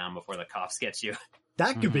slap it down before the cops get you.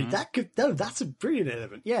 That could be, that's a brilliant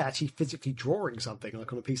element. Yeah, actually physically drawing something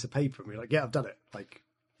like on a piece of paper and be like, yeah, I've done it. Like,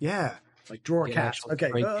 yeah, like draw a cat. Okay.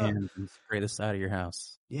 And spray the side of your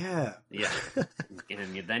house. Yeah. Yeah.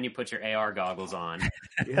 And then you put your AR goggles on.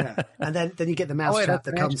 Yeah. And then you get the mouse trap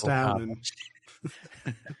that comes down and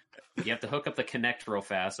you have to hook up the Kinect real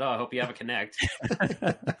fast. Oh, I hope you have a Kinect.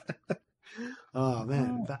 Oh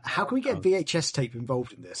man. How can we get VHS tape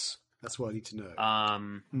involved in this? That's what I need to know.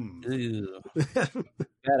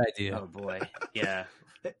 Bad idea. Oh boy. Yeah.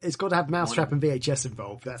 It's got to have mousetrap and VHS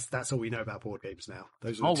involved. That's all we know about board games now.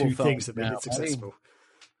 Those are the two things that made it successful.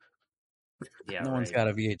 Yeah, no one's got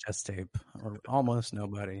a VHS tape, or almost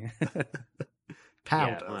nobody.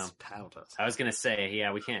 Pow does. I was gonna say,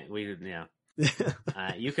 we can't.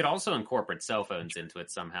 You could also incorporate cell phones into it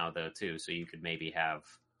somehow, though, too. So you could maybe have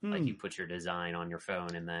like you put your design on your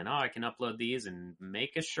phone, and then I can upload these and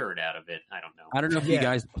make a shirt out of it. I don't know if you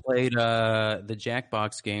guys played the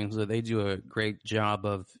Jackbox games, but they do a great job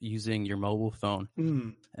of using your mobile phone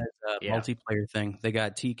as a multiplayer thing. They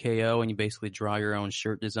got TKO, and you basically draw your own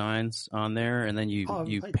shirt designs on there, and then you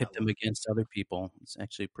pit them against other people. It's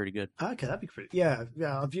actually pretty good. Okay, that'd be pretty. Yeah.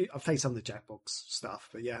 I've played some of the Jackbox stuff,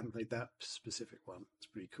 but I haven't played that specific one. It's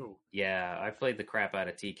pretty cool. Yeah, I played the crap out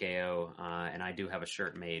of TKO, and I do have a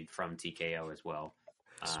shirt made from TKO as well.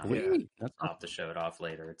 Sweet. I'll have to show it off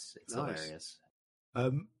later. It's nice.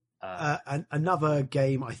 Hilarious. Another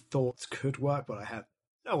game I thought could work, but I had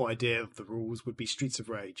no idea of the rules, would be Streets of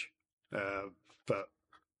Rage. But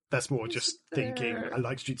that's more just thinking. I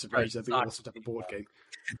like Streets of Rage. That'd be awesome to have a board game.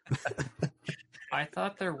 I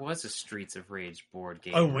thought there was a Streets of Rage board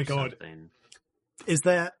game. Oh my god! Is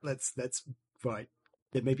there? Let's right.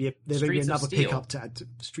 There may be another pickup to add to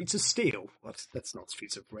Streets of Steel. That's not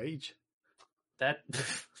Streets of Rage. That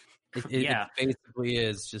it basically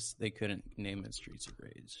is, just they couldn't name it Streets of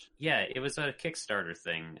Rage. Yeah, it was a Kickstarter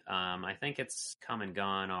thing. I think it's come and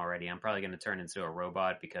gone already. I'm probably going to turn into a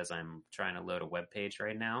robot because I'm trying to load a web page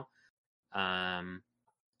right now.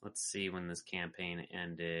 Let's see when this campaign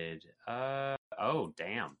ended. Oh,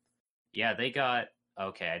 damn. Yeah, they got...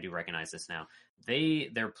 Okay, I do recognize this now.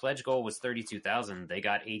 Their pledge goal was 32,000. They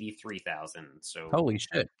got 83,000. So holy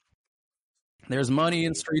shit! There's money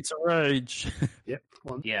in Streets of Rage. Yep.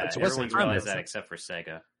 Everyone's realized that except for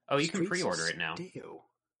Sega. Oh, you can pre-order it now.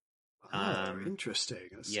 Interesting.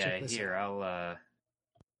 Here I'll.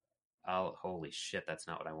 Holy shit! That's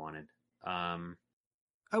not what I wanted.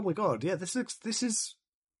 Oh my god! Yeah, this is.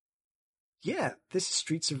 Yeah, this is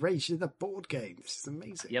Streets of Rage. The board game. This is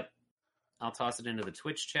amazing. Yep. I'll toss it into the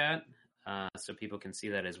Twitch chat so people can see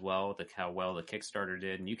that as well, how well the Kickstarter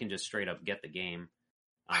did. And you can just straight up get the game.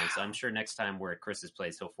 So I'm sure next time we're at Chris's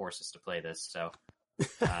place, he'll force us to play this. So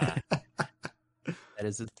That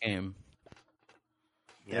is its game.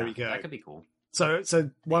 Yeah, there we go. That could be cool. So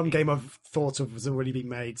one game I've thought of has already been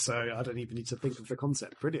made, so I don't even need to think of the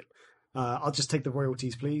concept. Brilliant. I'll just take the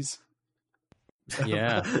royalties, please.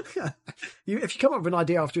 Yeah. If you come up with an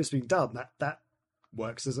idea after it's been done, that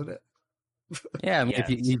works, doesn't it? Yeah, I mean, if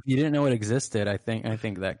you didn't know it existed, I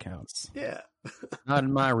think that counts. Yeah. Not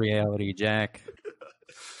in my reality, Jack.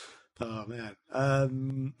 Oh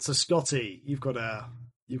man. So Scotty, you've got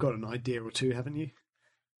an idea or two, haven't you?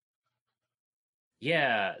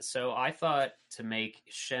 Yeah, so I thought to make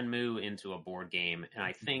Shenmue into a board game, and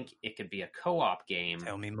I think it could be a co-op game.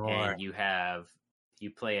 Tell me more. And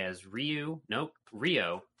you play as Rio.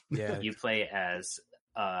 Yeah. You play as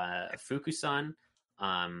Fukusan,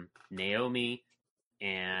 Naomi,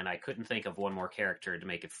 and I couldn't think of one more character to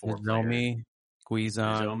make it 4-player. Nozomi,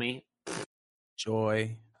 Guizan, Nozomi,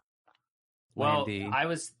 Joy. Well, Landy. I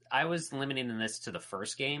was limiting this to the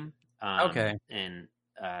first game. Okay. And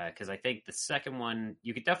because I think the second one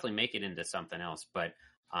you could definitely make it into something else, but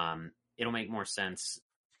it'll make more sense.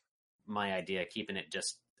 My idea keeping it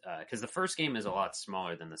just because the first game is a lot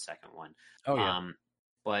smaller than the second one. Oh yeah.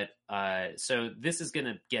 But so this is going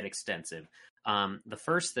to get extensive. The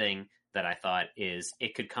first thing that I thought is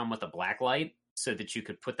it could come with a black light so that you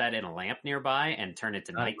could put that in a lamp nearby and turn it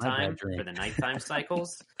to nighttime for the nighttime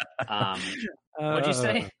cycles. What'd you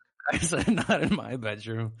say? I said not in my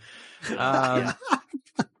bedroom.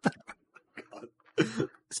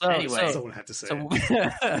 So anyway, someone had to say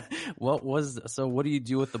what do you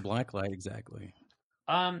do with the black light exactly?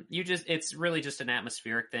 It's really just an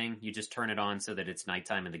atmospheric thing. You just turn it on so that it's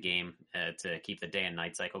nighttime in the game to keep the day and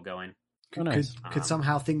night cycle going. Could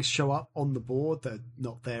somehow things show up on the board that are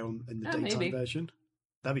not there in the daytime maybe. version?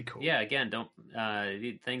 That'd be cool. Yeah, again, don't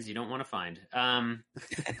things you don't want to find.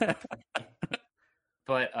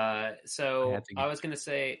 But so I was going to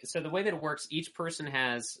say, so the way that it works, each person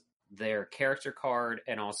has their character card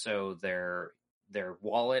and also their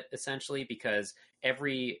wallet essentially, because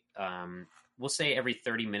we'll say every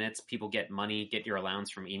 30 minutes people get your allowance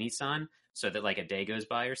from Inisan, so that like a day goes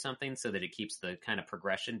by or something, so that it keeps the kind of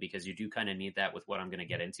progression, because you do kind of need that with what I'm going to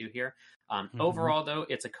get into here. Overall though,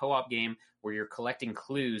 it's a co-op game where you're collecting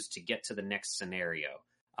clues to get to the next scenario.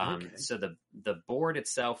 So the board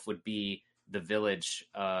itself would be the village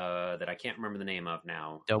that I can't remember the name of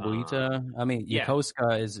now. Dobuita. I mean,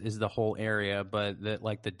 Yokosuka is the whole area, but the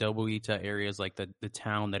Dobuita area is like the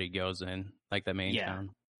town that he goes in, like the main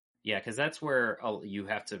town. Yeah, because that's where you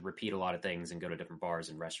have to repeat a lot of things and go to different bars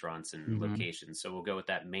and restaurants and locations. So we'll go with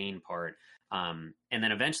that main part. And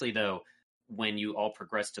then eventually, though, when you all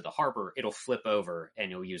progress to the harbor, it'll flip over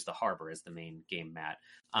and you'll use the harbor as the main game mat.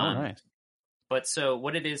 Nice. But so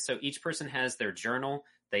what it is, so each person has their journal,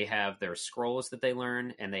 they have their scrolls that they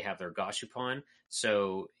learn, and they have their Gashupon.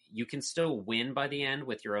 So you can still win by the end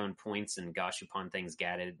with your own points and Gashupon things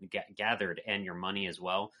gathered and your money as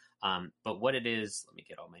well. But what it is, let me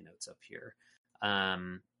get all my notes up here.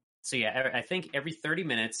 So yeah, I think every 30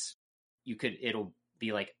 minutes it'll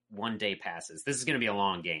be like 1 day passes. This is going to be a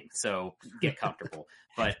long game, so get comfortable.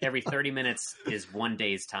 But every 30 minutes is 1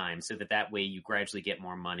 day's time, so that way you gradually get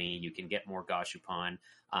more money. You can get more Gashupon.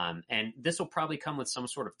 And this will probably come with some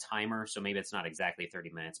sort of timer, so maybe it's not exactly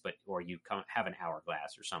 30 minutes, or you have an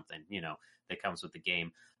hourglass or something, that comes with the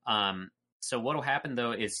game. So what'll happen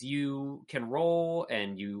though is you can roll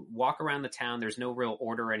and you walk around the town. There's no real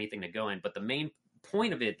order or anything to go in, but the main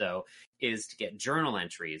point of it though is to get journal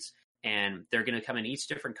entries, and they're going to come in each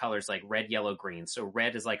different colors, like red, yellow, green. So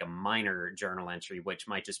red is like a minor journal entry, which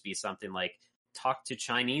might just be something like talk to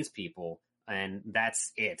Chinese people, and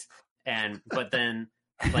that's it. But then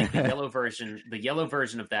like the yellow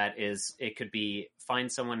version of that is, it could be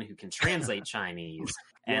find someone who can translate Chinese.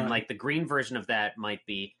 And like the green version of that might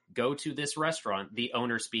be go to this restaurant. The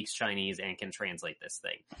owner speaks Chinese and can translate this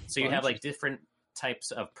thing. So you have like different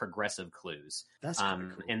types of progressive clues. That's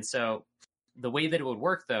cool. And so the way that it would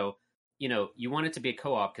work though, you want it to be a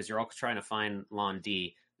co-op because you're all trying to find Lan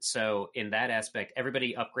Di. So in that aspect,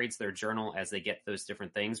 everybody upgrades their journal as they get those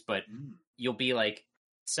different things, but you'll be like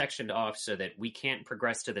sectioned off so that we can't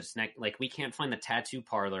progress to this next, like we can't find the tattoo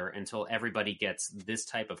parlor until everybody gets this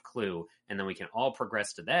type of clue, and then we can all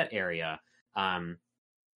progress to that area. And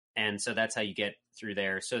so that's how you get through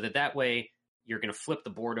there, so that way you're going to flip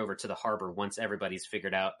the board over to the harbor once everybody's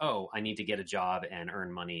figured out, oh, I need to get a job and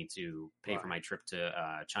earn money to pay for my trip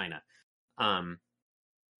to China.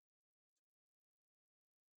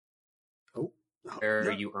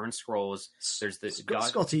 Where you earn scrolls. There's this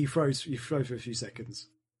Scotty, you froze for a few seconds.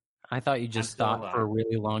 I thought you just stopped for a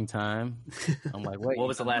really long time. I'm like, wait. What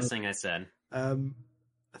was the last thing I said?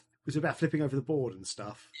 Was it about flipping over the board and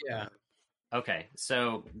stuff? Yeah. Okay,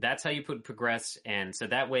 so that's how you progress, and so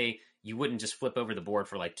that way you wouldn't just flip over the board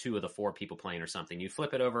for like 2 of the 4 people playing or something. You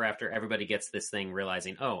flip it over after everybody gets this thing,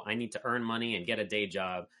 realizing, oh, I need to earn money and get a day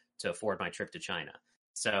job to afford my trip to China.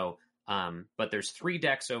 So, but there's 3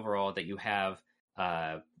 decks overall that you have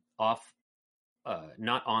off,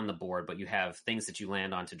 not on the board, but you have things that you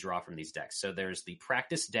land on to draw from these decks. So there's the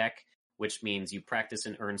practice deck, which means you practice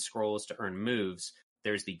and earn scrolls to earn moves.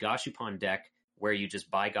 There's the Gashapon deck, where you just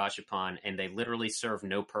buy Gashapon and they literally serve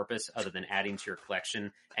no purpose other than adding to your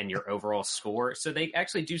collection and your overall score. So they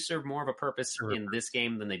actually do serve more of a purpose in this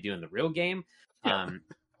game than they do in the real game. Yeah.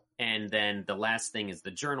 And then the last thing is the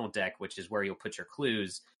journal deck, which is where you'll put your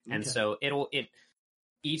clues. And so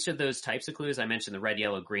each of those types of clues, I mentioned the red,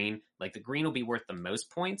 yellow, green, like the green will be worth the most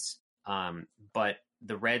points. But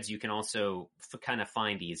the reds you can also kind of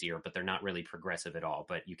find easier, but they're not really progressive at all.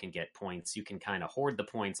 But you can get points. You can kind of hoard the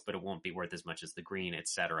points, but it won't be worth as much as the green,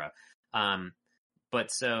 etc. But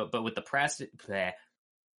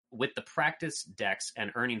with the practice decks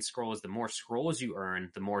and earning scrolls, the more scrolls you earn,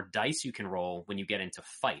 the more dice you can roll when you get into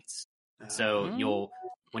fights. So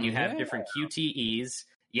when you have different QTEs,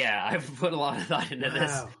 I've put a lot of thought into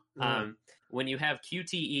this. When you have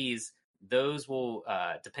QTEs, those will,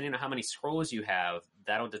 depending on how many scrolls you have,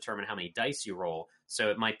 that'll determine how many dice you roll. So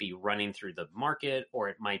it might be running through the market, or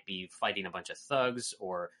it might be fighting a bunch of thugs,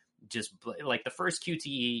 or just like the first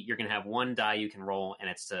QTE, you're going to have 1 die you can roll, and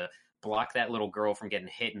it's to block that little girl from getting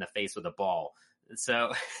hit in the face with a ball.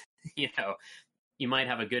 So, you might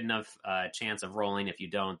have a good enough chance of rolling. If you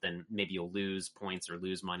don't, then maybe you'll lose points or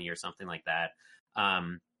lose money or something like that.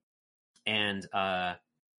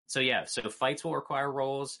 So fights will require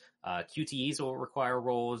rolls, QTEs will require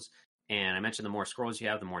rolls, and I mentioned the more scrolls you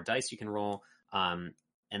have, the more dice you can roll. And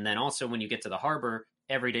then also when you get to the harbor,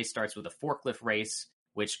 every day starts with a forklift race,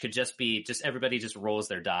 which could just be everybody just rolls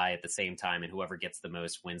their die at the same time, and whoever gets the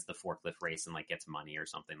most wins the forklift race and like gets money or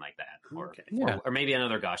something like that. Or maybe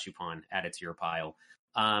another Gashapon added to your pile.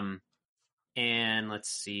 And let's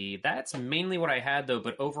see, that's mainly what I had though,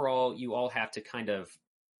 but overall you all have to kind of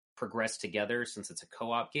progress together since it's a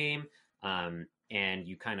co-op game, and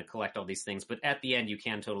you kind of collect all these things, but at the end you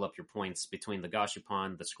can total up your points between the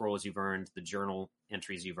Gashapon, the scrolls you've earned, the journal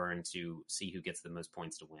entries you've earned to see who gets the most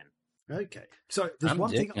points to win. Okay, so there's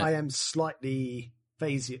one thing I am slightly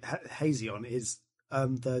hazy on is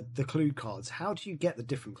the clue cards. How do you get the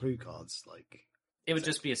different clue cards? Like, it would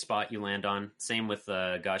just be a spot you land on. Same with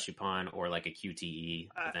Gashapon or like a QTE.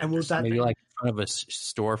 And will that maybe like in front of a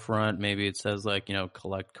storefront? Maybe it says like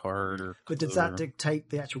collect card or. But does that dictate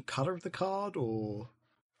the actual color of the card, or?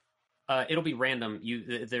 It'll be random.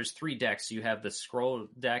 There's 3 decks. You have the scroll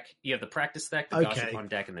deck, you have the practice deck, the Gashapon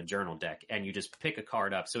deck, and the journal deck, and you just pick a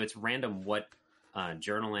card up. So it's random what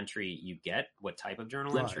journal entry you get, what type of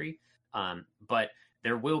journal entry. But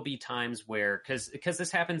there will be times where, because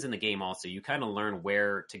this happens in the game also, you kind of learn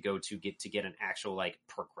where to go to get an actual like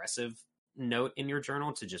progressive note in your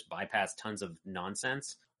journal to just bypass tons of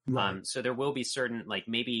nonsense. Right. So there will be certain, like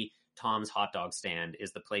maybe Tom's hot dog stand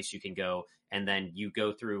is the place you can go, and then you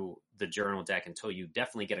go through the journal deck until you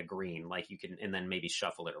definitely get a green, like you can, and then maybe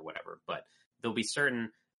shuffle it or whatever. But there'll be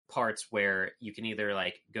certain parts where you can either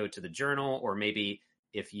like go to the journal, or maybe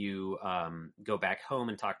if you go back home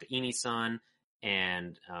and talk to Ini-san,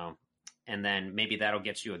 and then maybe that'll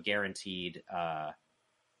get you a guaranteed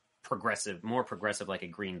more progressive, like a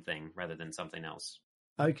green thing rather than something else.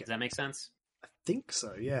 Okay. Does that make sense? I think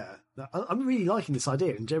so, yeah. I'm really liking this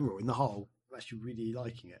idea in general, in the whole. I'm actually really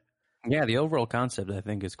liking it. Yeah, the overall concept I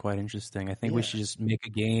think is quite interesting. I think we should just make a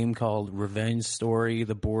game called Revenge Story,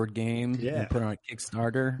 the board game, and put it on a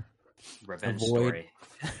Kickstarter. Revenge Story.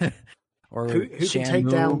 Or who can take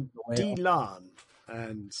down D-Lan,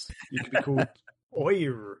 and you could be called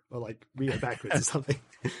Oir, or like read it backwards or something.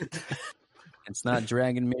 It's not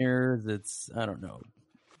Dragon Mirrors, it's, I don't know,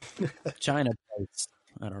 China Plates.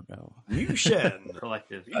 I don't know. Yushen.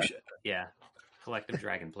 Collective. Collective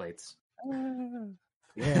Dragon Plates.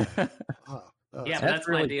 Yeah. But that's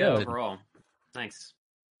my idea overall. Thanks.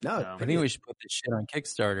 No, I think we should put this shit on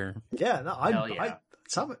Kickstarter. Yeah, no,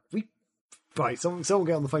 someone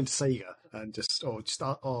get on the phone to Sega and just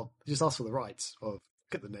ask for the rights or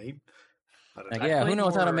get the name. I don't know. Who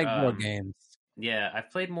knows how to make board games? Yeah, I've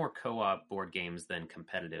played more co-op board games than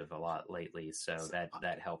competitive a lot lately, so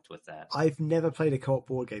that helped with that. I've never played a co-op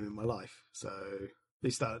board game in my life, so at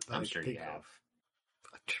least that I'm sure you have.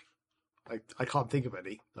 I can't think of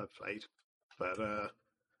any I've played, but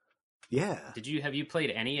yeah. Have you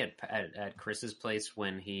played any at Chris's place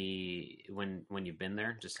when you've been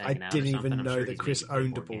there, just hanging out? I didn't even know that Chris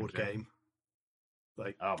owned a board game.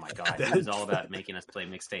 Like, oh my god, he was all about making us play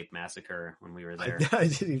Mixtape Massacre when we were there. I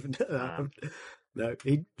didn't even know that. No,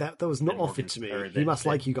 that was not offered to me. He must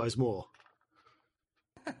like you guys more.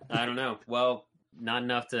 I don't know. Well, not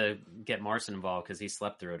enough to get Marcin involved because he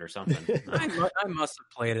slept through it or something. I must have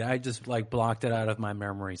played it. I just blocked it out of my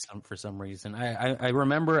memory for some reason.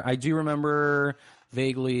 I do remember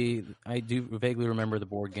vaguely. I do vaguely remember the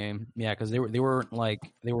board game. Yeah, because they were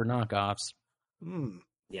knockoffs.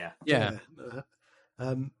 Yeah.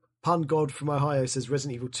 Pun God from Ohio says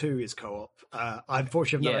Resident Evil 2 is co-op. I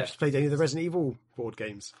unfortunately have not actually played any of the Resident Evil board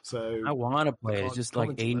games, so I want to play it. It's just like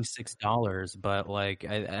 $86, but like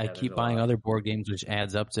I keep buying other board games, which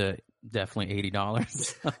adds up to definitely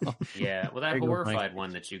 $80. Yeah, well, that Horrified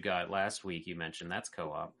one that you got last week, you mentioned that's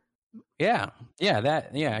co-op.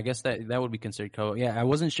 I guess that would be considered co-op. Yeah, I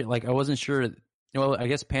wasn't sure. Like I wasn't sure. Well, I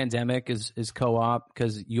guess Pandemic is co-op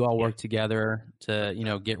because you all work together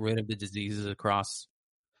to get rid of the diseases across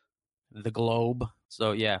the globe.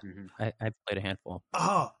 So yeah, I played a handful.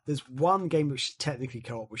 There's one game which is technically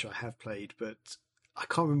co-op which I have played, but I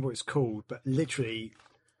can't remember what it's called. But literally,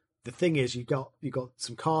 the thing is, you got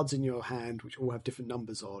some cards in your hand which all have different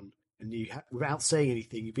numbers on, and without saying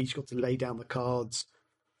anything, you've each got to lay down the cards,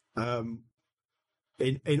 in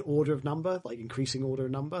order of number, like increasing order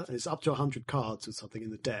of number, and it's up to 100 cards or something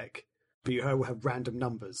in the deck, but you will have random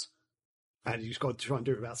numbers. And you just got to try and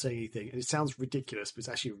do it without saying anything. And it sounds ridiculous, but it's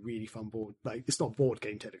actually a really fun board. Like, it's not a board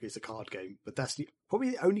game technically; it's a card game. But that's probably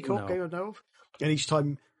the only co-op game I know of. And each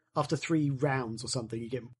time, after 3 rounds or something,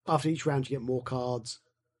 after each round you get more cards.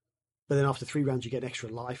 But then after 3 rounds, you get an extra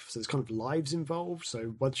life. So there's kind of lives involved.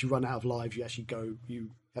 So once you run out of lives, you have to go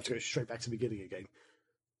straight back to the beginning again.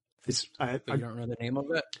 You don't know the name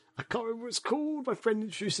of it? I can't remember what it's called. My friend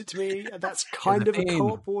introduced it to me. And that's kind of a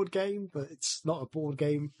co-op board game, but it's not a board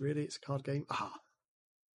game, really. It's a card game. Oh,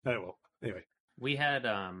 well. Anyway. We had,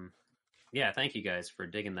 thank you guys for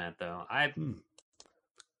digging that, though. I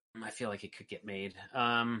feel like it could get made.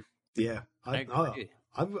 Yeah.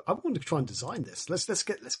 I want to try and design this. Let's do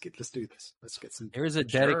this. Let's get some. There is a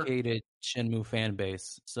dedicated Shenmue fan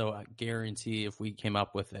base, so I guarantee if we came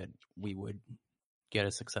up with it, we would get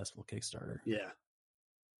a successful Kickstarter. Yeah.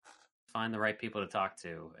 Find the right people to talk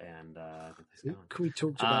to, and can we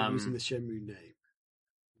talk about using the Shenmue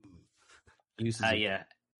name?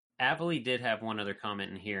 Avily did have one other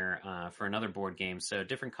comment in here for another board game. So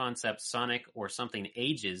different concepts, Sonic or something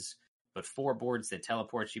ages, but 4 boards that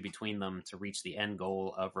teleport you between them to reach the end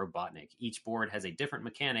goal of Robotnik. Each board has a different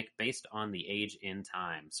mechanic based on the age in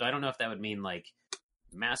time. So I don't know if that would mean like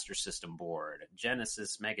Master System board,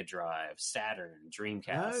 Genesis, Mega Drive, Saturn,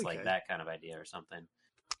 Dreamcast, like that kind of idea or something.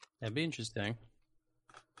 That'd be interesting.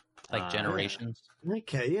 Like Generations. Yeah.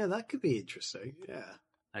 Okay, yeah, that could be interesting. Yeah.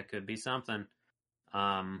 That could be something.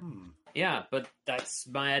 Yeah, but that's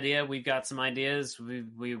my idea. We've got some ideas.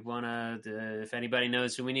 We want to, if anybody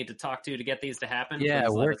knows who we need to talk to get these to happen. Yeah,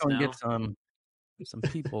 we're going to get some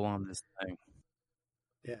people on this thing.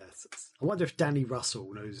 Yeah, I wonder if Danny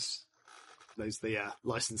Russell knows the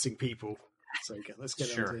licensing people. So let's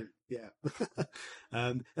get on to him. Yeah.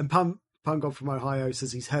 And Pun God from Ohio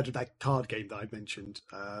says he's heard of that card game that I mentioned.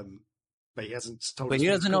 But he hasn't told us. But he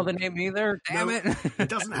doesn't know the name either. Damn it! It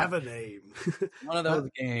doesn't have a name. One of those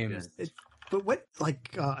games.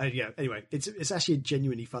 Anyway, it's actually a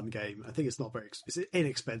genuinely fun game. I think it's not it's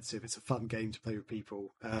inexpensive. It's a fun game to play with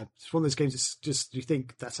people. It's one of those games. It's just you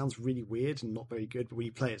think that sounds really weird and not very good, but when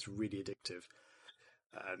you play, it's really addictive.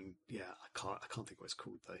 And yeah, I can't think what it's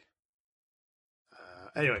called though.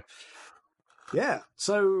 Anyway, yeah.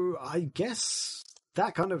 So I guess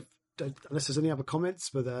that kind of. Unless there's any other comments,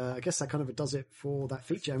 but I guess that kind of does it for that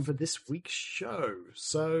feature and for this week's show.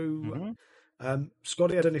 So,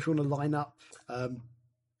 Scotty, I don't know if you want to line up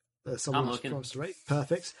someone for us to rate.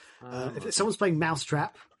 Perfect. If someone's playing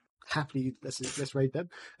Mousetrap, happily let's raid them.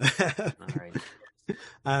 All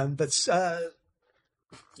right.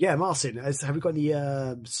 Marcin, have we got any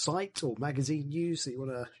site or magazine news that you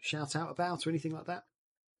want to shout out about or anything like that?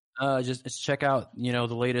 Just check out, the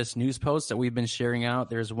latest news posts that we've been sharing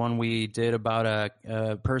out. There's one we did about a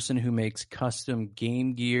person who makes custom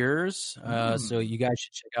game gears. So you guys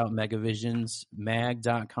should check out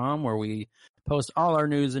megavisionsmag.com where we post all our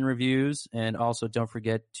news and reviews. And also don't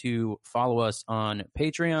forget to follow us on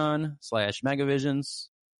Patreon/Megavisions.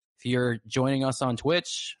 If you're joining us on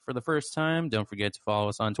Twitch for the first time, don't forget to follow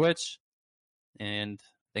us on Twitch. And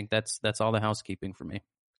I think that's all the housekeeping for me.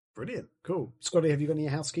 Brilliant. Cool. Scotty, have you got any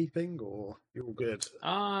housekeeping or you're all good?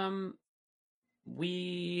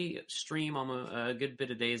 We stream almost a good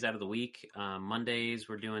bit of days out of the week. Mondays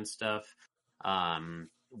we're doing stuff.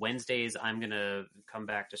 Wednesdays, I'm going to come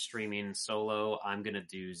back to streaming solo. I'm going to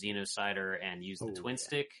do Xenocider and use the twin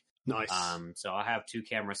stick. Nice. So I'll have 2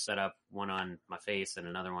 cameras set up, one on my face and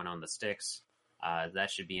another one on the sticks. That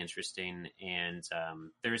should be interesting. And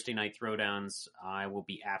Thursday night throwdowns, I will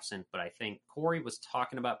be absent, but I think Corey was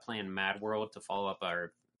talking about playing Mad World to follow up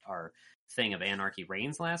our thing of Anarchy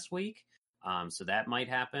Reigns last week. So that might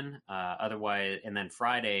happen. Otherwise, and then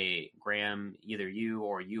Friday, Graham, either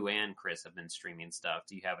you and Chris have been streaming stuff.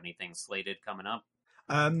 Do you have anything slated coming up?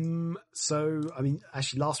 So, I mean,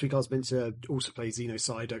 actually last week I was meant to also play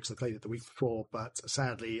Xenocider because I played it the week before, but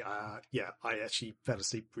sadly, I actually fell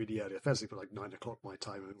asleep really early. I fell asleep at like 9 o'clock my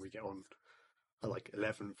time, and we get on at like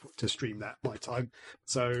 11 to stream that my time.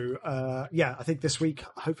 So, I think this week,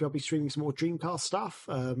 hopefully I'll be streaming some more Dreamcast stuff,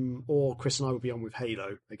 or Chris and I will be on with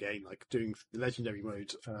Halo again, like doing the Legendary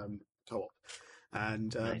mode, co-op.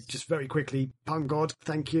 And nice. Just very quickly, Pun God,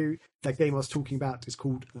 thank you. That game I was talking about is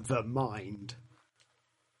called The Mind.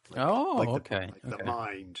 Okay. The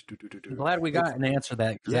mind. I'm glad we got an answer to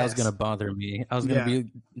that, because that was going to bother me. I was going to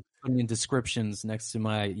be putting in descriptions next to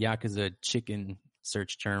my Yakuza chicken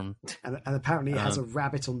search term. And apparently it has a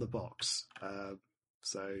rabbit on the box.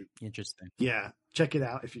 So interesting. Yeah, check it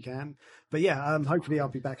out if you can. But yeah, hopefully I'll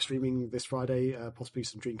be back streaming this Friday, possibly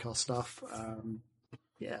some Dreamcast stuff.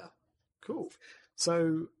 Cool.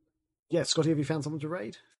 So, yeah, Scotty, have you found someone to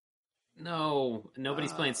raid? No,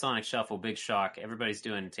 nobody's playing Sonic Shuffle. Big shock. Everybody's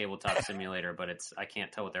doing Tabletop Simulator, but I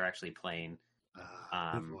can't tell what they're actually playing.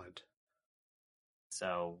 Never mind.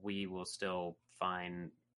 So we will still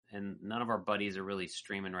find, and none of our buddies are really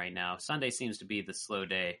streaming right now. Sunday seems to be the slow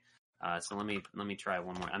day. So let me try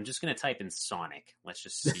one more. I'm just going to type in Sonic. Let's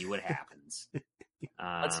just see what happens.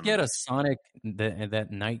 Let's get a Sonic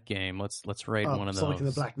that night game. Let's raid one of those. Sonic and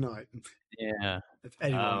the Black Knight. Yeah.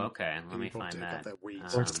 Okay. Let me find that.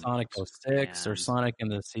 Or Sonic 06 or Sonic and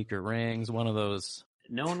the Secret Rings. One of those.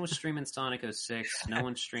 No one was streaming Sonic 06. No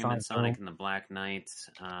one's streaming Sonic and the Black Knight.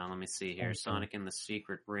 Let me see here. Sonic and the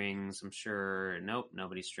Secret Rings. I'm sure. Nope.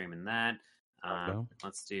 Nobody's streaming that.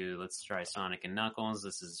 Let's try Sonic and Knuckles.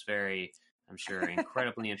 This is I'm sure,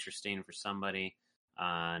 incredibly interesting for somebody.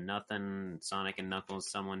 Nothing Sonic and Knuckles,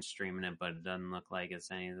 someone's streaming it, but it doesn't look like it's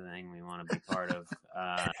anything we want to be part of.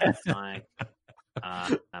 Sonic.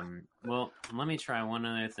 Well, let me try one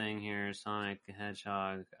other thing here. Sonic the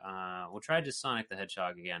Hedgehog. We'll try just Sonic the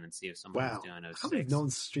Hedgehog again and see if somebody's doing 06. How many no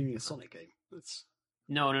one's streaming a Sonic game?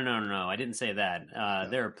 No. I didn't say that.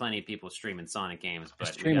 There are plenty of people streaming Sonic games, but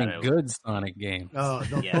streaming good Sonic games. Oh,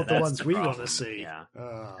 not the ones we want to see. Yeah.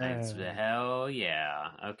 Hell yeah.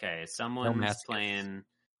 Okay, someone's playing.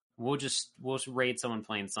 We'll raid someone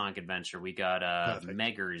playing Sonic Adventure. We got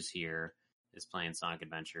Meggers here is playing Sonic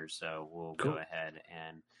Adventure, so we'll go ahead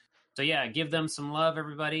and. So yeah, give them some love,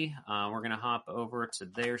 everybody. We're gonna hop over to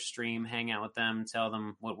their stream, hang out with them, tell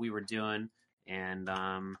them what we were doing, and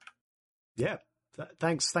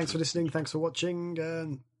Thanks for listening. Thanks for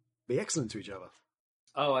watching. Be excellent to each other.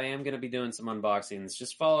 Oh, I am going to be doing some unboxings.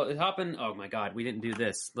 Just hop in. Oh my God, we didn't do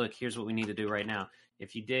this. Look, here's what we need to do right now.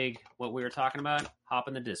 If you dig what we were talking about, hop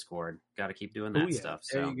in the Discord. Got to keep doing that stuff.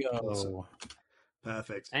 So. There you go. Awesome.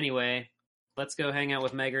 Perfect. Anyway, let's go hang out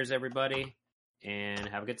with Meggers, everybody, and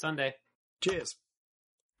have a good Sunday. Cheers.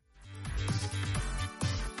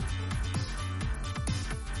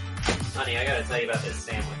 Honey, I got to tell you about this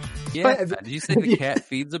sandwich. Yeah, did you say the cat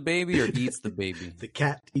feeds the baby or eats the baby? The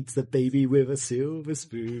cat eats the baby with a silver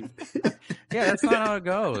spoon. Yeah, that's not how it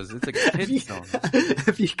goes. It's a kid's song.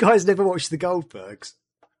 Have you guys never watched The Goldbergs?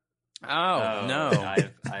 Oh no,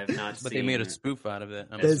 I've not seen. But they made a spoof out of it.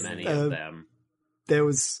 There's many of them. There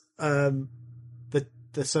was the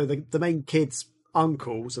main kid's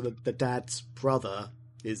uncle, so the dad's brother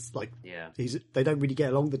is like, they don't really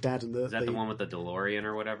get along. The dad and is that the one with the DeLorean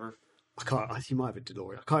or whatever? I can't. He might have a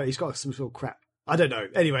DeLorean. He's got some sort of crap. I don't know.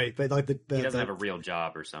 Anyway, but like he doesn't have a real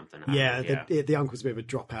job or something. The uncle's a bit of a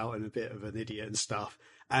dropout and a bit of an idiot and stuff.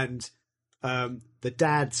 And the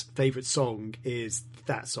dad's favorite song is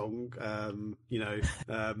that song.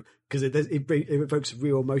 Because it evokes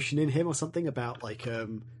real emotion in him or something about like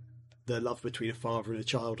the love between a father and a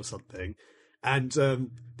child or something. And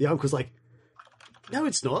the uncle's like, no,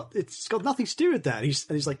 it's not. It's got nothing to do with that.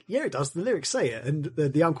 He's like, yeah, it does. The lyrics say it. And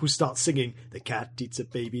the uncle starts singing, the cat eats a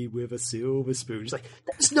baby with a silver spoon. He's like,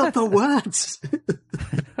 that's not the words.